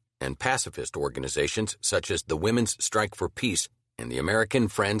Panthers, and pacifist organizations such as the Women's Strike for Peace and the American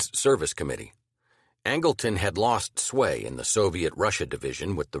Friends Service Committee. Angleton had lost sway in the Soviet Russia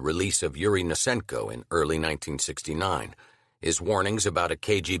division with the release of Yuri Nosenko in early 1969. His warnings about a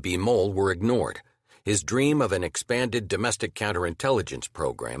KGB mole were ignored. His dream of an expanded domestic counterintelligence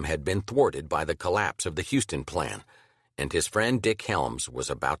program had been thwarted by the collapse of the Houston Plan, and his friend Dick Helms was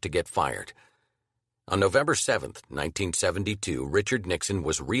about to get fired. On November 7, 1972, Richard Nixon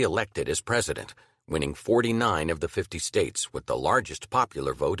was re-elected as president, winning 49 of the 50 states with the largest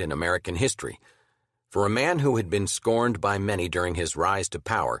popular vote in American history. For a man who had been scorned by many during his rise to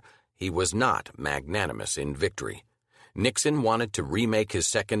power, he was not magnanimous in victory. Nixon wanted to remake his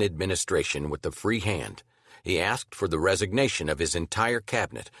second administration with a free hand. He asked for the resignation of his entire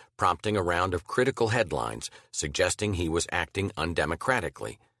cabinet, prompting a round of critical headlines suggesting he was acting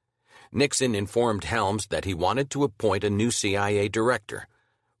undemocratically. Nixon informed Helms that he wanted to appoint a new CIA director.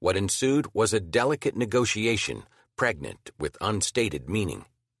 What ensued was a delicate negotiation, pregnant with unstated meaning.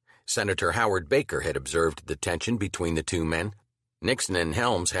 Senator Howard Baker had observed the tension between the two men. "Nixon and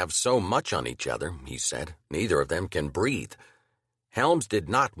Helms have so much on each other," he said. "Neither of them can breathe." Helms did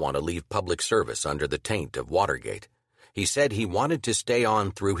not want to leave public service under the taint of Watergate. He said he wanted to stay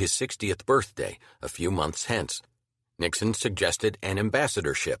on through his 60th birthday, a few months hence. Nixon suggested an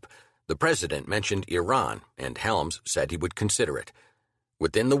ambassadorship. The president mentioned Iran, and Helms said he would consider it.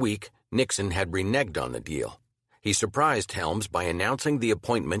 Within the week, Nixon had reneged on the deal. He surprised Helms by announcing the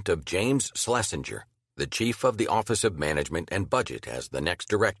appointment of James Schlesinger, the chief of the Office of Management and Budget, as the next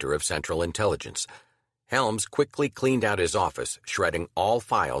director of Central Intelligence. Helms quickly cleaned out his office, shredding all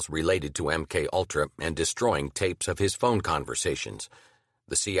files related to MKUltra and destroying tapes of his phone conversations.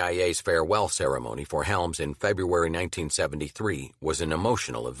 The CIA's farewell ceremony for Helms in February 1973 was an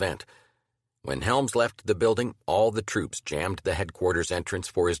emotional event. When Helms left the building, all the troops jammed the headquarters entrance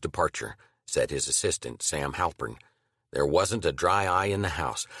for his departure, said his assistant, Sam Halpern. There wasn't a dry eye in the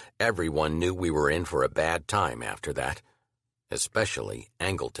house. Everyone knew we were in for a bad time after that, especially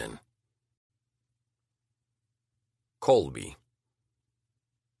Angleton. Colby.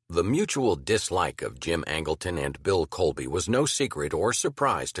 The mutual dislike of Jim Angleton and Bill Colby was no secret or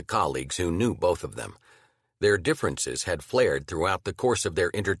surprise to colleagues who knew both of them. Their differences had flared throughout the course of their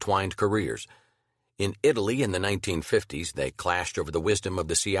intertwined careers. In Italy in the 1950s, they clashed over the wisdom of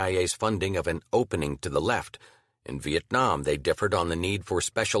the CIA's funding of an opening to the left. In Vietnam, they differed on the need for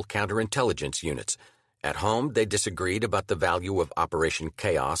special counterintelligence units. At home, they disagreed about the value of Operation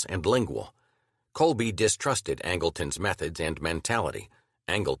Chaos and Lingual. Colby distrusted Angleton's methods and mentality.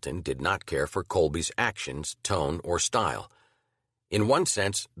 Angleton did not care for Colby's actions, tone, or style. In one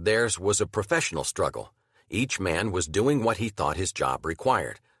sense, theirs was a professional struggle. Each man was doing what he thought his job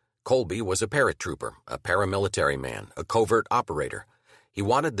required. Colby was a paratrooper, a paramilitary man, a covert operator. He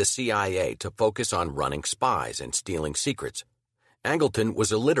wanted the CIA to focus on running spies and stealing secrets. Angleton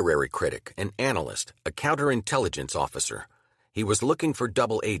was a literary critic, an analyst, a counterintelligence officer. He was looking for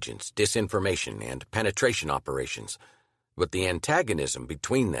double agents, disinformation, and penetration operations. But the antagonism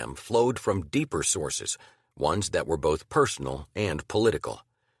between them flowed from deeper sources, ones that were both personal and political.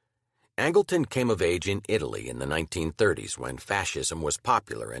 Angleton came of age in Italy in the 1930s when fascism was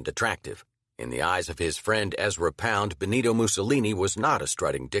popular and attractive. In the eyes of his friend Ezra Pound, Benito Mussolini was not a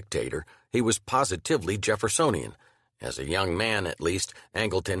strutting dictator. He was positively Jeffersonian. As a young man, at least,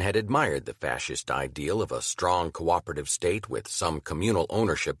 Angleton had admired the fascist ideal of a strong cooperative state with some communal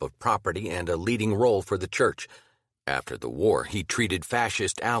ownership of property and a leading role for the church. After the war, he treated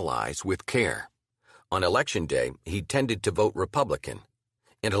fascist allies with care. On election day, he tended to vote Republican.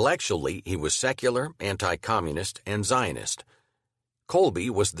 Intellectually, he was secular, anti-communist, and Zionist. Colby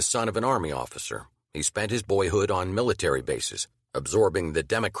was the son of an army officer. He spent his boyhood on military bases, absorbing the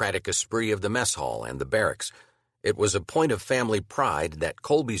democratic esprit of the mess hall and the barracks. It was a point of family pride that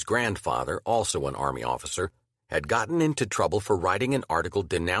Colby's grandfather, also an army officer, had gotten into trouble for writing an article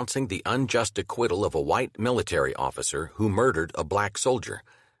denouncing the unjust acquittal of a white military officer who murdered a black soldier.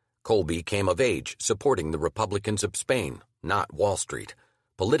 Colby came of age supporting the Republicans of Spain, not Wall Street.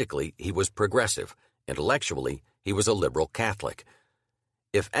 Politically, he was progressive. Intellectually, he was a liberal Catholic.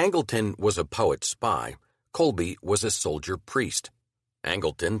 If Angleton was a poet spy, Colby was a soldier priest.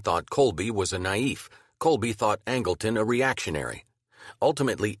 Angleton thought Colby was a naif. Colby thought Angleton a reactionary.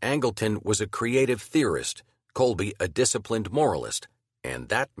 Ultimately, Angleton was a creative theorist, Colby a disciplined moralist, and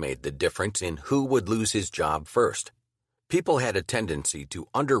that made the difference in who would lose his job first. People had a tendency to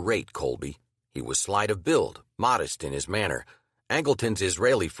underrate Colby. He was slight of build, modest in his manner. Angleton's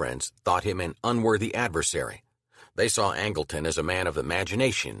Israeli friends thought him an unworthy adversary. They saw Angleton as a man of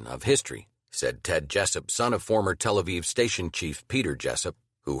imagination, of history, said Ted Jessup, son of former Tel Aviv station chief Peter Jessup,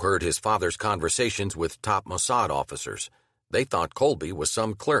 who heard his father's conversations with top Mossad officers. They thought Colby was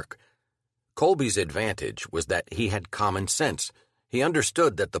some clerk. Colby's advantage was that he had common sense. He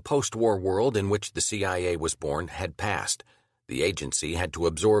understood that the post-war world in which the CIA was born had passed. The agency had to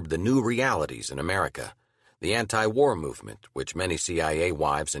absorb the new realities in America. The anti-war movement, which many CIA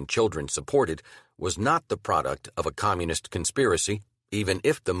wives and children supported, was not the product of a communist conspiracy, even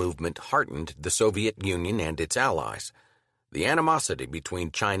if the movement heartened the Soviet Union and its allies. The animosity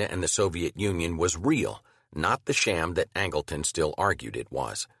between China and the Soviet Union was real, not the sham that Angleton still argued it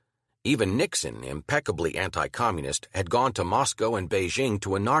was. Even Nixon, impeccably anti-communist, had gone to Moscow and Beijing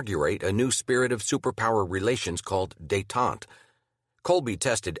to inaugurate a new spirit of superpower relations called détente. Colby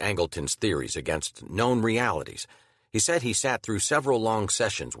tested Angleton's theories against known realities. He said he sat through several long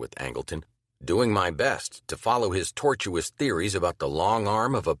sessions with Angleton, doing my best to follow his tortuous theories about the long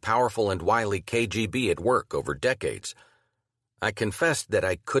arm of a powerful and wily KGB at work over decades. I confessed that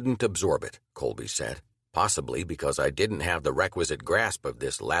I couldn't absorb it, Colby said. Possibly because I didn't have the requisite grasp of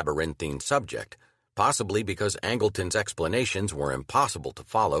this labyrinthine subject, possibly because Angleton's explanations were impossible to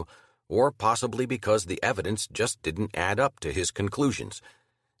follow, or possibly because the evidence just didn't add up to his conclusions.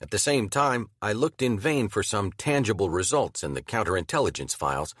 At the same time, I looked in vain for some tangible results in the counterintelligence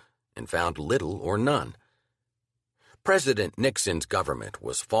files and found little or none. President Nixon's government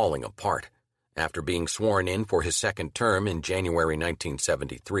was falling apart. After being sworn in for his second term in January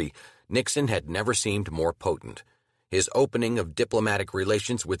 1973, Nixon had never seemed more potent. His opening of diplomatic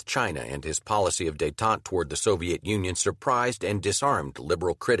relations with China and his policy of détente toward the Soviet Union surprised and disarmed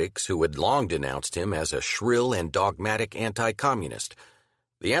liberal critics who had long denounced him as a shrill and dogmatic anti-communist.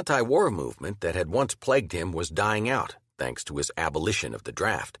 The anti-war movement that had once plagued him was dying out, thanks to his abolition of the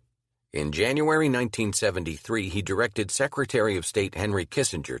draft. In January 1973, he directed Secretary of State Henry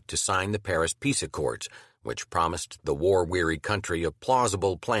Kissinger to sign the Paris Peace Accords, which promised the war-weary country a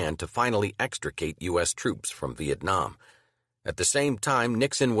plausible plan to finally extricate U.S. troops from Vietnam. At the same time,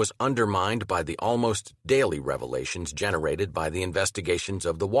 Nixon was undermined by the almost daily revelations generated by the investigations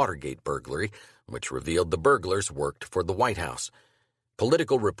of the Watergate burglary, which revealed the burglars worked for the White House.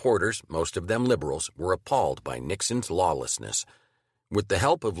 Political reporters, most of them liberals, were appalled by Nixon's lawlessness. With the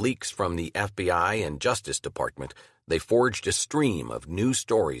help of leaks from the FBI and Justice Department, they forged a stream of news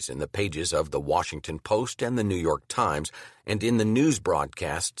stories in the pages of the Washington Post and the New York Times and in the news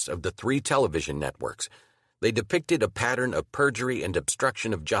broadcasts of the 3 television networks. They depicted a pattern of perjury and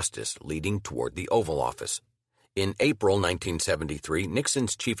obstruction of justice leading toward the Oval Office. In April 1973,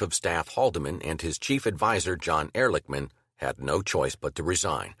 Nixon's Chief of Staff Haldeman and his chief advisor John Ehrlichman had no choice but to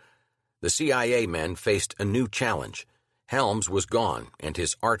resign. The CIA men faced a new challenge. Helms was gone, and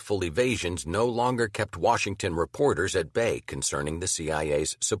his artful evasions no longer kept Washington reporters at bay concerning the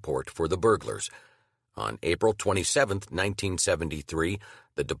CIA's support for the burglars. On April 27, 1973,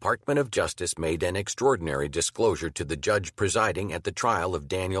 the Department of Justice made an extraordinary disclosure to the judge presiding at the trial of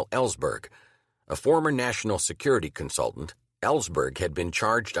Daniel Ellsberg. A former national security consultant, Ellsberg had been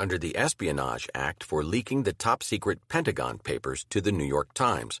charged under the Espionage Act for leaking the top-secret Pentagon papers to the New York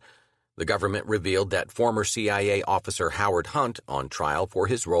Times. The government revealed that former CIA officer Howard Hunt, on trial for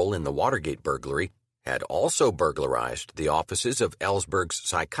his role in the Watergate burglary, had also burglarized the offices of Ellsberg's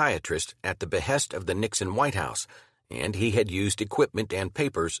psychiatrist at the behest of the Nixon White House, and he had used equipment and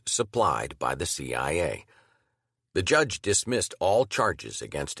papers supplied by the CIA. The judge dismissed all charges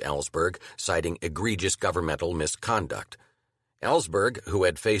against Ellsberg, citing egregious governmental misconduct. Ellsberg, who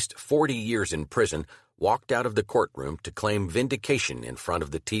had faced 40 years in prison, walked out of the courtroom to claim vindication in front of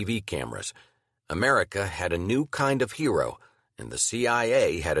the TV cameras. America had a new kind of hero, and the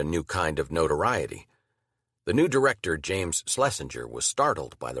CIA had a new kind of notoriety. The new director, James Schlesinger, was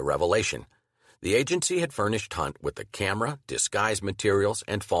startled by the revelation. The agency had furnished Hunt with a camera, disguise materials,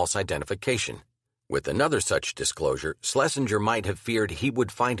 and false identification. With another such disclosure, Schlesinger might have feared he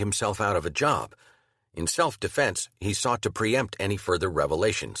would find himself out of a job. In self-defense, he sought to preempt any further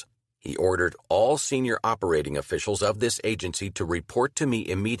revelations. He ordered all senior operating officials of this agency to report to me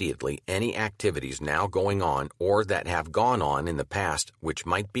immediately any activities now going on or that have gone on in the past which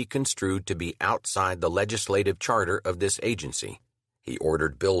might be construed to be outside the legislative charter of this agency. He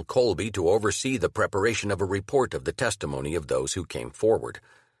ordered Bill Colby to oversee the preparation of a report of the testimony of those who came forward.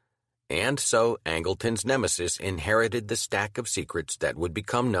 And so Angleton's nemesis inherited the stack of secrets that would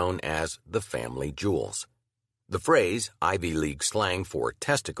become known as the family jewels. The phrase, Ivy League slang for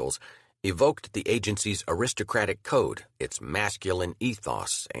testicles, evoked the agency's aristocratic code, its masculine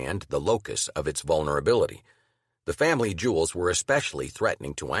ethos, and the locus of its vulnerability. The family jewels were especially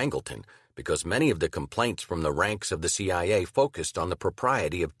threatening to Angleton because many of the complaints from the ranks of the CIA focused on the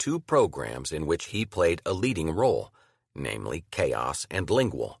propriety of two programs in which he played a leading role, namely Chaos and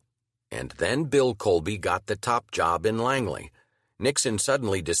Lingual. And then Bill Colby got the top job in Langley. Nixon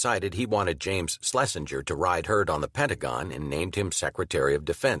suddenly decided he wanted James Schlesinger to ride herd on the Pentagon and named him Secretary of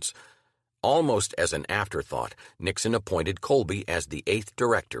Defense. Almost as an afterthought, Nixon appointed Colby as the 8th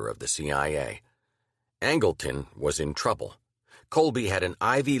director of the CIA. Angleton was in trouble. Colby had an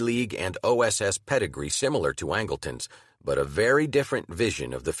Ivy League and OSS pedigree similar to Angleton's, but a very different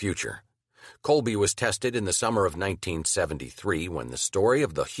vision of the future. Colby was tested in the summer of 1973 when the story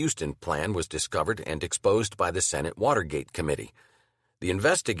of the Houston Plan was discovered and exposed by the Senate Watergate Committee. The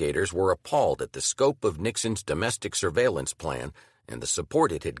investigators were appalled at the scope of Nixon's domestic surveillance plan and the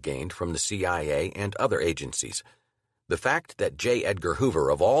support it had gained from the CIA and other agencies. The fact that J. Edgar Hoover,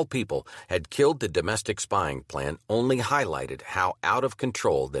 of all people, had killed the domestic spying plan only highlighted how out of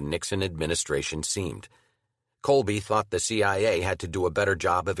control the Nixon administration seemed. Colby thought the CIA had to do a better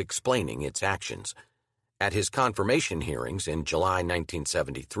job of explaining its actions. At his confirmation hearings in July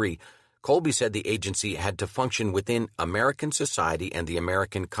 1973, Colby said the agency had to function within American society and the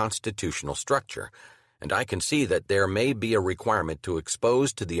American constitutional structure, and I can see that there may be a requirement to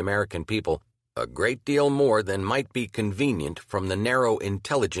expose to the American people a great deal more than might be convenient from the narrow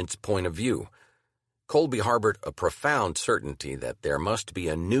intelligence point of view. Colby harbored a profound certainty that there must be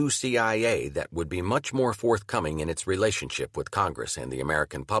a new CIA that would be much more forthcoming in its relationship with Congress and the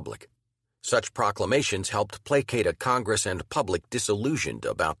American public. Such proclamations helped placate a Congress and public disillusioned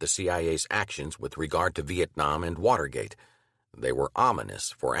about the CIA's actions with regard to Vietnam and Watergate. They were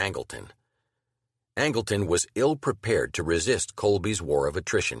ominous for Angleton. Angleton was ill-prepared to resist Colby's war of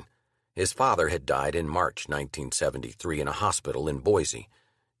attrition. His father had died in March 1973 in a hospital in Boise.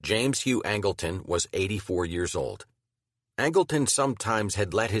 James Hugh Angleton was 84 years old. Angleton sometimes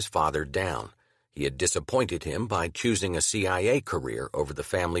had let his father down. He had disappointed him by choosing a CIA career over the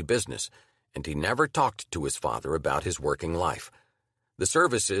family business, and he never talked to his father about his working life. The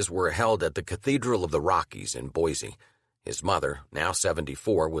services were held at the Cathedral of the Rockies in Boise. His mother, now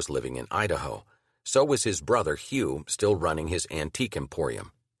 74, was living in Idaho. So was his brother Hugh, still running his antique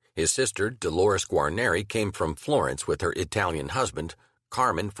emporium. His sister, Dolores Guarneri, came from Florence with her Italian husband,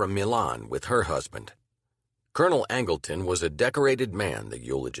 Carmen from Milan with her husband. Colonel Angleton was a decorated man, the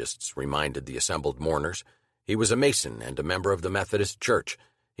eulogists reminded the assembled mourners. He was a Mason and a member of the Methodist Church.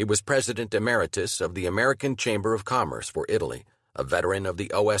 He was President Emeritus of the American Chamber of Commerce for Italy, a veteran of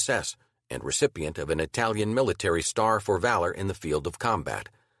the OSS, and recipient of an Italian military star for valor in the field of combat.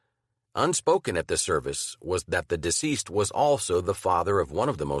 Unspoken at the service was that the deceased was also the father of one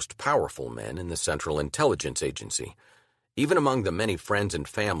of the most powerful men in the Central Intelligence Agency. Even among the many friends and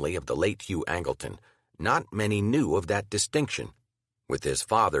family of the late Hugh Angleton, not many knew of that distinction. With his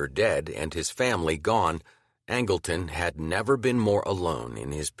father dead and his family gone, Angleton had never been more alone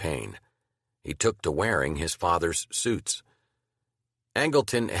in his pain. He took to wearing his father's suits.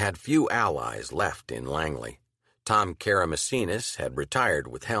 Angleton had few allies left in Langley. Tom Karamessinis had retired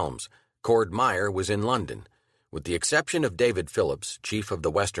with Helms. Cord Meyer was in London. With the exception of David Phillips, chief of the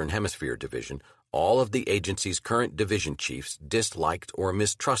Western Hemisphere Division, all of the agency's current division chiefs disliked or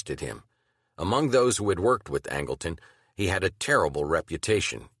mistrusted him. Among those who had worked with Angleton, he had a terrible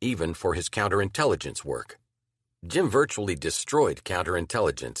reputation, even for his counterintelligence work. Jim virtually destroyed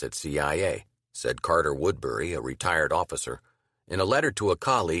counterintelligence at CIA, said Carter Woodbury, a retired officer. In a letter to a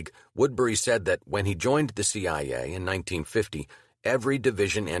colleague, Woodbury said that when he joined the CIA in 1950, every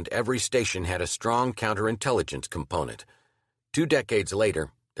division and every station had a strong counterintelligence component. 2 decades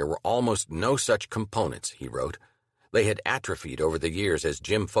later, there were almost no such components, he wrote. They had atrophied over the years as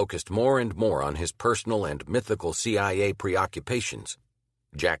Jim focused more and more on his personal and mythical CIA preoccupations.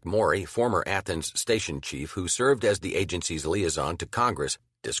 Jack Morey, former Athens station chief who served as the agency's liaison to Congress,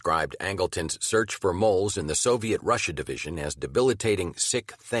 described Angleton's search for moles in the Soviet Russia division as debilitating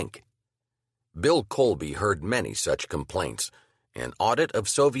sick think. Bill Colby heard many such complaints. An audit of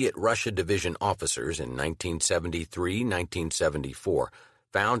Soviet Russia division officers in 1973-1974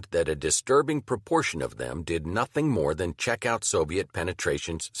 found that a disturbing proportion of them did nothing more than check out Soviet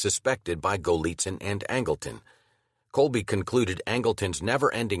penetrations suspected by Golitsyn and Angleton. Colby concluded Angleton's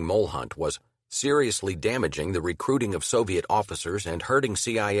never-ending mole hunt was seriously damaging the recruiting of Soviet officers and hurting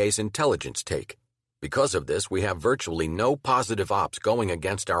CIA's intelligence take. Because of this, we have virtually no positive ops going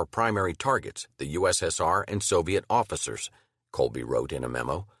against our primary targets, the USSR and Soviet officers, Colby wrote in a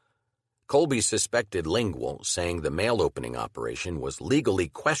memo. Colby suspected Lingual, saying the mail-opening operation was legally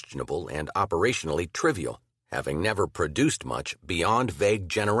questionable and operationally trivial, having never produced much beyond vague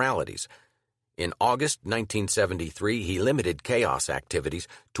generalities. In August 1973, he limited chaos activities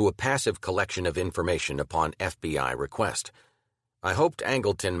to a passive collection of information upon FBI request. I hoped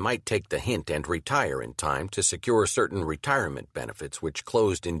Angleton might take the hint and retire in time to secure certain retirement benefits which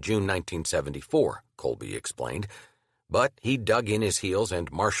closed in June 1974, Colby explained. But he dug in his heels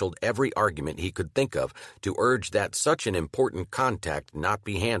and marshaled every argument he could think of to urge that such an important contact not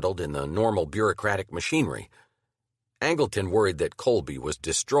be handled in the normal bureaucratic machinery. Angleton worried that Colby was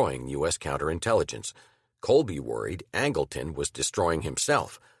destroying U.S. counterintelligence. Colby worried Angleton was destroying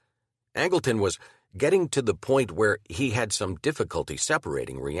himself. Angleton was getting to the point where he had some difficulty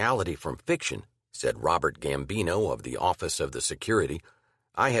separating reality from fiction, said Robert Gambino of the Office of the Security.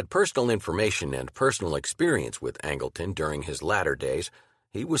 I had personal information and personal experience with Angleton during his latter days.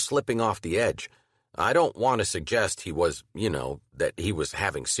 He was slipping off the edge. I don't want to suggest he was, that he was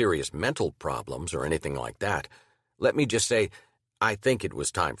having serious mental problems or anything like that. Let me just say, I think it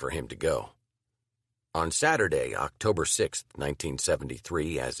was time for him to go. On Saturday, October 6,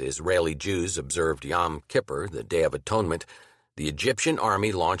 1973, as Israeli Jews observed Yom Kippur, the Day of Atonement, the Egyptian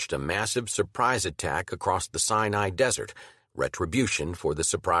army launched a massive surprise attack across the Sinai Desert, retribution for the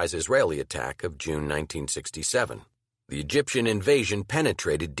surprise Israeli attack of June 1967. The Egyptian invasion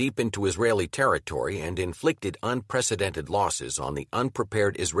penetrated deep into Israeli territory and inflicted unprecedented losses on the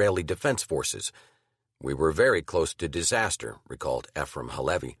unprepared Israeli defense forces. We were very close to disaster, recalled Ephraim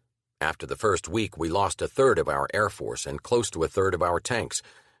Halevi. After the first week, we lost a third of our Air Force and close to a third of our tanks.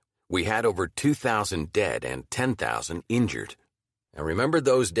 We had over 2,000 dead and 10,000 injured. I remember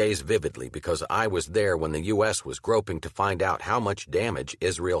those days vividly because I was there when the U.S. was groping to find out how much damage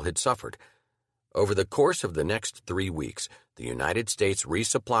Israel had suffered. Over the course of the next 3 weeks, the United States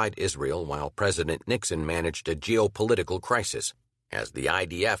resupplied Israel while President Nixon managed a geopolitical crisis. As the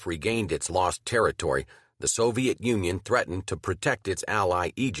IDF regained its lost territory, the Soviet Union threatened to protect its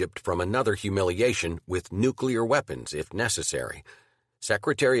ally Egypt from another humiliation with nuclear weapons if necessary.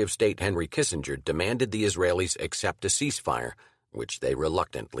 Secretary of State Henry Kissinger demanded the Israelis accept a ceasefire, which they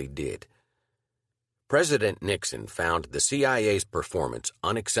reluctantly did. President Nixon found the CIA's performance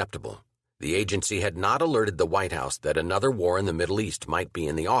unacceptable. The agency had not alerted the White House that another war in the Middle East might be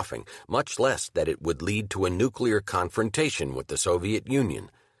in the offing, much less that it would lead to a nuclear confrontation with the Soviet Union.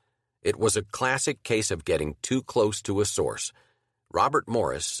 It was a classic case of getting too close to a source. Robert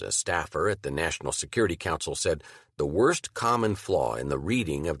Morris, a staffer at the National Security Council, said the worst common flaw in the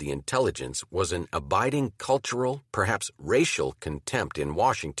reading of the intelligence was an abiding cultural, perhaps racial contempt in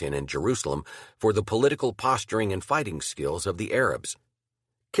Washington and Jerusalem for the political posturing and fighting skills of the Arabs.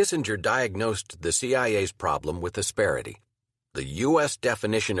 Kissinger diagnosed the CIA's problem with asperity. The U.S.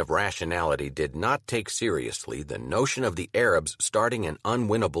 definition of rationality did not take seriously the notion of the Arabs starting an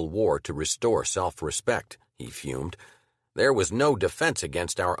unwinnable war to restore self-respect, he fumed. There was no defense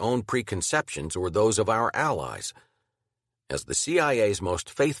against our own preconceptions or those of our allies. As the CIA's most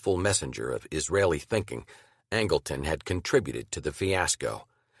faithful messenger of Israeli thinking, Angleton had contributed to the fiasco.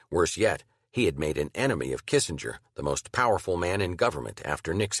 Worse yet, he had made an enemy of Kissinger, the most powerful man in government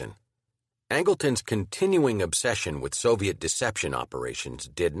after Nixon. Angleton's continuing obsession with Soviet deception operations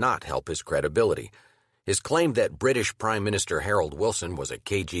did not help his credibility. His claim that British Prime Minister Harold Wilson was a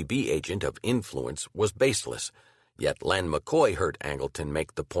KGB agent of influence was baseless, yet Len McCoy heard Angleton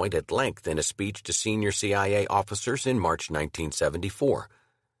make the point at length in a speech to senior CIA officers in March 1974.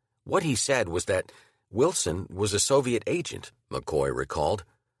 What he said was that Wilson was a Soviet agent, McCoy recalled.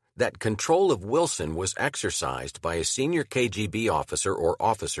 That control of Wilson was exercised by a senior KGB officer or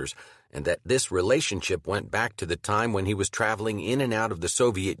officers, and that this relationship went back to the time when he was traveling in and out of the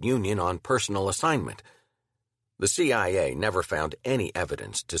Soviet Union on personal assignment. The CIA never found any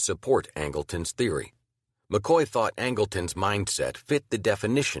evidence to support Angleton's theory. McCoy thought Angleton's mindset fit the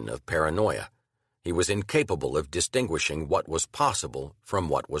definition of paranoia. He was incapable of distinguishing what was possible from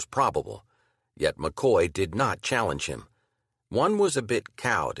what was probable. Yet McCoy did not challenge him. One was a bit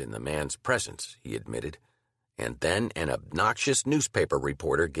cowed in the man's presence, he admitted. And then an obnoxious newspaper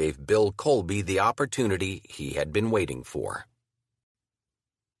reporter gave Bill Colby the opportunity he had been waiting for.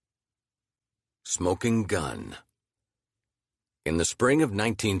 Smoking gun. In the spring of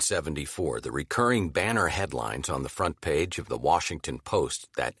 1974, the recurring banner headlines on the front page of the Washington Post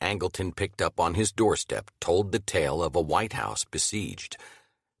that Angleton picked up on his doorstep told the tale of a White House besieged.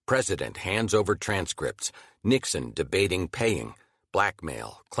 President hands over transcripts. Nixon debating paying,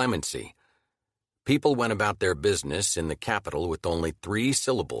 blackmail, clemency. People went about their business in the Capitol with only 3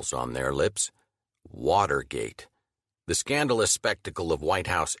 syllables on their lips: Watergate. The scandalous spectacle of White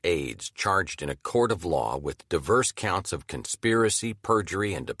House aides charged in a court of law with diverse counts of conspiracy,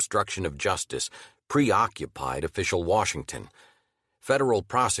 perjury, and obstruction of justice preoccupied official Washington. Federal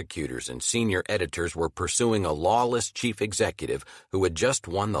prosecutors and senior editors were pursuing a lawless chief executive who had just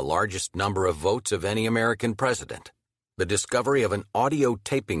won the largest number of votes of any American president. The discovery of an audio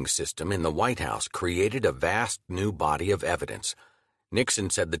taping system in the White House created a vast new body of evidence. Nixon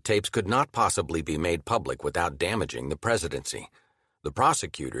said the tapes could not possibly be made public without damaging the presidency. The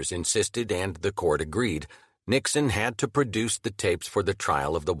prosecutors insisted, and the court agreed. Nixon had to produce the tapes for the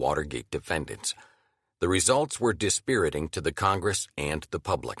trial of the Watergate defendants. The results were dispiriting to the Congress and the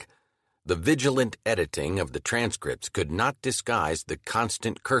public. The vigilant editing of the transcripts could not disguise the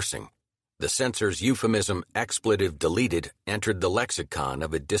constant cursing. The censor's euphemism "expletive deleted" entered the lexicon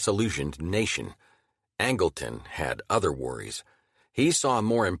of a disillusioned nation. Angleton had other worries. He saw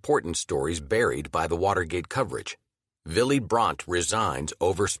more important stories buried by the Watergate coverage. Willy Brandt resigns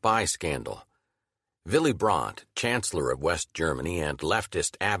over spy scandal. Willy Brandt, Chancellor of West Germany and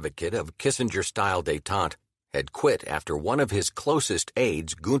leftist advocate of Kissinger-style détente, had quit after one of his closest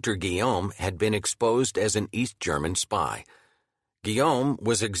aides, Günter Guillaume, had been exposed as an East German spy. Guillaume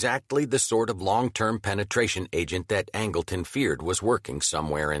was exactly the sort of long-term penetration agent that Angleton feared was working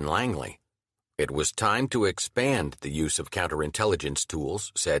somewhere in Langley. It was time to expand the use of counterintelligence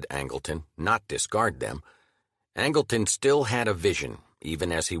tools, said Angleton, not discard them. Angleton still had a vision,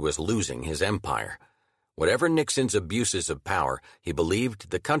 even as he was losing his empire. Whatever Nixon's abuses of power, he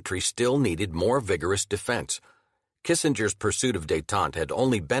believed the country still needed more vigorous defense. Kissinger's pursuit of détente had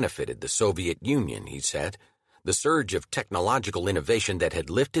only benefited the Soviet Union, he said. The surge of technological innovation that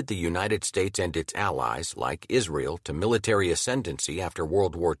had lifted the United States and its allies, like Israel, to military ascendancy after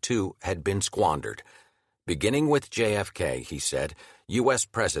World War II had been squandered. Beginning with JFK, he said, U.S.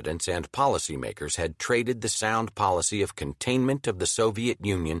 presidents and policymakers had traded the sound policy of containment of the Soviet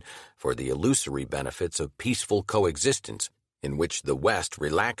Union for the illusory benefits of peaceful coexistence, in which the West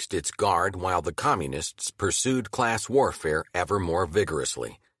relaxed its guard while the communists pursued class warfare ever more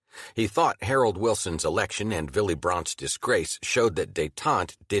vigorously. He thought Harold Wilson's election and Willy Brandt's disgrace showed that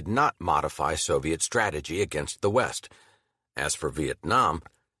détente did not modify Soviet strategy against the West. As for Vietnam,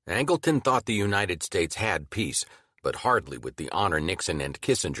 Angleton thought the United States had peace, but hardly with the honor Nixon and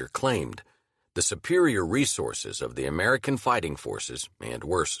Kissinger claimed. The superior resources of the American fighting forces, and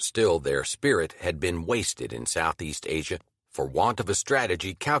worse still, their spirit, had been wasted in Southeast Asia for want of a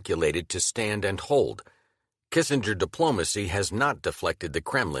strategy calculated to stand and hold. Kissinger diplomacy has not deflected the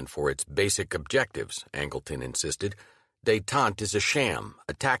Kremlin for its basic objectives, Angleton insisted. Détente is a sham,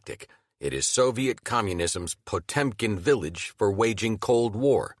 a tactic. It is Soviet communism's Potemkin village for waging Cold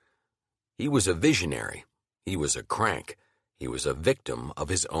War. He was a visionary. He was a crank. He was a victim of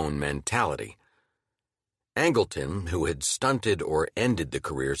his own mentality. Angleton, who had stunted or ended the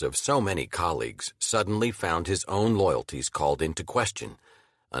careers of so many colleagues, suddenly found his own loyalties called into question.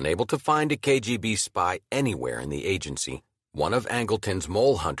 Unable to find a KGB spy anywhere in the agency, one of Angleton's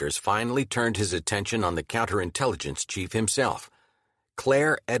mole hunters finally turned his attention on the counterintelligence chief himself.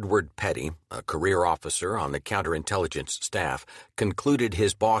 Claire Edward Petty, a career officer on the counterintelligence staff, concluded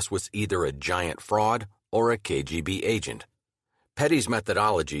his boss was either a giant fraud or a KGB agent. Petty's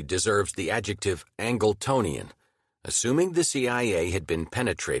methodology deserves the adjective Angletonian. Assuming the CIA had been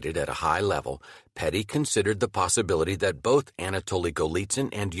penetrated at a high level, Petty considered the possibility that both Anatoly Golitsyn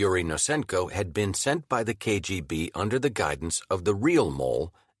and Yuri Nosenko had been sent by the KGB under the guidance of the real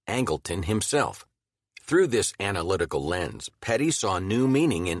mole, Angleton himself. Through this analytical lens, Petty saw new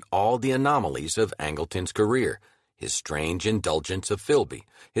meaning in all the anomalies of Angleton's career: his strange indulgence of Philby,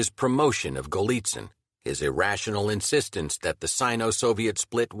 his promotion of Golitsyn, his irrational insistence that the Sino-Soviet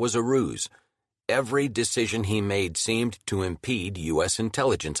split was a ruse. Every decision he made seemed to impede U.S.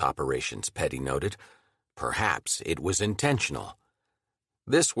 intelligence operations, Petty noted. Perhaps it was intentional.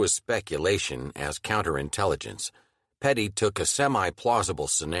 This was speculation as counterintelligence. Petty took a semi-plausible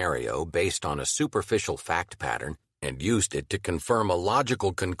scenario based on a superficial fact pattern and used it to confirm a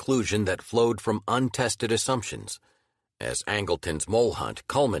logical conclusion that flowed from untested assumptions. As Angleton's mole hunt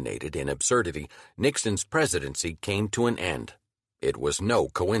culminated in absurdity, Nixon's presidency came to an end. It was no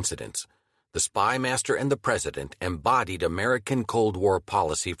coincidence. The spy master and the president embodied American Cold War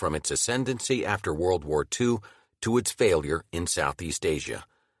policy from its ascendancy after World War II to its failure in Southeast Asia.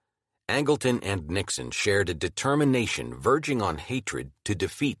 Angleton and Nixon shared a determination verging on hatred to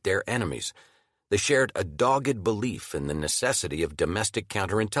defeat their enemies. They shared a dogged belief in the necessity of domestic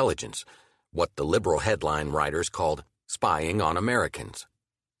counterintelligence, what the liberal headline writers called spying on Americans.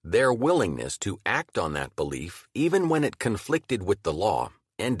 Their willingness to act on that belief, even when it conflicted with the law,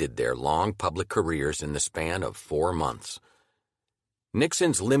 ended their long public careers in the span of 4 months.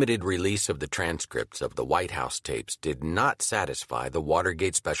 Nixon's limited release of the transcripts of the White House tapes did not satisfy the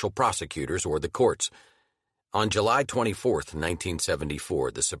Watergate special prosecutors or the courts. On July 24,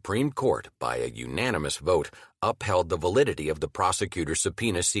 1974, the Supreme Court, by a unanimous vote, upheld the validity of the prosecutor's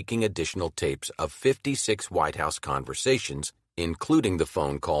subpoena seeking additional tapes of 56 White House conversations, including the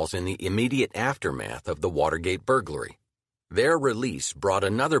phone calls in the immediate aftermath of the Watergate burglary. Their release brought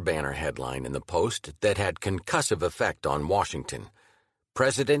another banner headline in the Post that had concussive effect on Washington.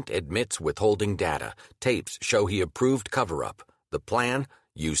 President admits withholding data. Tapes show he approved cover-up. The plan?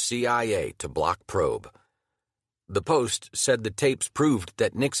 Use CIA to block probe. The Post said the tapes proved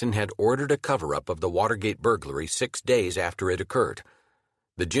that Nixon had ordered a cover-up of the Watergate burglary 6 days after it occurred.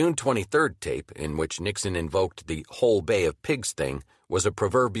 The June 23rd tape, in which Nixon invoked the whole Bay of Pigs thing, was a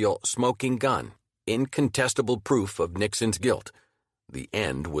proverbial smoking gun, incontestable proof of Nixon's guilt. The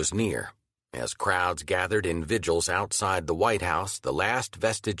end was near. As crowds gathered in vigils outside the White House, the last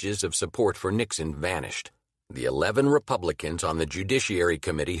vestiges of support for Nixon vanished. The 11 Republicans on the Judiciary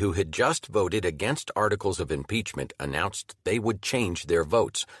Committee who had just voted against articles of impeachment announced they would change their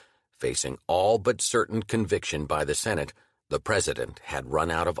votes. Facing all but certain conviction by the Senate, the president had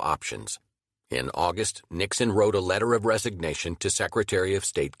run out of options. In August, Nixon wrote a letter of resignation to Secretary of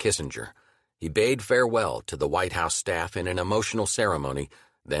State Kissinger. He bade farewell to the White House staff in an emotional ceremony,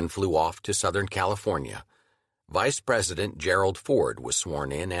 then flew off to Southern California. Vice President Gerald Ford was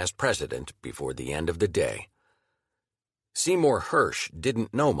sworn in as president before the end of the day. Seymour Hersh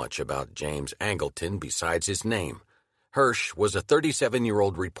didn't know much about James Angleton besides his name. Hersh was a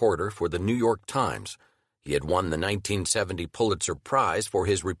 37-year-old reporter for the New York Times. He had won the 1970 Pulitzer Prize for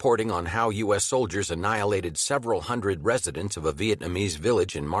his reporting on how U.S. soldiers annihilated several hundred residents of a Vietnamese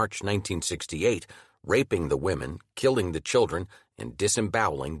village in March 1968, raping the women, killing the children, and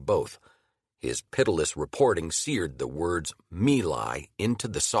disemboweling both. His pitiless reporting seared the words "My Lai" into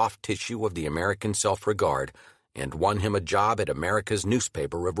the soft tissue of the American self-regard and won him a job at America's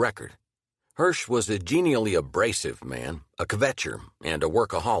newspaper of record. Hersh was a genially abrasive man, a kvetcher, and a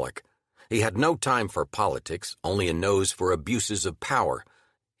workaholic. He had no time for politics, only a nose for abuses of power.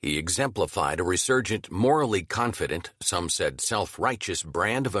 He exemplified a resurgent, morally confident, some said self-righteous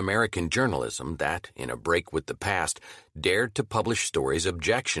brand of American journalism that, in a break with the past, dared to publish stories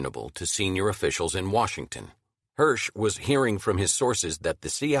objectionable to senior officials in Washington. Hersh was hearing from his sources that the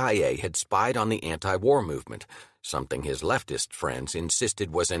CIA had spied on the anti-war movement, something his leftist friends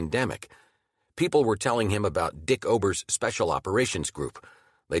insisted was endemic. People were telling him about Dick Ober's Special Operations Group.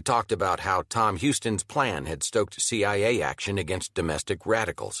 They talked about how Tom Houston's plan had stoked CIA action against domestic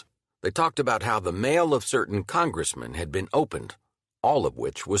radicals. They talked about how the mail of certain congressmen had been opened, all of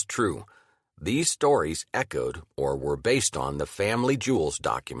which was true. These stories echoed or were based on the family jewels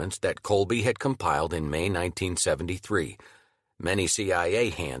documents that Colby had compiled in May 1973. Many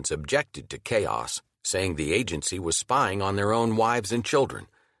CIA hands objected to chaos, saying the agency was spying on their own wives and children.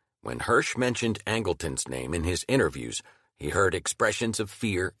 When Hersh mentioned Angleton's name in his interviews, he heard expressions of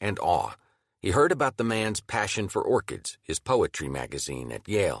fear and awe. He heard about the man's passion for orchids, his poetry magazine at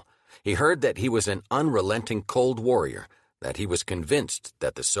Yale. He heard that he was an unrelenting cold warrior, that he was convinced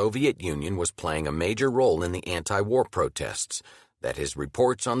that the Soviet Union was playing a major role in the anti-war protests, that his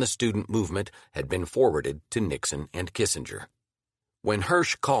reports on the student movement had been forwarded to Nixon and Kissinger. When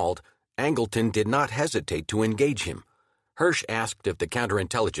Hersh called, Angleton did not hesitate to engage him. Hersh asked if the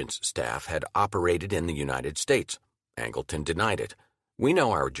counterintelligence staff had operated in the United States. Angleton denied it. "We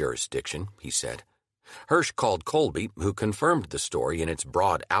know our jurisdiction," he said. Hersh called Colby, who confirmed the story in its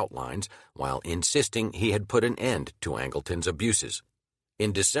broad outlines, while insisting he had put an end to Angleton's abuses.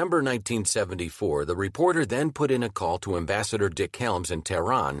 In December 1974, the reporter then put in a call to Ambassador Dick Helms in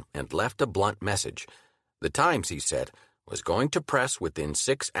Tehran and left a blunt message. The Times, he said, was going to press within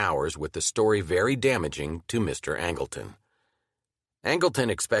 6 hours with the story very damaging to Mr. Angleton. Angleton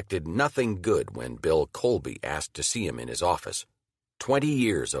expected nothing good when Bill Colby asked to see him in his office. 20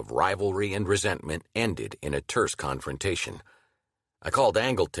 years of rivalry and resentment ended in a terse confrontation. "I called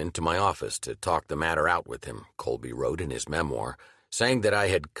Angleton to my office to talk the matter out with him," Colby wrote in his memoir, saying that I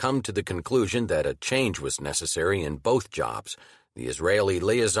had come to the conclusion that a change was necessary in both jobs, the Israeli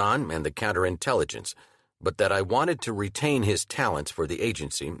liaison and the counterintelligence, but that I wanted to retain his talents for the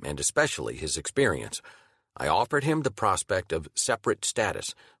agency and especially his experience. I offered him the prospect of separate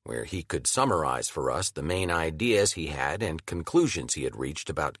status, where he could summarize for us the main ideas he had and conclusions he had reached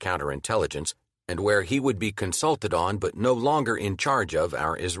about counterintelligence, and where he would be consulted on but no longer in charge of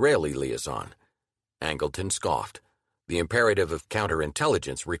our Israeli liaison. Angleton scoffed. The imperative of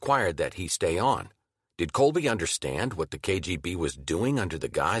counterintelligence required that he stay on. Did Colby understand what the KGB was doing under the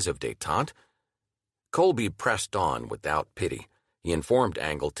guise of détente? Colby pressed on without pity. He informed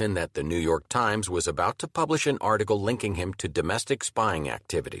Angleton that the New York Times was about to publish an article linking him to domestic spying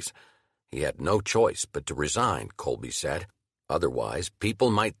activities. He had no choice but to resign, Colby said. Otherwise, people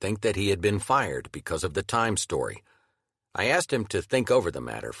might think that he had been fired because of the Times story. I asked him to think over the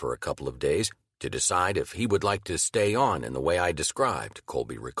matter for a couple of days to decide if he would like to stay on in the way I described,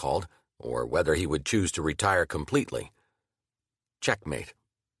 Colby recalled, or whether he would choose to retire completely. Checkmate.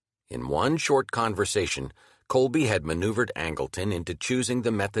 In one short conversation, Colby had maneuvered Angleton into choosing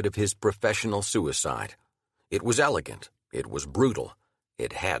the method of his professional suicide. It was elegant. It was brutal.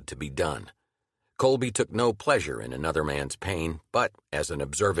 It had to be done. Colby took no pleasure in another man's pain, but as an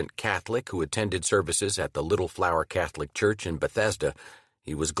observant Catholic who attended services at the Little Flower Catholic Church in Bethesda,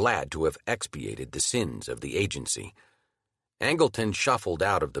 he was glad to have expiated the sins of the agency. Angleton shuffled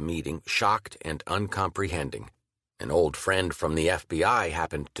out of the meeting, shocked and uncomprehending. An old friend from the FBI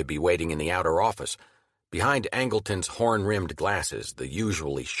happened to be waiting in the outer office. Behind Angleton's horn-rimmed glasses, the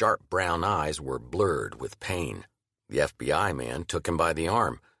usually sharp brown eyes were blurred with pain. The FBI man took him by the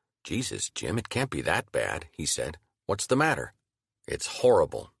arm. "Jesus, Jim, it can't be that bad," he said. "What's the matter?" "It's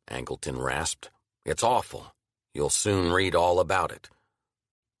horrible," Angleton rasped. "It's awful. You'll soon read all about it."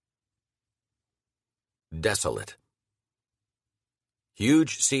 Desolate.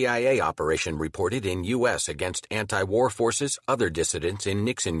 Huge CIA operation reported in U.S. against anti-war forces, other dissidents in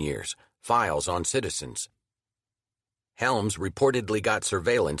Nixon years. Files on citizens. Helms reportedly got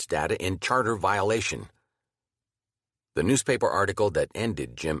surveillance data in charter violation. The newspaper article that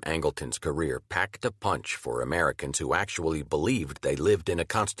ended Jim Angleton's career packed a punch for Americans who actually believed they lived in a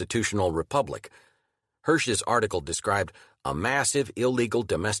constitutional republic. Hirsch's article described a massive illegal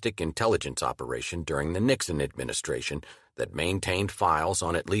domestic intelligence operation during the Nixon administration that maintained files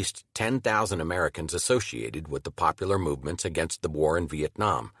on at least 10,000 Americans associated with the popular movements against the war in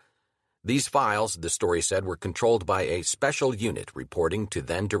Vietnam. These files, the story said, were controlled by a special unit reporting to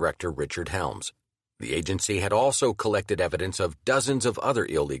then-Director Richard Helms. The agency had also collected evidence of dozens of other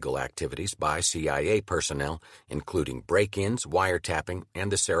illegal activities by CIA personnel, including break-ins, wiretapping,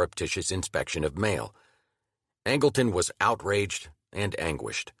 and the surreptitious inspection of mail. Angleton was outraged and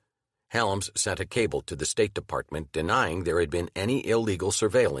anguished. Helms sent a cable to the State Department denying there had been any illegal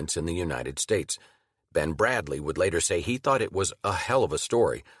surveillance in the United States. Ben Bradley would later say he thought it was a hell of a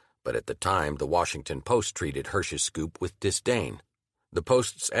story, but at the time the Washington Post treated Hirsch's scoop with disdain. The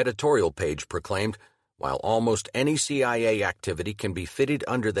Post's editorial page proclaimed, "While almost any CIA activity can be fitted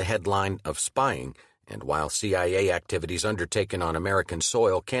under the headline of spying, and while CIA activities undertaken on American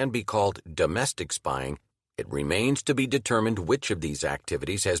soil can be called domestic spying, it remains to be determined which of these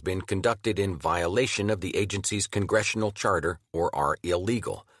activities has been conducted in violation of the agency's congressional charter or are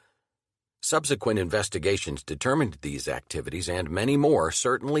illegal." Subsequent investigations determined these activities and many more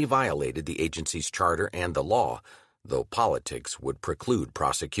certainly violated the agency's charter and the law, though politics would preclude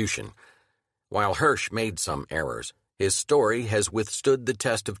prosecution. While Hirsch made some errors, his story has withstood the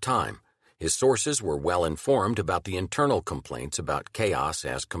test of time. His sources were well informed about the internal complaints about chaos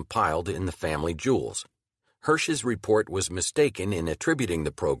as compiled in the family jewels. Hirsch's report was mistaken in attributing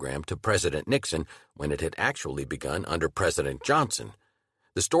the program to President Nixon when it had actually begun under President Johnson.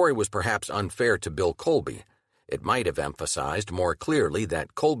 The story was perhaps unfair to Bill Colby. It might have emphasized more clearly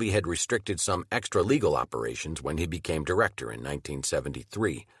that Colby had restricted some extra-legal operations when he became director in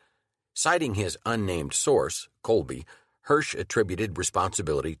 1973. Citing his unnamed source, Colby, Hirsch attributed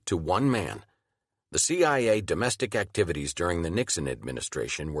responsibility to one man. The CIA domestic activities during the Nixon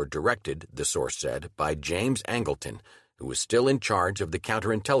administration were directed, the source said, by James Angleton, who was still in charge of the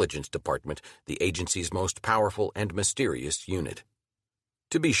Counterintelligence Department, the agency's most powerful and mysterious unit.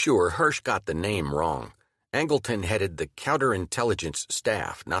 To be sure, Hirsch got the name wrong. Angleton headed the Counterintelligence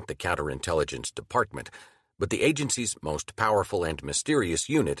Staff, not the Counterintelligence Department, but the agency's most powerful and mysterious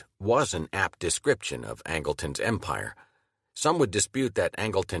unit was an apt description of Angleton's empire. Some would dispute that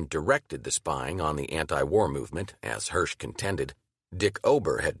Angleton directed the spying on the anti-war movement, as Hirsch contended. Dick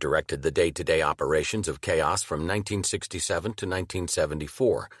Ober had directed the day-to-day operations of chaos from 1967 to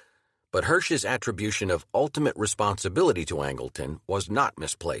 1974. But Hirsch's attribution of ultimate responsibility to Angleton was not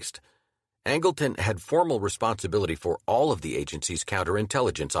misplaced. Angleton had formal responsibility for all of the agency's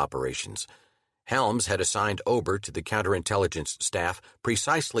counterintelligence operations. Helms had assigned Ober to the counterintelligence staff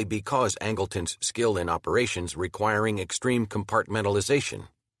precisely because Angleton's skill in operations requiring extreme compartmentalization.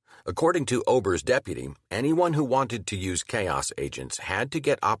 According to Ober's deputy, anyone who wanted to use chaos agents had to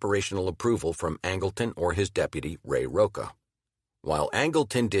get operational approval from Angleton or his deputy, Ray Roca. While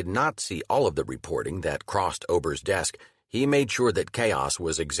Angleton did not see all of the reporting that crossed Ober's desk, he made sure that Chaos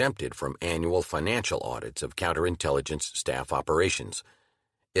was exempted from annual financial audits of counterintelligence staff operations.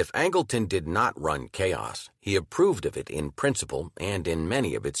 If Angleton did not run Chaos, he approved of it in principle and in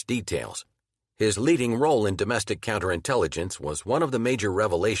many of its details. His leading role in domestic counterintelligence was one of the major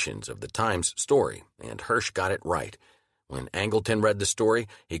revelations of the Times story, and Hersh got it right. When Angleton read the story,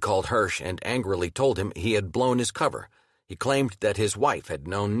 he called Hersh and angrily told him he had blown his cover. He claimed that his wife had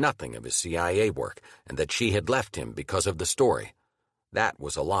known nothing of his CIA work and that she had left him because of the story. That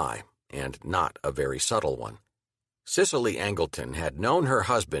was a lie, and not a very subtle one. Cicely Angleton had known her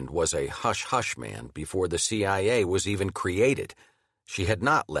husband was a hush-hush man before the CIA was even created. She had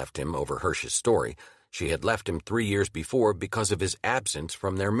not left him over Hersh's story. She had left him 3 years before because of his absence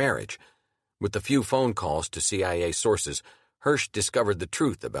from their marriage. With a few phone calls to CIA sources, Hersh discovered the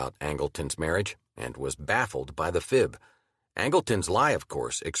truth about Angleton's marriage and was baffled by the fib. Angleton's lie, of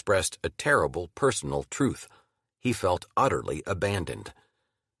course, expressed a terrible personal truth. He felt utterly abandoned.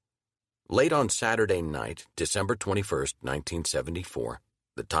 Late on Saturday night, December 21st, 1974,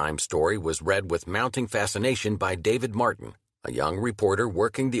 the Times story was read with mounting fascination by David Martin, a young reporter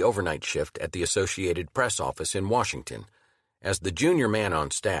working the overnight shift at the Associated Press office in Washington. As the junior man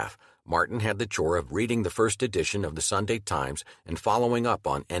on staff, Martin had the chore of reading the first edition of the Sunday Times and following up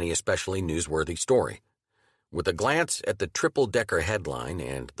on any especially newsworthy story. With a glance at the triple-decker headline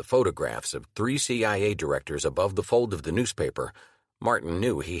and the photographs of 3 CIA directors above the fold of the newspaper, Martin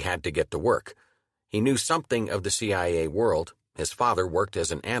knew he had to get to work. He knew something of the CIA world. His father worked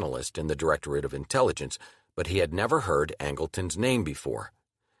as an analyst in the Directorate of Intelligence, but he had never heard Angleton's name before.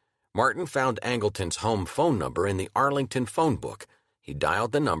 Martin found Angleton's home phone number in the Arlington phone book. He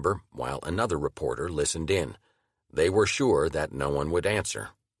dialed the number while another reporter listened in. They were sure that no one would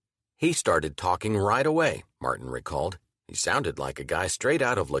answer. He started talking right away, Martin recalled. He sounded like a guy straight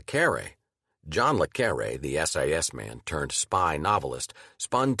out of Le Carre. John Le Carre, the SIS man turned spy novelist,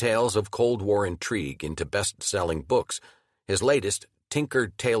 spun tales of Cold War intrigue into best-selling books. His latest,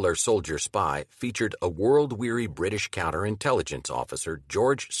 Tinker Tailor Soldier Spy, featured a world-weary British counterintelligence officer,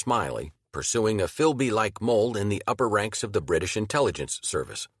 George Smiley, pursuing a Philby-like mole in the upper ranks of the British intelligence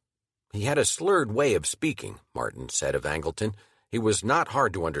service. He had a slurred way of speaking, Martin said of Angleton. He was not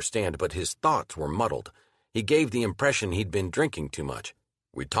hard to understand, but his thoughts were muddled. He gave the impression he'd been drinking too much.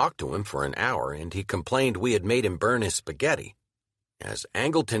 We talked to him for an hour, and he complained we had made him burn his spaghetti. As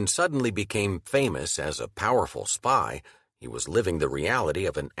Angleton suddenly became famous as a powerful spy, he was living the reality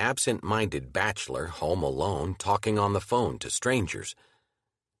of an absent-minded bachelor home alone talking on the phone to strangers.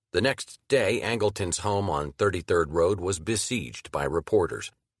 The next day, Angleton's home on 33rd Road was besieged by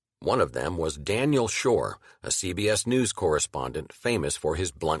reporters. One of them was Daniel Shore, a CBS News correspondent famous for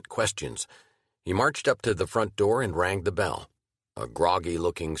his blunt questions. He marched up to the front door and rang the bell. A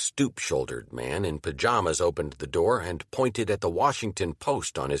groggy-looking, stoop-shouldered man in pajamas opened the door and pointed at the Washington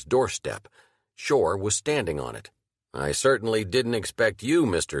Post on his doorstep. Shore was standing on it. "I certainly didn't expect you,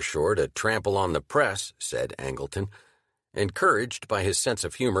 Mr. Shore, to trample on the press," said Angleton. Encouraged by his sense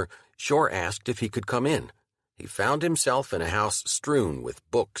of humor, Shore asked if he could come in. He found himself in a house strewn with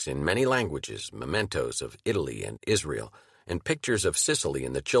books in many languages, mementos of Italy and Israel, and pictures of Sicily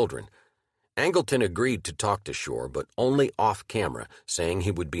and the children. Angleton agreed to talk to Shore, but only off-camera, saying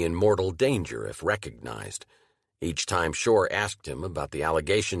he would be in mortal danger if recognized. Each time Shore asked him about the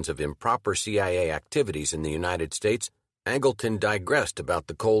allegations of improper CIA activities in the United States, Angleton digressed about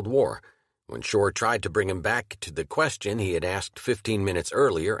the Cold War. When Shore tried to bring him back to the question he had asked 15 minutes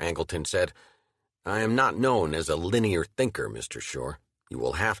earlier, Angleton said, "I am not known as a linear thinker, Mr. Shore. You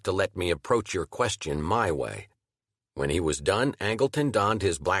will have to let me approach your question my way." When he was done, Angleton donned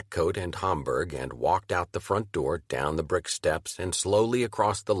his black coat and Homburg and walked out the front door, down the brick steps, and slowly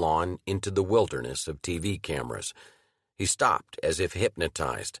across the lawn into the wilderness of TV cameras. He stopped as if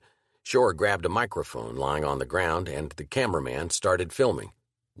hypnotized. Shore grabbed a microphone lying on the ground, and the cameraman started filming.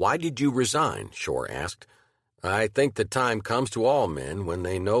 "Why did you resign?" Shore asked. "I think the time comes to all men when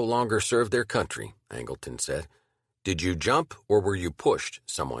they no longer serve their country," Angleton said. "Did you jump or were you pushed?"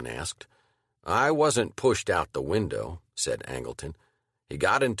 someone asked. "I wasn't pushed out the window," said Angleton. He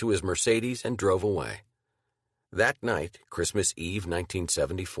got into his Mercedes and drove away. That night, Christmas Eve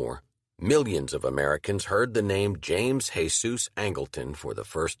 1974, millions of Americans heard the name James Jesus Angleton for the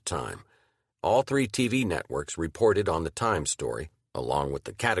first time. All 3 TV networks reported on the Times story, along with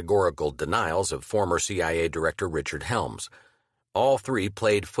the categorical denials of former CIA Director Richard Helms. All 3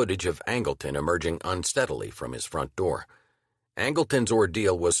 played footage of Angleton emerging unsteadily from his front door. Angleton's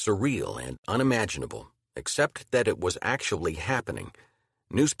ordeal was surreal and unimaginable, except that it was actually happening.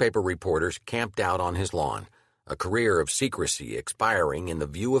 Newspaper reporters camped out on his lawn, a career of secrecy expiring in the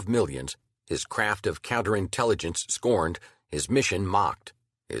view of millions, his craft of counterintelligence scorned, his mission mocked,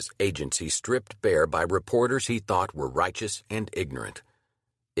 his agency stripped bare by reporters he thought were righteous and ignorant.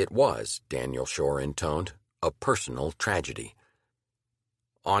 It was, Daniel Shore intoned, a personal tragedy.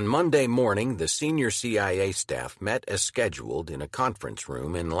 On Monday morning, the senior CIA staff met as scheduled in a conference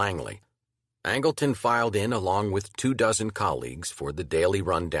room in Langley. Angleton filed in along with 24 colleagues for the daily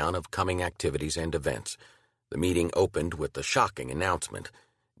rundown of coming activities and events. The meeting opened with the shocking announcement.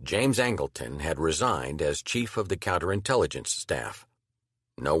 James Angleton had resigned as chief of the counterintelligence staff.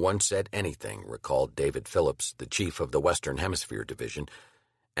 No one said anything, recalled David Phillips, the chief of the Western Hemisphere Division.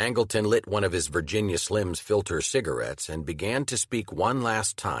 Angleton lit one of his Virginia Slims filter cigarettes and began to speak one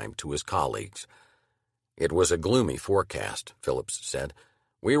last time to his colleagues. It was a gloomy forecast, Phillips said.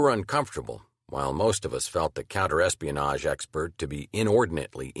 We were uncomfortable. While most of us felt the counterespionage expert to be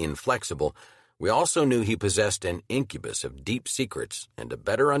inordinately inflexible, we also knew he possessed an incubus of deep secrets and a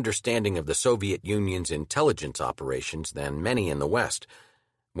better understanding of the Soviet Union's intelligence operations than many in the West.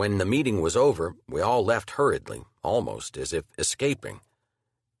 When the meeting was over, we all left hurriedly, almost as if escaping.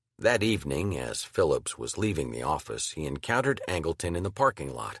 That evening, as Phillips was leaving the office, he encountered Angleton in the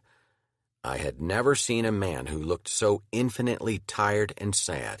parking lot. I had never seen a man who looked so infinitely tired and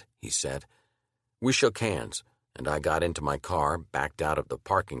sad, he said. We shook hands, and I got into my car, backed out of the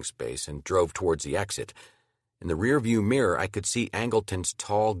parking space, and drove towards the exit. In the rearview mirror, I could see Angleton's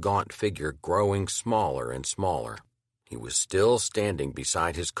tall, gaunt figure growing smaller and smaller. He was still standing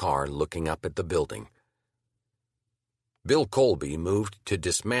beside his car, looking up at the building. Bill Colby moved to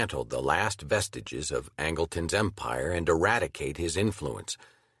dismantle the last vestiges of Angleton's empire and eradicate his influence.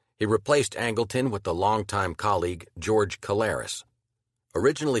 He replaced Angleton with the longtime colleague George Caleres.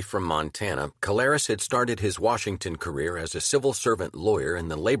 Originally from Montana, Caleres had started his Washington career as a civil servant lawyer in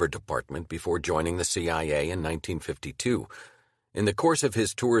the Labor Department before joining the CIA in 1952. In the course of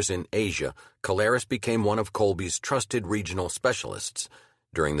his tours in Asia, Caleres became one of Colby's trusted regional specialists.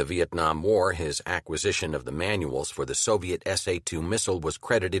 During the Vietnam War, his acquisition of the manuals for the Soviet SA-2 missile was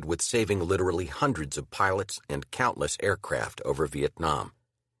credited with saving literally hundreds of pilots and countless aircraft over Vietnam.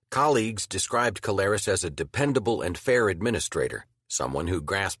 Colleagues described Caleres as a dependable and fair administrator, someone who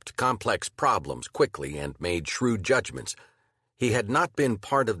grasped complex problems quickly and made shrewd judgments. He had not been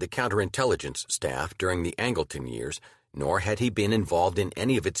part of the counterintelligence staff during the Angleton years, nor had he been involved in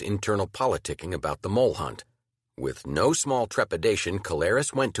any of its internal politicking about the mole hunt. With no small trepidation,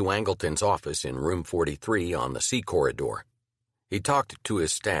 Caleres went to Angleton's office in room 43 on the C corridor. He talked to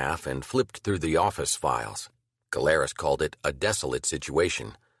his staff and flipped through the office files. Caleres called it a desolate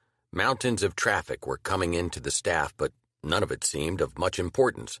situation. Mountains of traffic were coming into the staff, but none of it seemed of much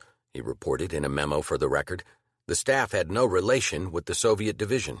importance, he reported in a memo for the record. The staff had no relation with the Soviet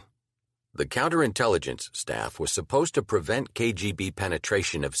division. The counterintelligence staff was supposed to prevent KGB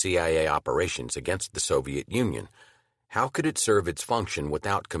penetration of CIA operations against the Soviet Union. How could it serve its function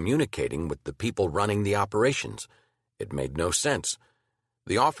without communicating with the people running the operations? It made no sense.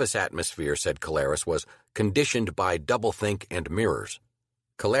 The office atmosphere, said Caleres, was conditioned by doublethink and mirrors.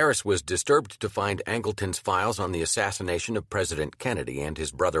 Caleres was disturbed to find Angleton's files on the assassination of President Kennedy and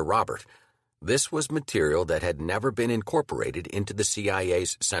his brother Robert. This was material that had never been incorporated into the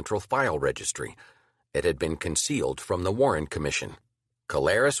CIA's Central File Registry. It had been concealed from the Warren Commission.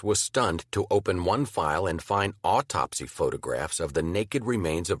 Caleres was stunned to open one file and find autopsy photographs of the naked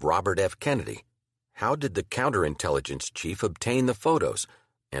remains of Robert F. Kennedy. How did the counterintelligence chief obtain the photos,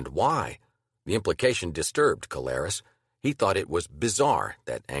 and why? The implication disturbed Caleres. He thought it was bizarre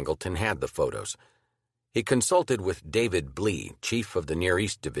that Angleton had the photos. He consulted with David Blee, chief of the Near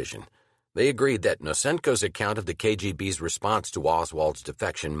East Division. They agreed that Nosenko's account of the KGB's response to Oswald's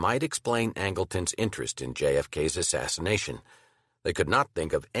defection might explain Angleton's interest in JFK's assassination. They could not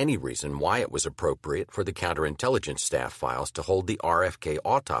think of any reason why it was appropriate for the counterintelligence staff files to hold the RFK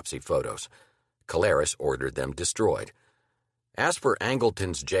autopsy photos. Caleres ordered them destroyed. As for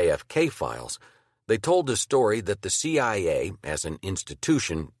Angleton's JFK files, they told a story that the CIA, as an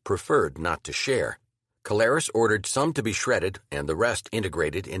institution, preferred not to share. Caleres ordered some to be shredded and the rest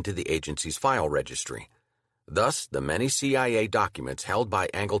integrated into the agency's file registry. Thus, the many CIA documents held by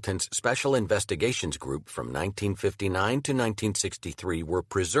Angleton's Special Investigations Group from 1959 to 1963 were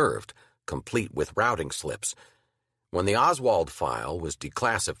preserved, complete with routing slips. When the Oswald file was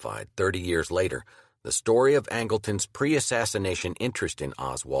declassified 30 years later, the story of Angleton's pre-assassination interest in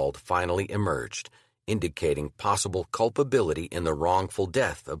Oswald finally emerged, indicating possible culpability in the wrongful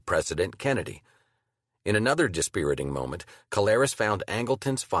death of President Kennedy. In another dispiriting moment, Collares found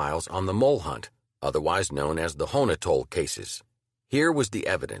Angleton's files on the mole hunt, otherwise known as the Honotol cases. Here was the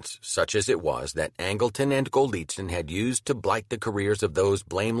evidence, such as it was, that Angleton and Golitsyn had used to blight the careers of those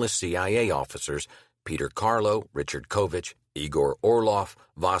blameless CIA officers, Peter Carlo, Richard Kovich, Igor Orlov,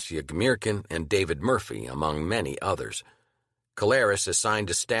 Vasya Gmirkin, and David Murphy, among many others. Collares assigned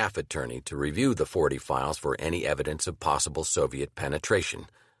a staff attorney to review the 40 files for any evidence of possible Soviet penetration.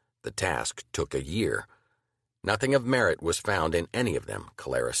 The task took a year. Nothing of merit was found in any of them,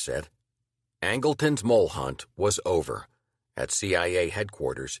 Collares said. Angleton's mole hunt was over. At CIA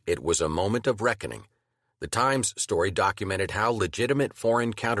headquarters, it was a moment of reckoning. The Times story documented how legitimate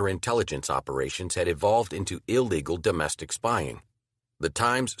foreign counterintelligence operations had evolved into illegal domestic spying. The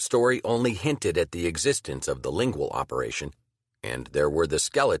Times story only hinted at the existence of the lingual operation, and there were the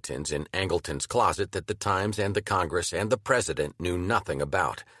skeletons in Angleton's closet that the Times and the Congress and the President knew nothing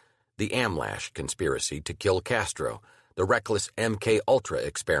about. The Amlash conspiracy to kill Castro, the reckless MK-Ultra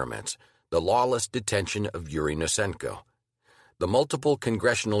experiments, the lawless detention of Yuri Nosenko. The multiple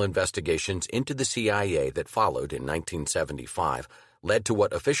congressional investigations into the CIA that followed in 1975 led to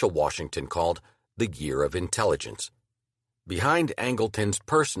what official Washington called the Year of Intelligence. Behind Angleton's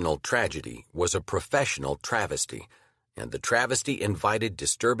personal tragedy was a professional travesty, and the travesty invited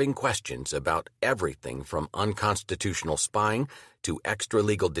disturbing questions about everything from unconstitutional spying to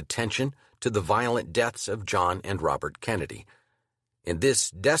extralegal detention to the violent deaths of John and Robert Kennedy. In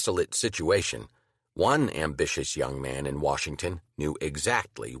this desolate situation, one ambitious young man in Washington knew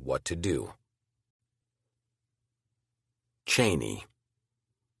exactly what to do. Cheney.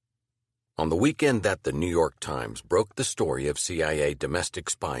 On the weekend that the New York Times broke the story of CIA domestic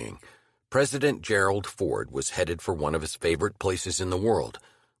spying, President Gerald Ford was headed for one of his favorite places in the world,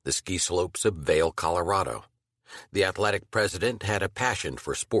 the ski slopes of Vail, Colorado. The athletic president had a passion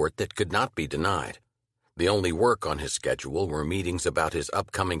for sport that could not be denied. The only work on his schedule were meetings about his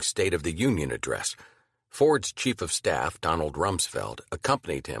upcoming State of the Union address. Ford's chief of staff, Donald Rumsfeld,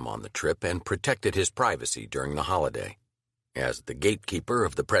 accompanied him on the trip and protected his privacy during the holiday. As the gatekeeper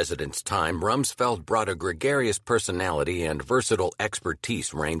of the president's time, Rumsfeld brought a gregarious personality and versatile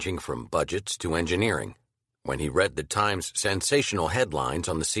expertise ranging from budgets to engineering. When he read the Times' sensational headlines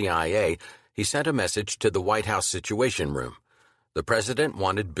on the CIA, he sent a message to the White House Situation Room. The president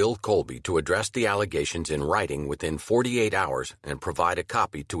wanted Bill Colby to address the allegations in writing within 48 hours and provide a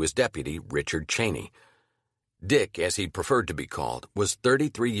copy to his deputy, Richard Cheney. Dick, as he preferred to be called, was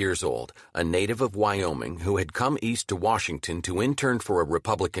 33 years old, a native of Wyoming who had come east to Washington to intern for a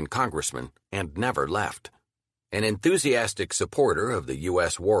Republican congressman and never left. An enthusiastic supporter of the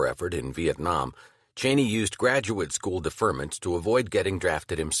U.S. war effort in Vietnam, Cheney used graduate school deferments to avoid getting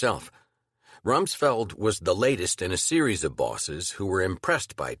drafted himself. Rumsfeld was the latest in a series of bosses who were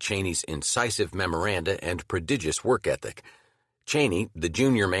impressed by Cheney's incisive memoranda and prodigious work ethic. Cheney, the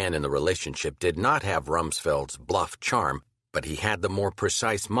junior man in the relationship, did not have Rumsfeld's bluff charm, but he had the more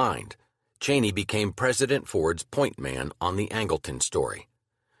precise mind. Cheney became President Ford's point man on the Angleton story.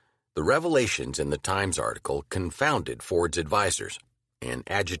 The revelations in the Times article confounded Ford's advisors. An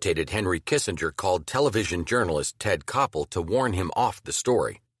agitated Henry Kissinger called television journalist Ted Koppel to warn him off the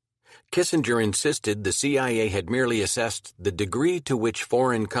story. Kissinger insisted the CIA had merely assessed the degree to which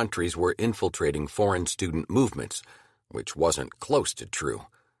foreign countries were infiltrating foreign student movements, which wasn't close to true.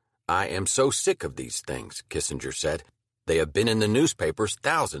 "I am so sick of these things," Kissinger said. "They have been in the newspapers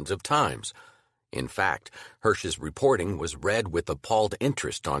thousands of times." In fact, Hersh's reporting was read with appalled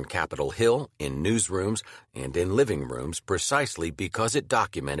interest on Capitol Hill, in newsrooms, and in living rooms precisely because it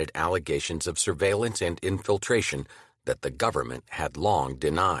documented allegations of surveillance and infiltration that the government had long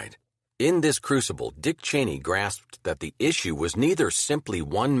denied. In this crucible, Dick Cheney grasped that the issue was neither simply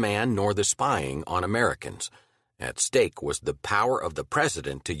one man nor the spying on Americans. At stake was the power of the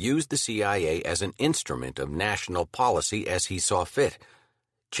president to use the CIA as an instrument of national policy as he saw fit.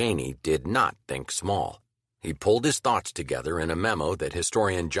 Cheney did not think small. He pulled his thoughts together in a memo that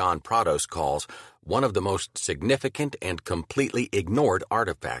historian John Prados calls one of the most significant and completely ignored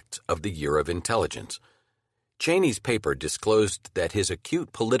artifacts of the Year of Intelligence. Cheney's paper disclosed that his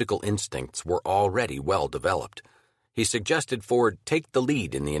acute political instincts were already well developed. He suggested Ford take the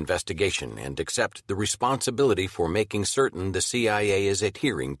lead in the investigation and accept the responsibility for making certain the CIA is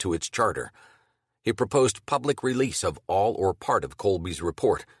adhering to its charter. He proposed public release of all or part of Colby's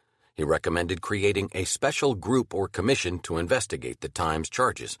report. He recommended creating a special group or commission to investigate the Times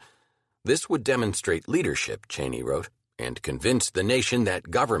charges. This would demonstrate leadership, Cheney wrote, and convince the nation that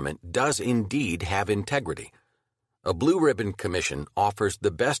government does indeed have integrity. A Blue Ribbon Commission offers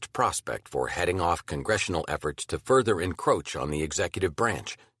the best prospect for heading off congressional efforts to further encroach on the executive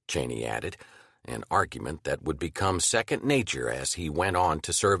branch, Cheney added. an argument that would become second nature as he went on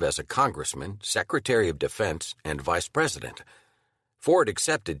to serve as a congressman, Secretary of Defense, and Vice President. Ford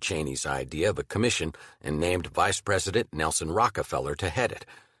accepted Cheney's idea of a commission and named Vice President Nelson Rockefeller to head it.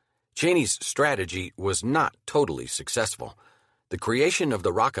 Cheney's strategy was not totally successful. The creation of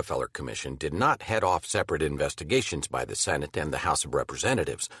the Rockefeller Commission did not head off separate investigations by the Senate and the House of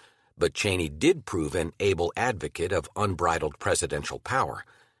Representatives, but Cheney did prove an able advocate of unbridled presidential power.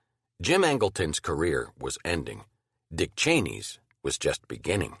 Jim Angleton's career was ending. Dick Cheney's was just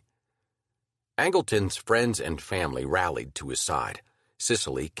beginning. Angleton's friends and family rallied to his side.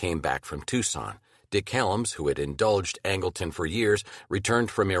 Cicely came back from Tucson. Dick Helms, who had indulged Angleton for years, returned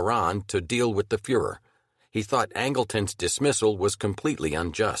from Iran to deal with the Fuhrer. He thought Angleton's dismissal was completely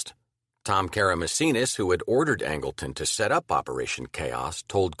unjust. Tom Karamessinis, who had ordered Angleton to set up Operation Chaos,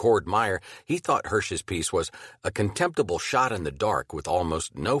 told Cord Meyer he thought Hersh's piece was a contemptible shot in the dark with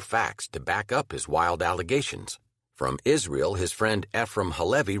almost no facts to back up his wild allegations. From Israel, his friend Ephraim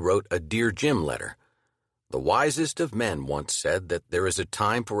Halevi wrote a Dear Jim letter. The wisest of men once said that there is a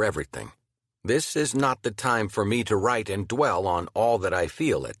time for everything. This is not the time for me to write and dwell on all that I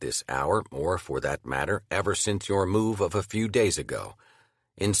feel at this hour, or, for that matter, ever since your move of a few days ago.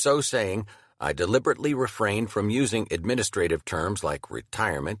 In so saying, I deliberately refrain from using administrative terms like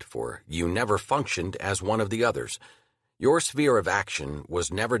retirement, for you never functioned as one of the others. Your sphere of action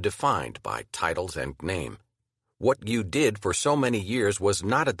was never defined by titles and name. What you did for so many years was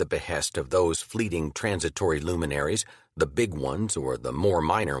not at the behest of those fleeting transitory luminaries, the big ones or the more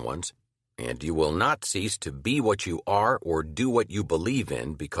minor ones, and you will not cease to be what you are or do what you believe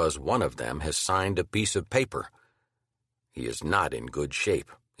in because one of them has signed a piece of paper. He is not in good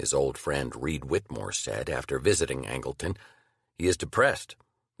shape, his old friend Reed Whitmore said after visiting Angleton. He is depressed.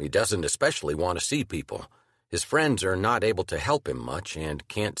 He doesn't especially want to see people. His friends are not able to help him much and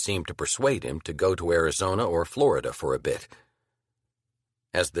can't seem to persuade him to go to Arizona or Florida for a bit.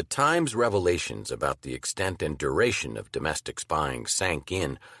 As the Times revelations about the extent and duration of domestic spying sank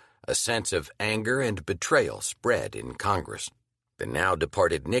in, a sense of anger and betrayal spread in Congress. The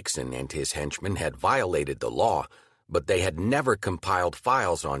now-departed Nixon and his henchmen had violated the law, but they had never compiled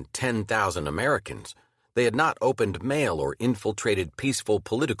files on 10,000 Americans. They had not opened mail or infiltrated peaceful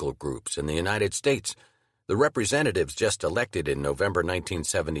political groups in the United States. The representatives just elected in November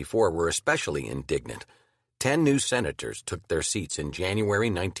 1974 were especially indignant. 10 new senators took their seats in January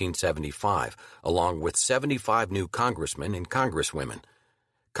 1975, along with 75 new congressmen and congresswomen.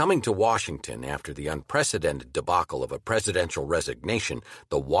 Coming to Washington after the unprecedented debacle of a presidential resignation,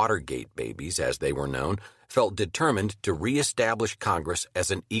 the Watergate babies, as they were known, felt determined to reestablish Congress as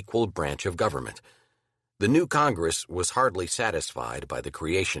an equal branch of government. The new Congress was hardly satisfied by the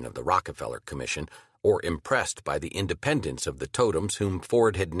creation of the Rockefeller Commission or impressed by the independence of the totems whom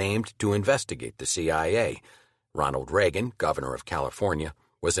Ford had named to investigate the CIA. Ronald Reagan, governor of California,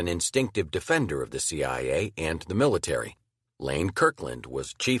 was an instinctive defender of the CIA and the military. Lane Kirkland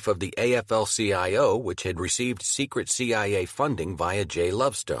was chief of the AFL-CIO, which had received secret CIA funding via Jay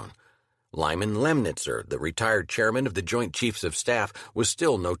Lovestone. Lyman Lemnitzer, the retired chairman of the Joint Chiefs of Staff, was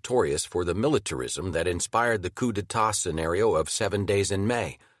still notorious for the militarism that inspired the coup d'etat scenario of 7 Days in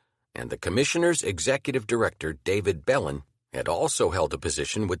May. And the commissioner's executive director, David Bellin, had also held a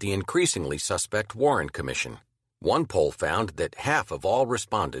position with the increasingly suspect Warren Commission. One poll found that half of all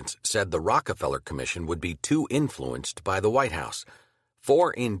respondents said the Rockefeller Commission would be too influenced by the White House.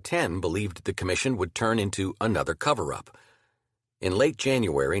 4 in 10 believed the commission would turn into another cover-up. In late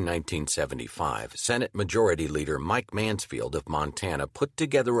January 1975, Senate Majority Leader Mike Mansfield of Montana put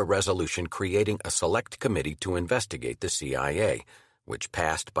together a resolution creating a select committee to investigate the CIA, which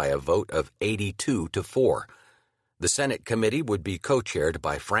passed by a vote of 82-4. The Senate committee would be co-chaired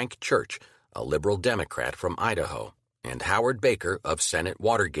by Frank Church, a liberal Democrat from Idaho, and Howard Baker of Senate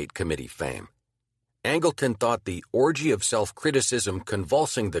Watergate Committee fame. Angleton thought the orgy of self-criticism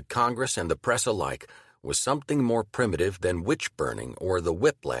convulsing the Congress and the press alike was something more primitive than witch-burning or the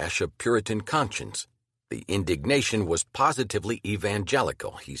whiplash of Puritan conscience. The indignation was positively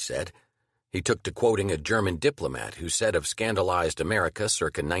evangelical, he said. He took to quoting a German diplomat who said of scandalized America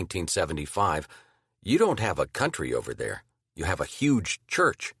circa 1975, "You don't have a country over there. You have a huge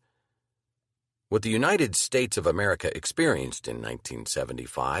church." What the United States of America experienced in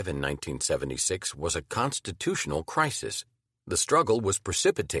 1975 and 1976 was a constitutional crisis. The struggle was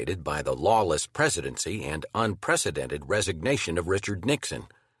precipitated by the lawless presidency and unprecedented resignation of Richard Nixon.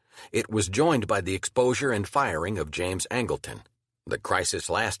 It was joined by the exposure and firing of James Angleton. The crisis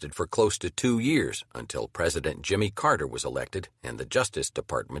lasted for close to 2 years until President Jimmy Carter was elected and the Justice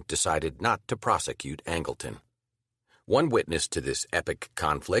Department decided not to prosecute Angleton. One witness to this epic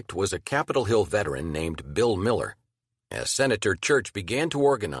conflict was a Capitol Hill veteran named Bill Miller. As Senator Church began to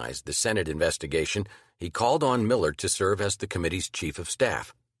organize the Senate investigation, he called on Miller to serve as the committee's chief of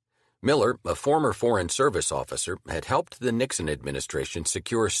staff. Miller, a former Foreign Service officer, had helped the Nixon administration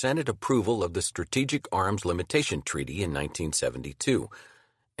secure Senate approval of the Strategic Arms Limitation Treaty in 1972.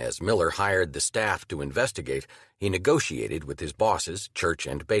 As Miller hired the staff to investigate, he negotiated with his bosses, Church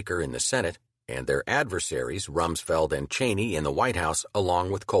and Baker, in the Senate, and their adversaries, Rumsfeld and Cheney, in the White House, along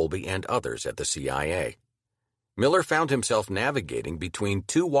with Colby and others at the CIA. Miller found himself navigating between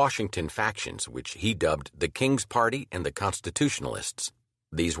two Washington factions, which he dubbed the King's Party and the Constitutionalists.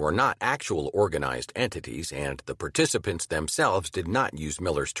 These were not actual organized entities, and the participants themselves did not use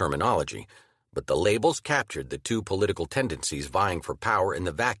Miller's terminology, but the labels captured the two political tendencies vying for power in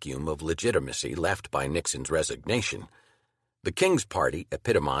the vacuum of legitimacy left by Nixon's resignation. The King's Party,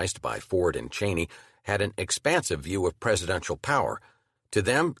 epitomized by Ford and Cheney, had an expansive view of presidential power. To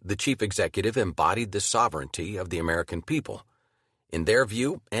them, the chief executive embodied the sovereignty of the American people. In their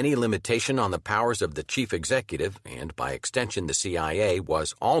view, any limitation on the powers of the chief executive, and by extension the CIA,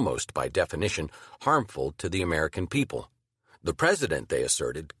 was almost by definition harmful to the American people. The president, they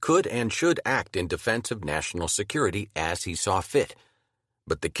asserted, could and should act in defense of national security as he saw fit.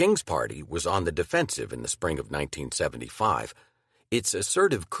 But the King's Party was on the defensive in the spring of 1975. Its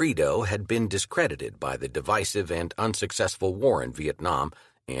assertive credo had been discredited by the divisive and unsuccessful war in Vietnam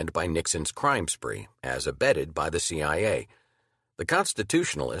and by Nixon's crime spree, as abetted by the CIA. The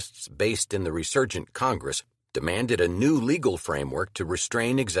Constitutionalists, based in the resurgent Congress, demanded a new legal framework to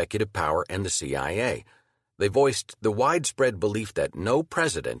restrain executive power and the CIA. They voiced the widespread belief that no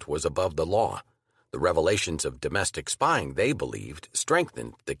president was above the law. The revelations of domestic spying, they believed,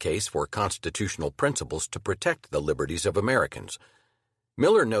 strengthened the case for constitutional principles to protect the liberties of Americans.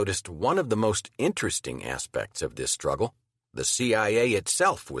 Miller noticed one of the most interesting aspects of this struggle. The CIA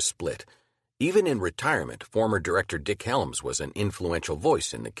itself was split. Even in retirement, former Director Dick Helms was an influential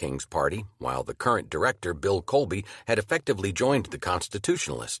voice in the King's Party, while the current director, Bill Colby, had effectively joined the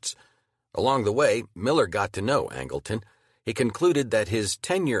Constitutionalists. Along the way, Miller got to know Angleton. He concluded that his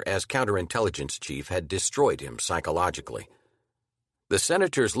tenure as counterintelligence chief had destroyed him psychologically. The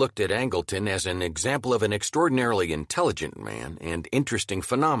senators looked at Angleton as an example of an extraordinarily intelligent man and interesting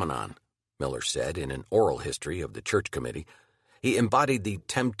phenomenon, Miller said in an oral history of the Church Committee. He embodied the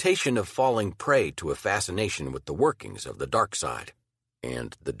temptation of falling prey to a fascination with the workings of the dark side.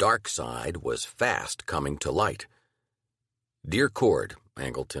 And the dark side was fast coming to light. Dear Cord,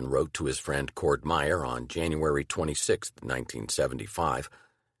 Angleton wrote to his friend Cord Meyer on January 26, 1975.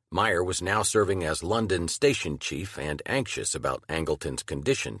 Meyer was now serving as London station chief and anxious about Angleton's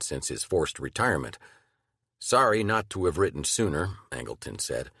condition since his forced retirement. Sorry not to have written sooner, Angleton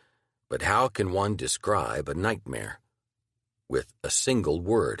said, but how can one describe a nightmare? With a single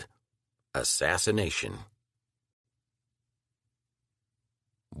word: assassination.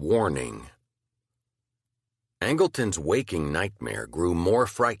 Warning. Angleton's waking nightmare grew more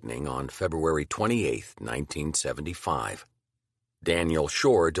frightening on February 28, 1975. Daniel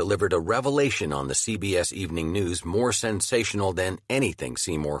Shore delivered a revelation on the CBS Evening News more sensational than anything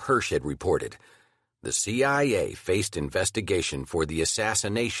Seymour Hersh had reported. The CIA faced investigation for the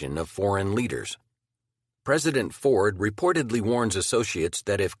assassination of foreign leaders. President Ford reportedly warns associates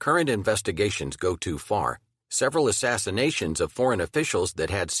that if current investigations go too far, several assassinations of foreign officials that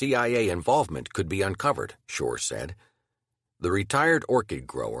had CIA involvement could be uncovered, Shore said. The retired orchid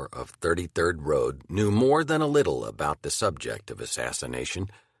grower of 33rd Road knew more than a little about the subject of assassination.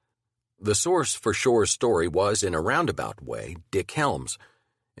 The source for Shore's story was, in a roundabout way, Dick Helms.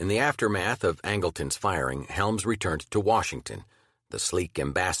 In the aftermath of Angleton's firing, Helms returned to Washington. The sleek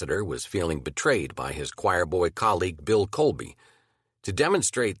ambassador was feeling betrayed by his choirboy colleague Bill Colby. To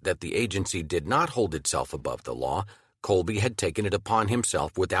demonstrate that the agency did not hold itself above the law, Colby had taken it upon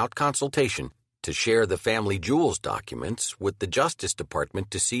himself without consultation to share the family jewels documents with the Justice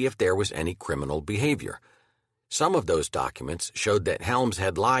Department to see if there was any criminal behavior. Some of those documents showed that Helms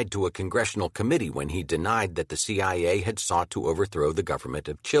had lied to a congressional committee when he denied that the CIA had sought to overthrow the government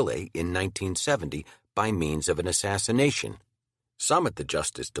of Chile in 1970 by means of an assassination. Some at the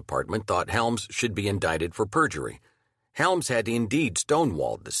Justice Department thought Helms should be indicted for perjury. Helms had indeed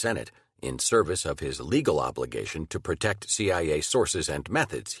stonewalled the Senate in service of his legal obligation to protect CIA sources and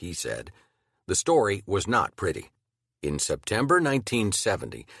methods, he said. The story was not pretty. In September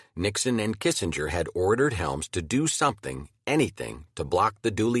 1970, Nixon and Kissinger had ordered Helms to do something, anything, to block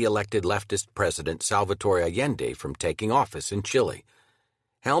the duly elected leftist president Salvatore Allende from taking office in Chile.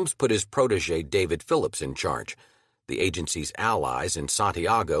 Helms put his protege David Phillips in charge. The agency's allies in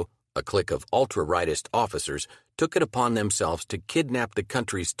Santiago A clique of ultra-rightist officers took it upon themselves to kidnap the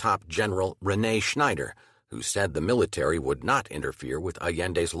country's top general, René Schneider, who said the military would not interfere with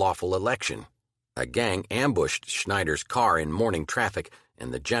Allende's lawful election. A gang ambushed Schneider's car in morning traffic,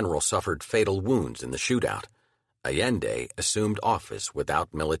 and the general suffered fatal wounds in the shootout. Allende assumed office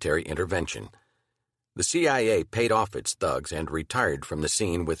without military intervention. The CIA paid off its thugs and retired from the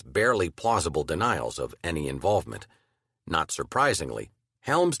scene with barely plausible denials of any involvement. Not surprisingly,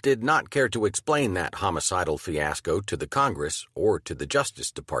 Helms did not care to explain that homicidal fiasco to the Congress or to the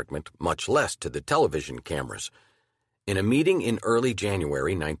Justice Department, much less to the television cameras. In a meeting in early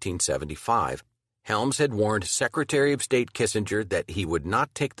January 1975, Helms had warned Secretary of State Kissinger that he would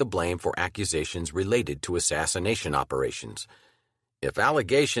not take the blame for accusations related to assassination operations. "If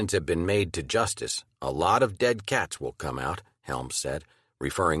allegations have been made to justice, a lot of dead cats will come out," Helms said,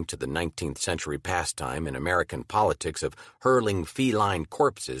 referring to the 19th century pastime in American politics of hurling feline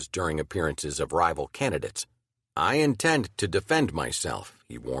corpses during appearances of rival candidates. "I intend to defend myself,"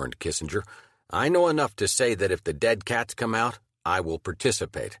 he warned Kissinger. "I know enough to say that if the dead cats come out, I will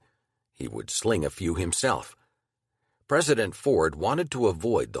participate." He would sling a few himself. President Ford wanted to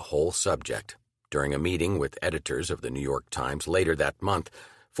avoid the whole subject. During a meeting with editors of the New York Times later that month,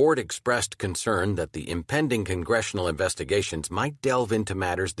 Ford expressed concern that the impending congressional investigations might delve into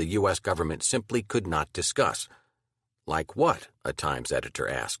matters the U.S. government simply could not discuss. "Like what?" a Times editor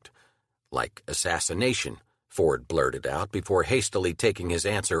asked. "Like assassination," Ford blurted out before hastily taking his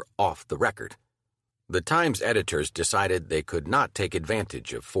answer off the record. The Times editors decided they could not take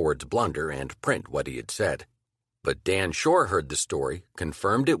advantage of Ford's blunder and print what he had said. But Dan Shor heard the story,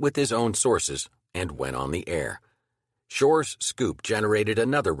 confirmed it with his own sources, and went on the air. Shor's scoop generated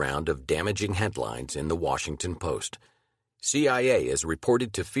another round of damaging headlines in the Washington Post. CIA is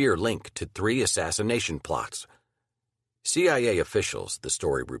reported to fear link to 3 assassination plots. CIA officials, the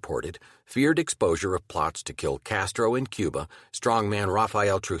story reported, feared exposure of plots to kill Castro in Cuba, strongman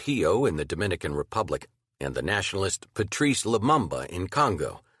Rafael Trujillo in the Dominican Republic, and the nationalist Patrice Lumumba in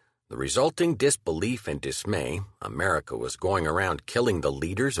Congo. The resulting disbelief and dismay, America was going around killing the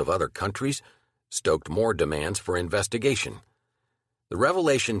leaders of other countries, stoked more demands for investigation. The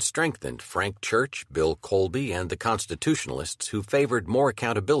revelation strengthened Frank Church, Bill Colby, and the Constitutionalists who favored more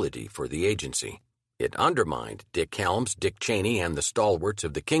accountability for the agency. It undermined Dick Helms, Dick Cheney, and the stalwarts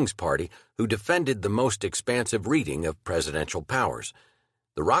of the King's Party who defended the most expansive reading of presidential powers.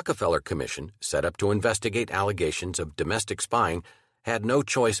 The Rockefeller Commission, set up to investigate allegations of domestic spying, had no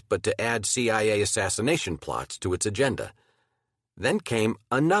choice but to add CIA assassination plots to its agenda. Then came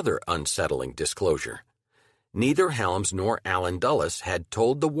another unsettling disclosure. Neither Helms nor Allen Dulles had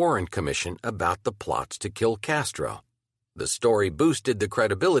told the Warren Commission about the plots to kill Castro. The story boosted the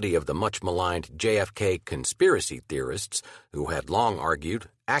credibility of the much-maligned JFK conspiracy theorists who had long argued,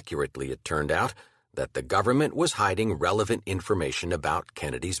 accurately it turned out, that the government was hiding relevant information about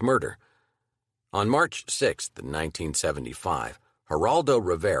Kennedy's murder. On March 6, 1975, Geraldo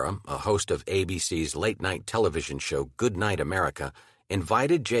Rivera, a host of ABC's late-night television show Good Night America,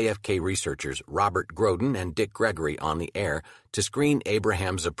 invited JFK researchers Robert Groden and Dick Gregory on the air to screen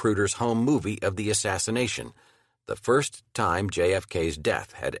Abraham Zapruder's home movie of the assassination, the first time JFK's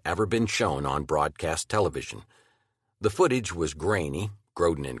death had ever been shown on broadcast television. The footage was grainy.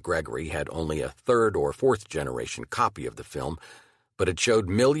 Groden and Gregory had only a third or fourth generation copy of the film, but it showed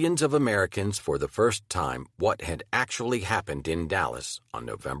millions of Americans for the first time what had actually happened in Dallas on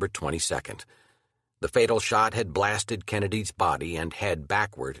November 22nd. The fatal shot had blasted Kennedy's body and head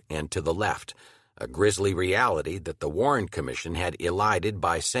backward and to the left, a grisly reality that the Warren Commission had elided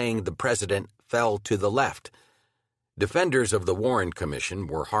by saying the president fell to the left. Defenders of the Warren Commission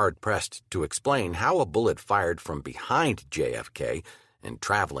were hard-pressed to explain how a bullet fired from behind JFK and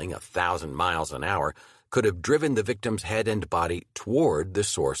traveling 1,000 miles an hour could have driven the victim's head and body toward the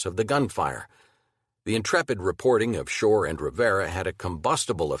source of the gunfire. The intrepid reporting of Shor and Rivera had a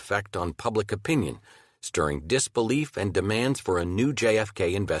combustible effect on public opinion, stirring disbelief and demands for a new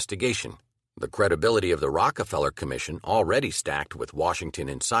JFK investigation. The credibility of the Rockefeller Commission, already stacked with Washington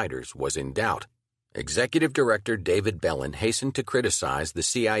insiders, was in doubt. Executive Director David Belin hastened to criticize the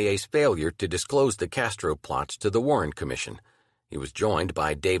CIA's failure to disclose the Castro plots to the Warren Commission. He was joined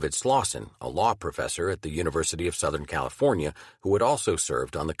by David Slauson, a law professor at the University of Southern California, who had also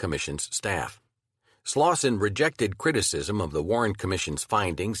served on the commission's staff. Slauson rejected criticism of the Warren Commission's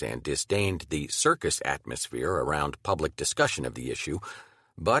findings and disdained the circus atmosphere around public discussion of the issue,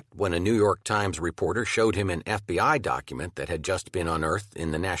 but when a New York Times reporter showed him an FBI document that had just been unearthed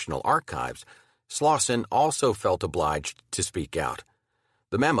in the National Archives, Slauson also felt obliged to speak out.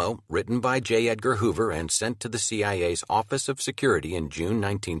 The memo, written by J. Edgar Hoover and sent to the CIA's Office of Security in June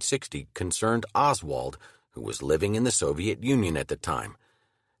 1960, concerned Oswald, who was living in the Soviet Union at the time.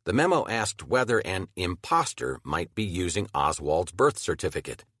 The memo asked whether an imposter might be using Oswald's birth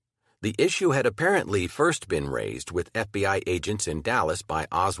certificate. The issue had apparently first been raised with FBI agents in Dallas by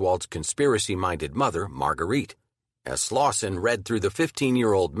Oswald's conspiracy-minded mother, Marguerite. As Slauson read through the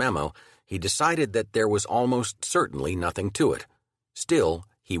 15-year-old memo, he decided that there was almost certainly nothing to it. Still,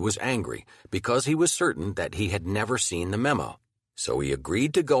 he was angry because he was certain that he had never seen the memo. So he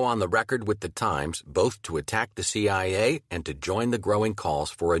agreed to go on the record with the Times both to attack the CIA and to join the growing calls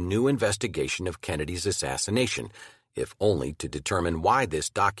for a new investigation of Kennedy's assassination, if only to determine why this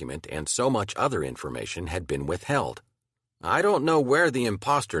document and so much other information had been withheld. "I don't know where the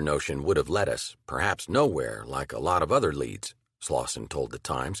imposter notion would have led us, perhaps nowhere, like a lot of other leads," Slauson told the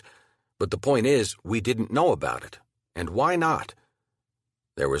Times. "But the point is, we didn't know about it. And why not?"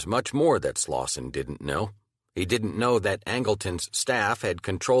 There was much more that Slauson didn't know. He didn't know that Angleton's staff had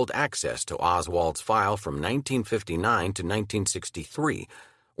controlled access to Oswald's file from 1959 to 1963,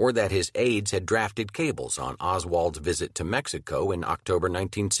 or that his aides had drafted cables on Oswald's visit to Mexico in October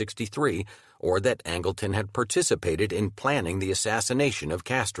 1963, or that Angleton had participated in planning the assassination of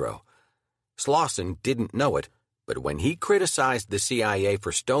Castro. Slauson didn't know it, but when he criticized the CIA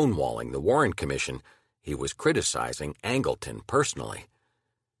for stonewalling the Warren Commission, he was criticizing Angleton personally.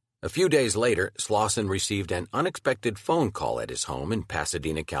 A few days later, Slauson received an unexpected phone call at his home in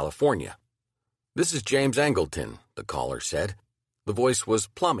Pasadena, California. "This is James Angleton," the caller said. The voice was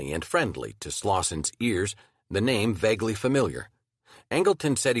plummy and friendly to Slauson's ears, the name vaguely familiar.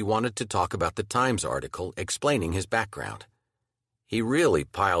 Angleton said he wanted to talk about the Times article explaining his background. He really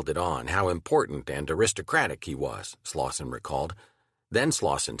piled it on how important and aristocratic he was, Slauson recalled. Then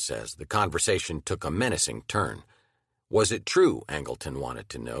Slauson says the conversation took a menacing turn. Was it true, Angleton wanted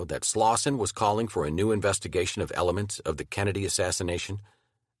to know, that Slauson was calling for a new investigation of elements of the Kennedy assassination?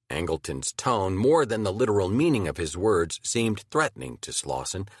 Angleton's tone, more than the literal meaning of his words, seemed threatening to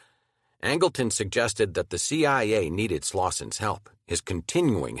Slauson. Angleton suggested that the CIA needed Slauson's help, his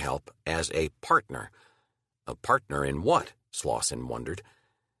continuing help, as a partner. A partner in what? Slauson wondered.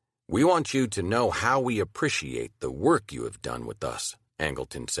 "We want you to know how we appreciate the work you have done with us,"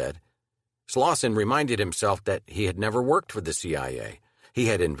 Angleton said. Slauson reminded himself that he had never worked for the CIA. He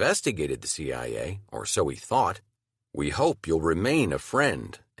had investigated the CIA, or so he thought. "We hope you'll remain a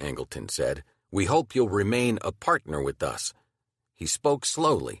friend," Angleton said. "We hope you'll remain a partner with us." He spoke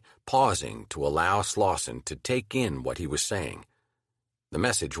slowly, pausing to allow Slauson to take in what he was saying. The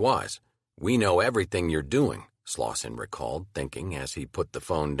message was, "We know everything you're doing," Slauson recalled, thinking as he put the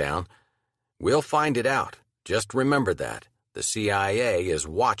phone down. "We'll find it out. Just remember that. The CIA is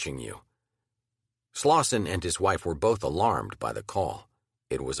watching you." Slauson and his wife were both alarmed by the call.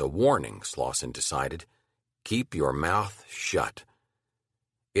 It was a warning, Slauson decided. Keep your mouth shut.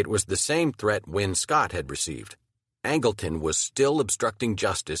 It was the same threat Win Scott had received. Angleton was still obstructing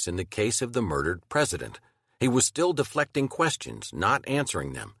justice in the case of the murdered president. He was still deflecting questions, not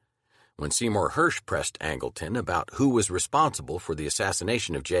answering them. When Seymour Hersh pressed Angleton about who was responsible for the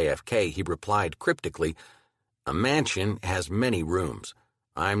assassination of JFK, he replied cryptically, "A mansion has many rooms.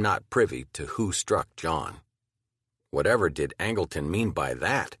 I'm not privy to who struck John." Whatever did Angleton mean by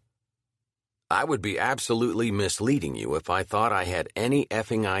that? "I would be absolutely misleading you if I thought I had any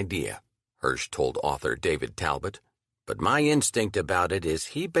effing idea," Hersh told author David Talbot. "But my instinct about it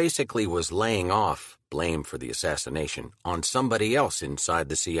is he basically was laying off blame for the assassination on somebody else inside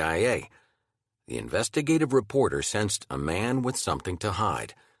the CIA. The investigative reporter sensed a man with something to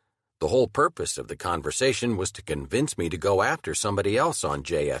hide. The whole purpose of the conversation was to convince me to go after somebody else on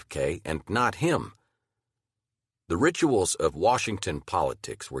JFK and not him." The rituals of Washington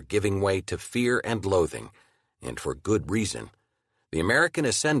politics were giving way to fear and loathing, and for good reason. The American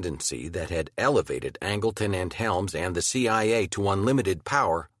ascendancy that had elevated Angleton and Helms and the CIA to unlimited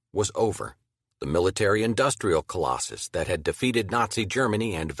power was over. The military-industrial colossus that had defeated Nazi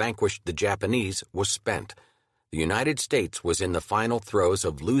Germany and vanquished the Japanese was spent. The United States was in the final throes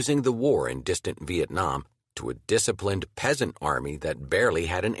of losing the war in distant Vietnam to a disciplined peasant army that barely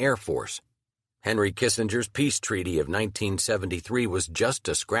had an air force. Henry Kissinger's peace treaty of 1973 was just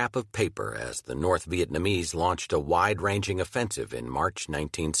a scrap of paper as the North Vietnamese launched a wide-ranging offensive in March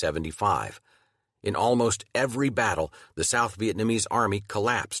 1975. In almost every battle, the South Vietnamese army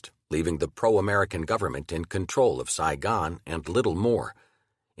collapsed, leaving the pro-American government in control of Saigon and little more.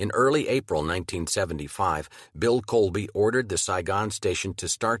 In early April 1975, Bill Colby ordered the Saigon station to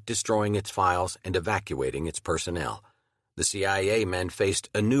start destroying its files and evacuating its personnel. The CIA men faced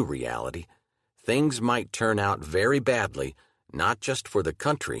a new reality. Things might turn out very badly, not just for the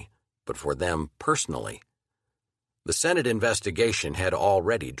country, but for them personally. The Senate investigation had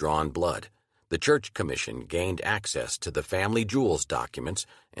already drawn blood. The Church Commission gained access to the family jewels documents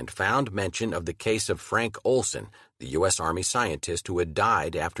and found mention of the case of Frank Olson, the U.S. Army scientist who had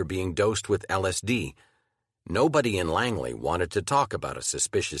died after being dosed with LSD. Nobody in Langley wanted to talk about a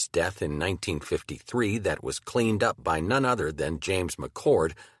suspicious death in 1953 that was cleaned up by none other than James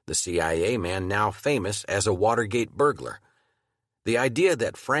McCord, the CIA man now famous as a Watergate burglar. The idea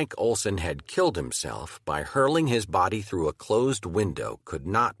that Frank Olson had killed himself by hurling his body through a closed window could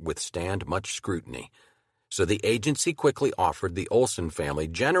not withstand much scrutiny, so the agency quickly offered the Olson family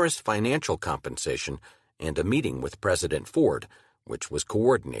generous financial compensation and a meeting with President Ford, which was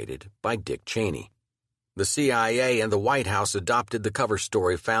coordinated by Dick Cheney. The CIA and the White House adopted the cover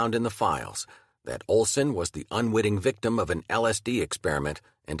story found in the files, that Olson was the unwitting victim of an LSD experiment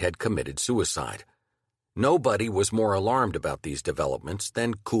and had committed suicide. Nobody was more alarmed about these developments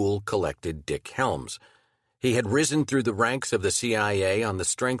than cool, collected Dick Helms. He had risen through the ranks of the CIA on the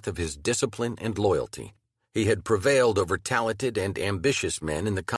strength of his discipline and loyalty. He had prevailed over talented and ambitious men in the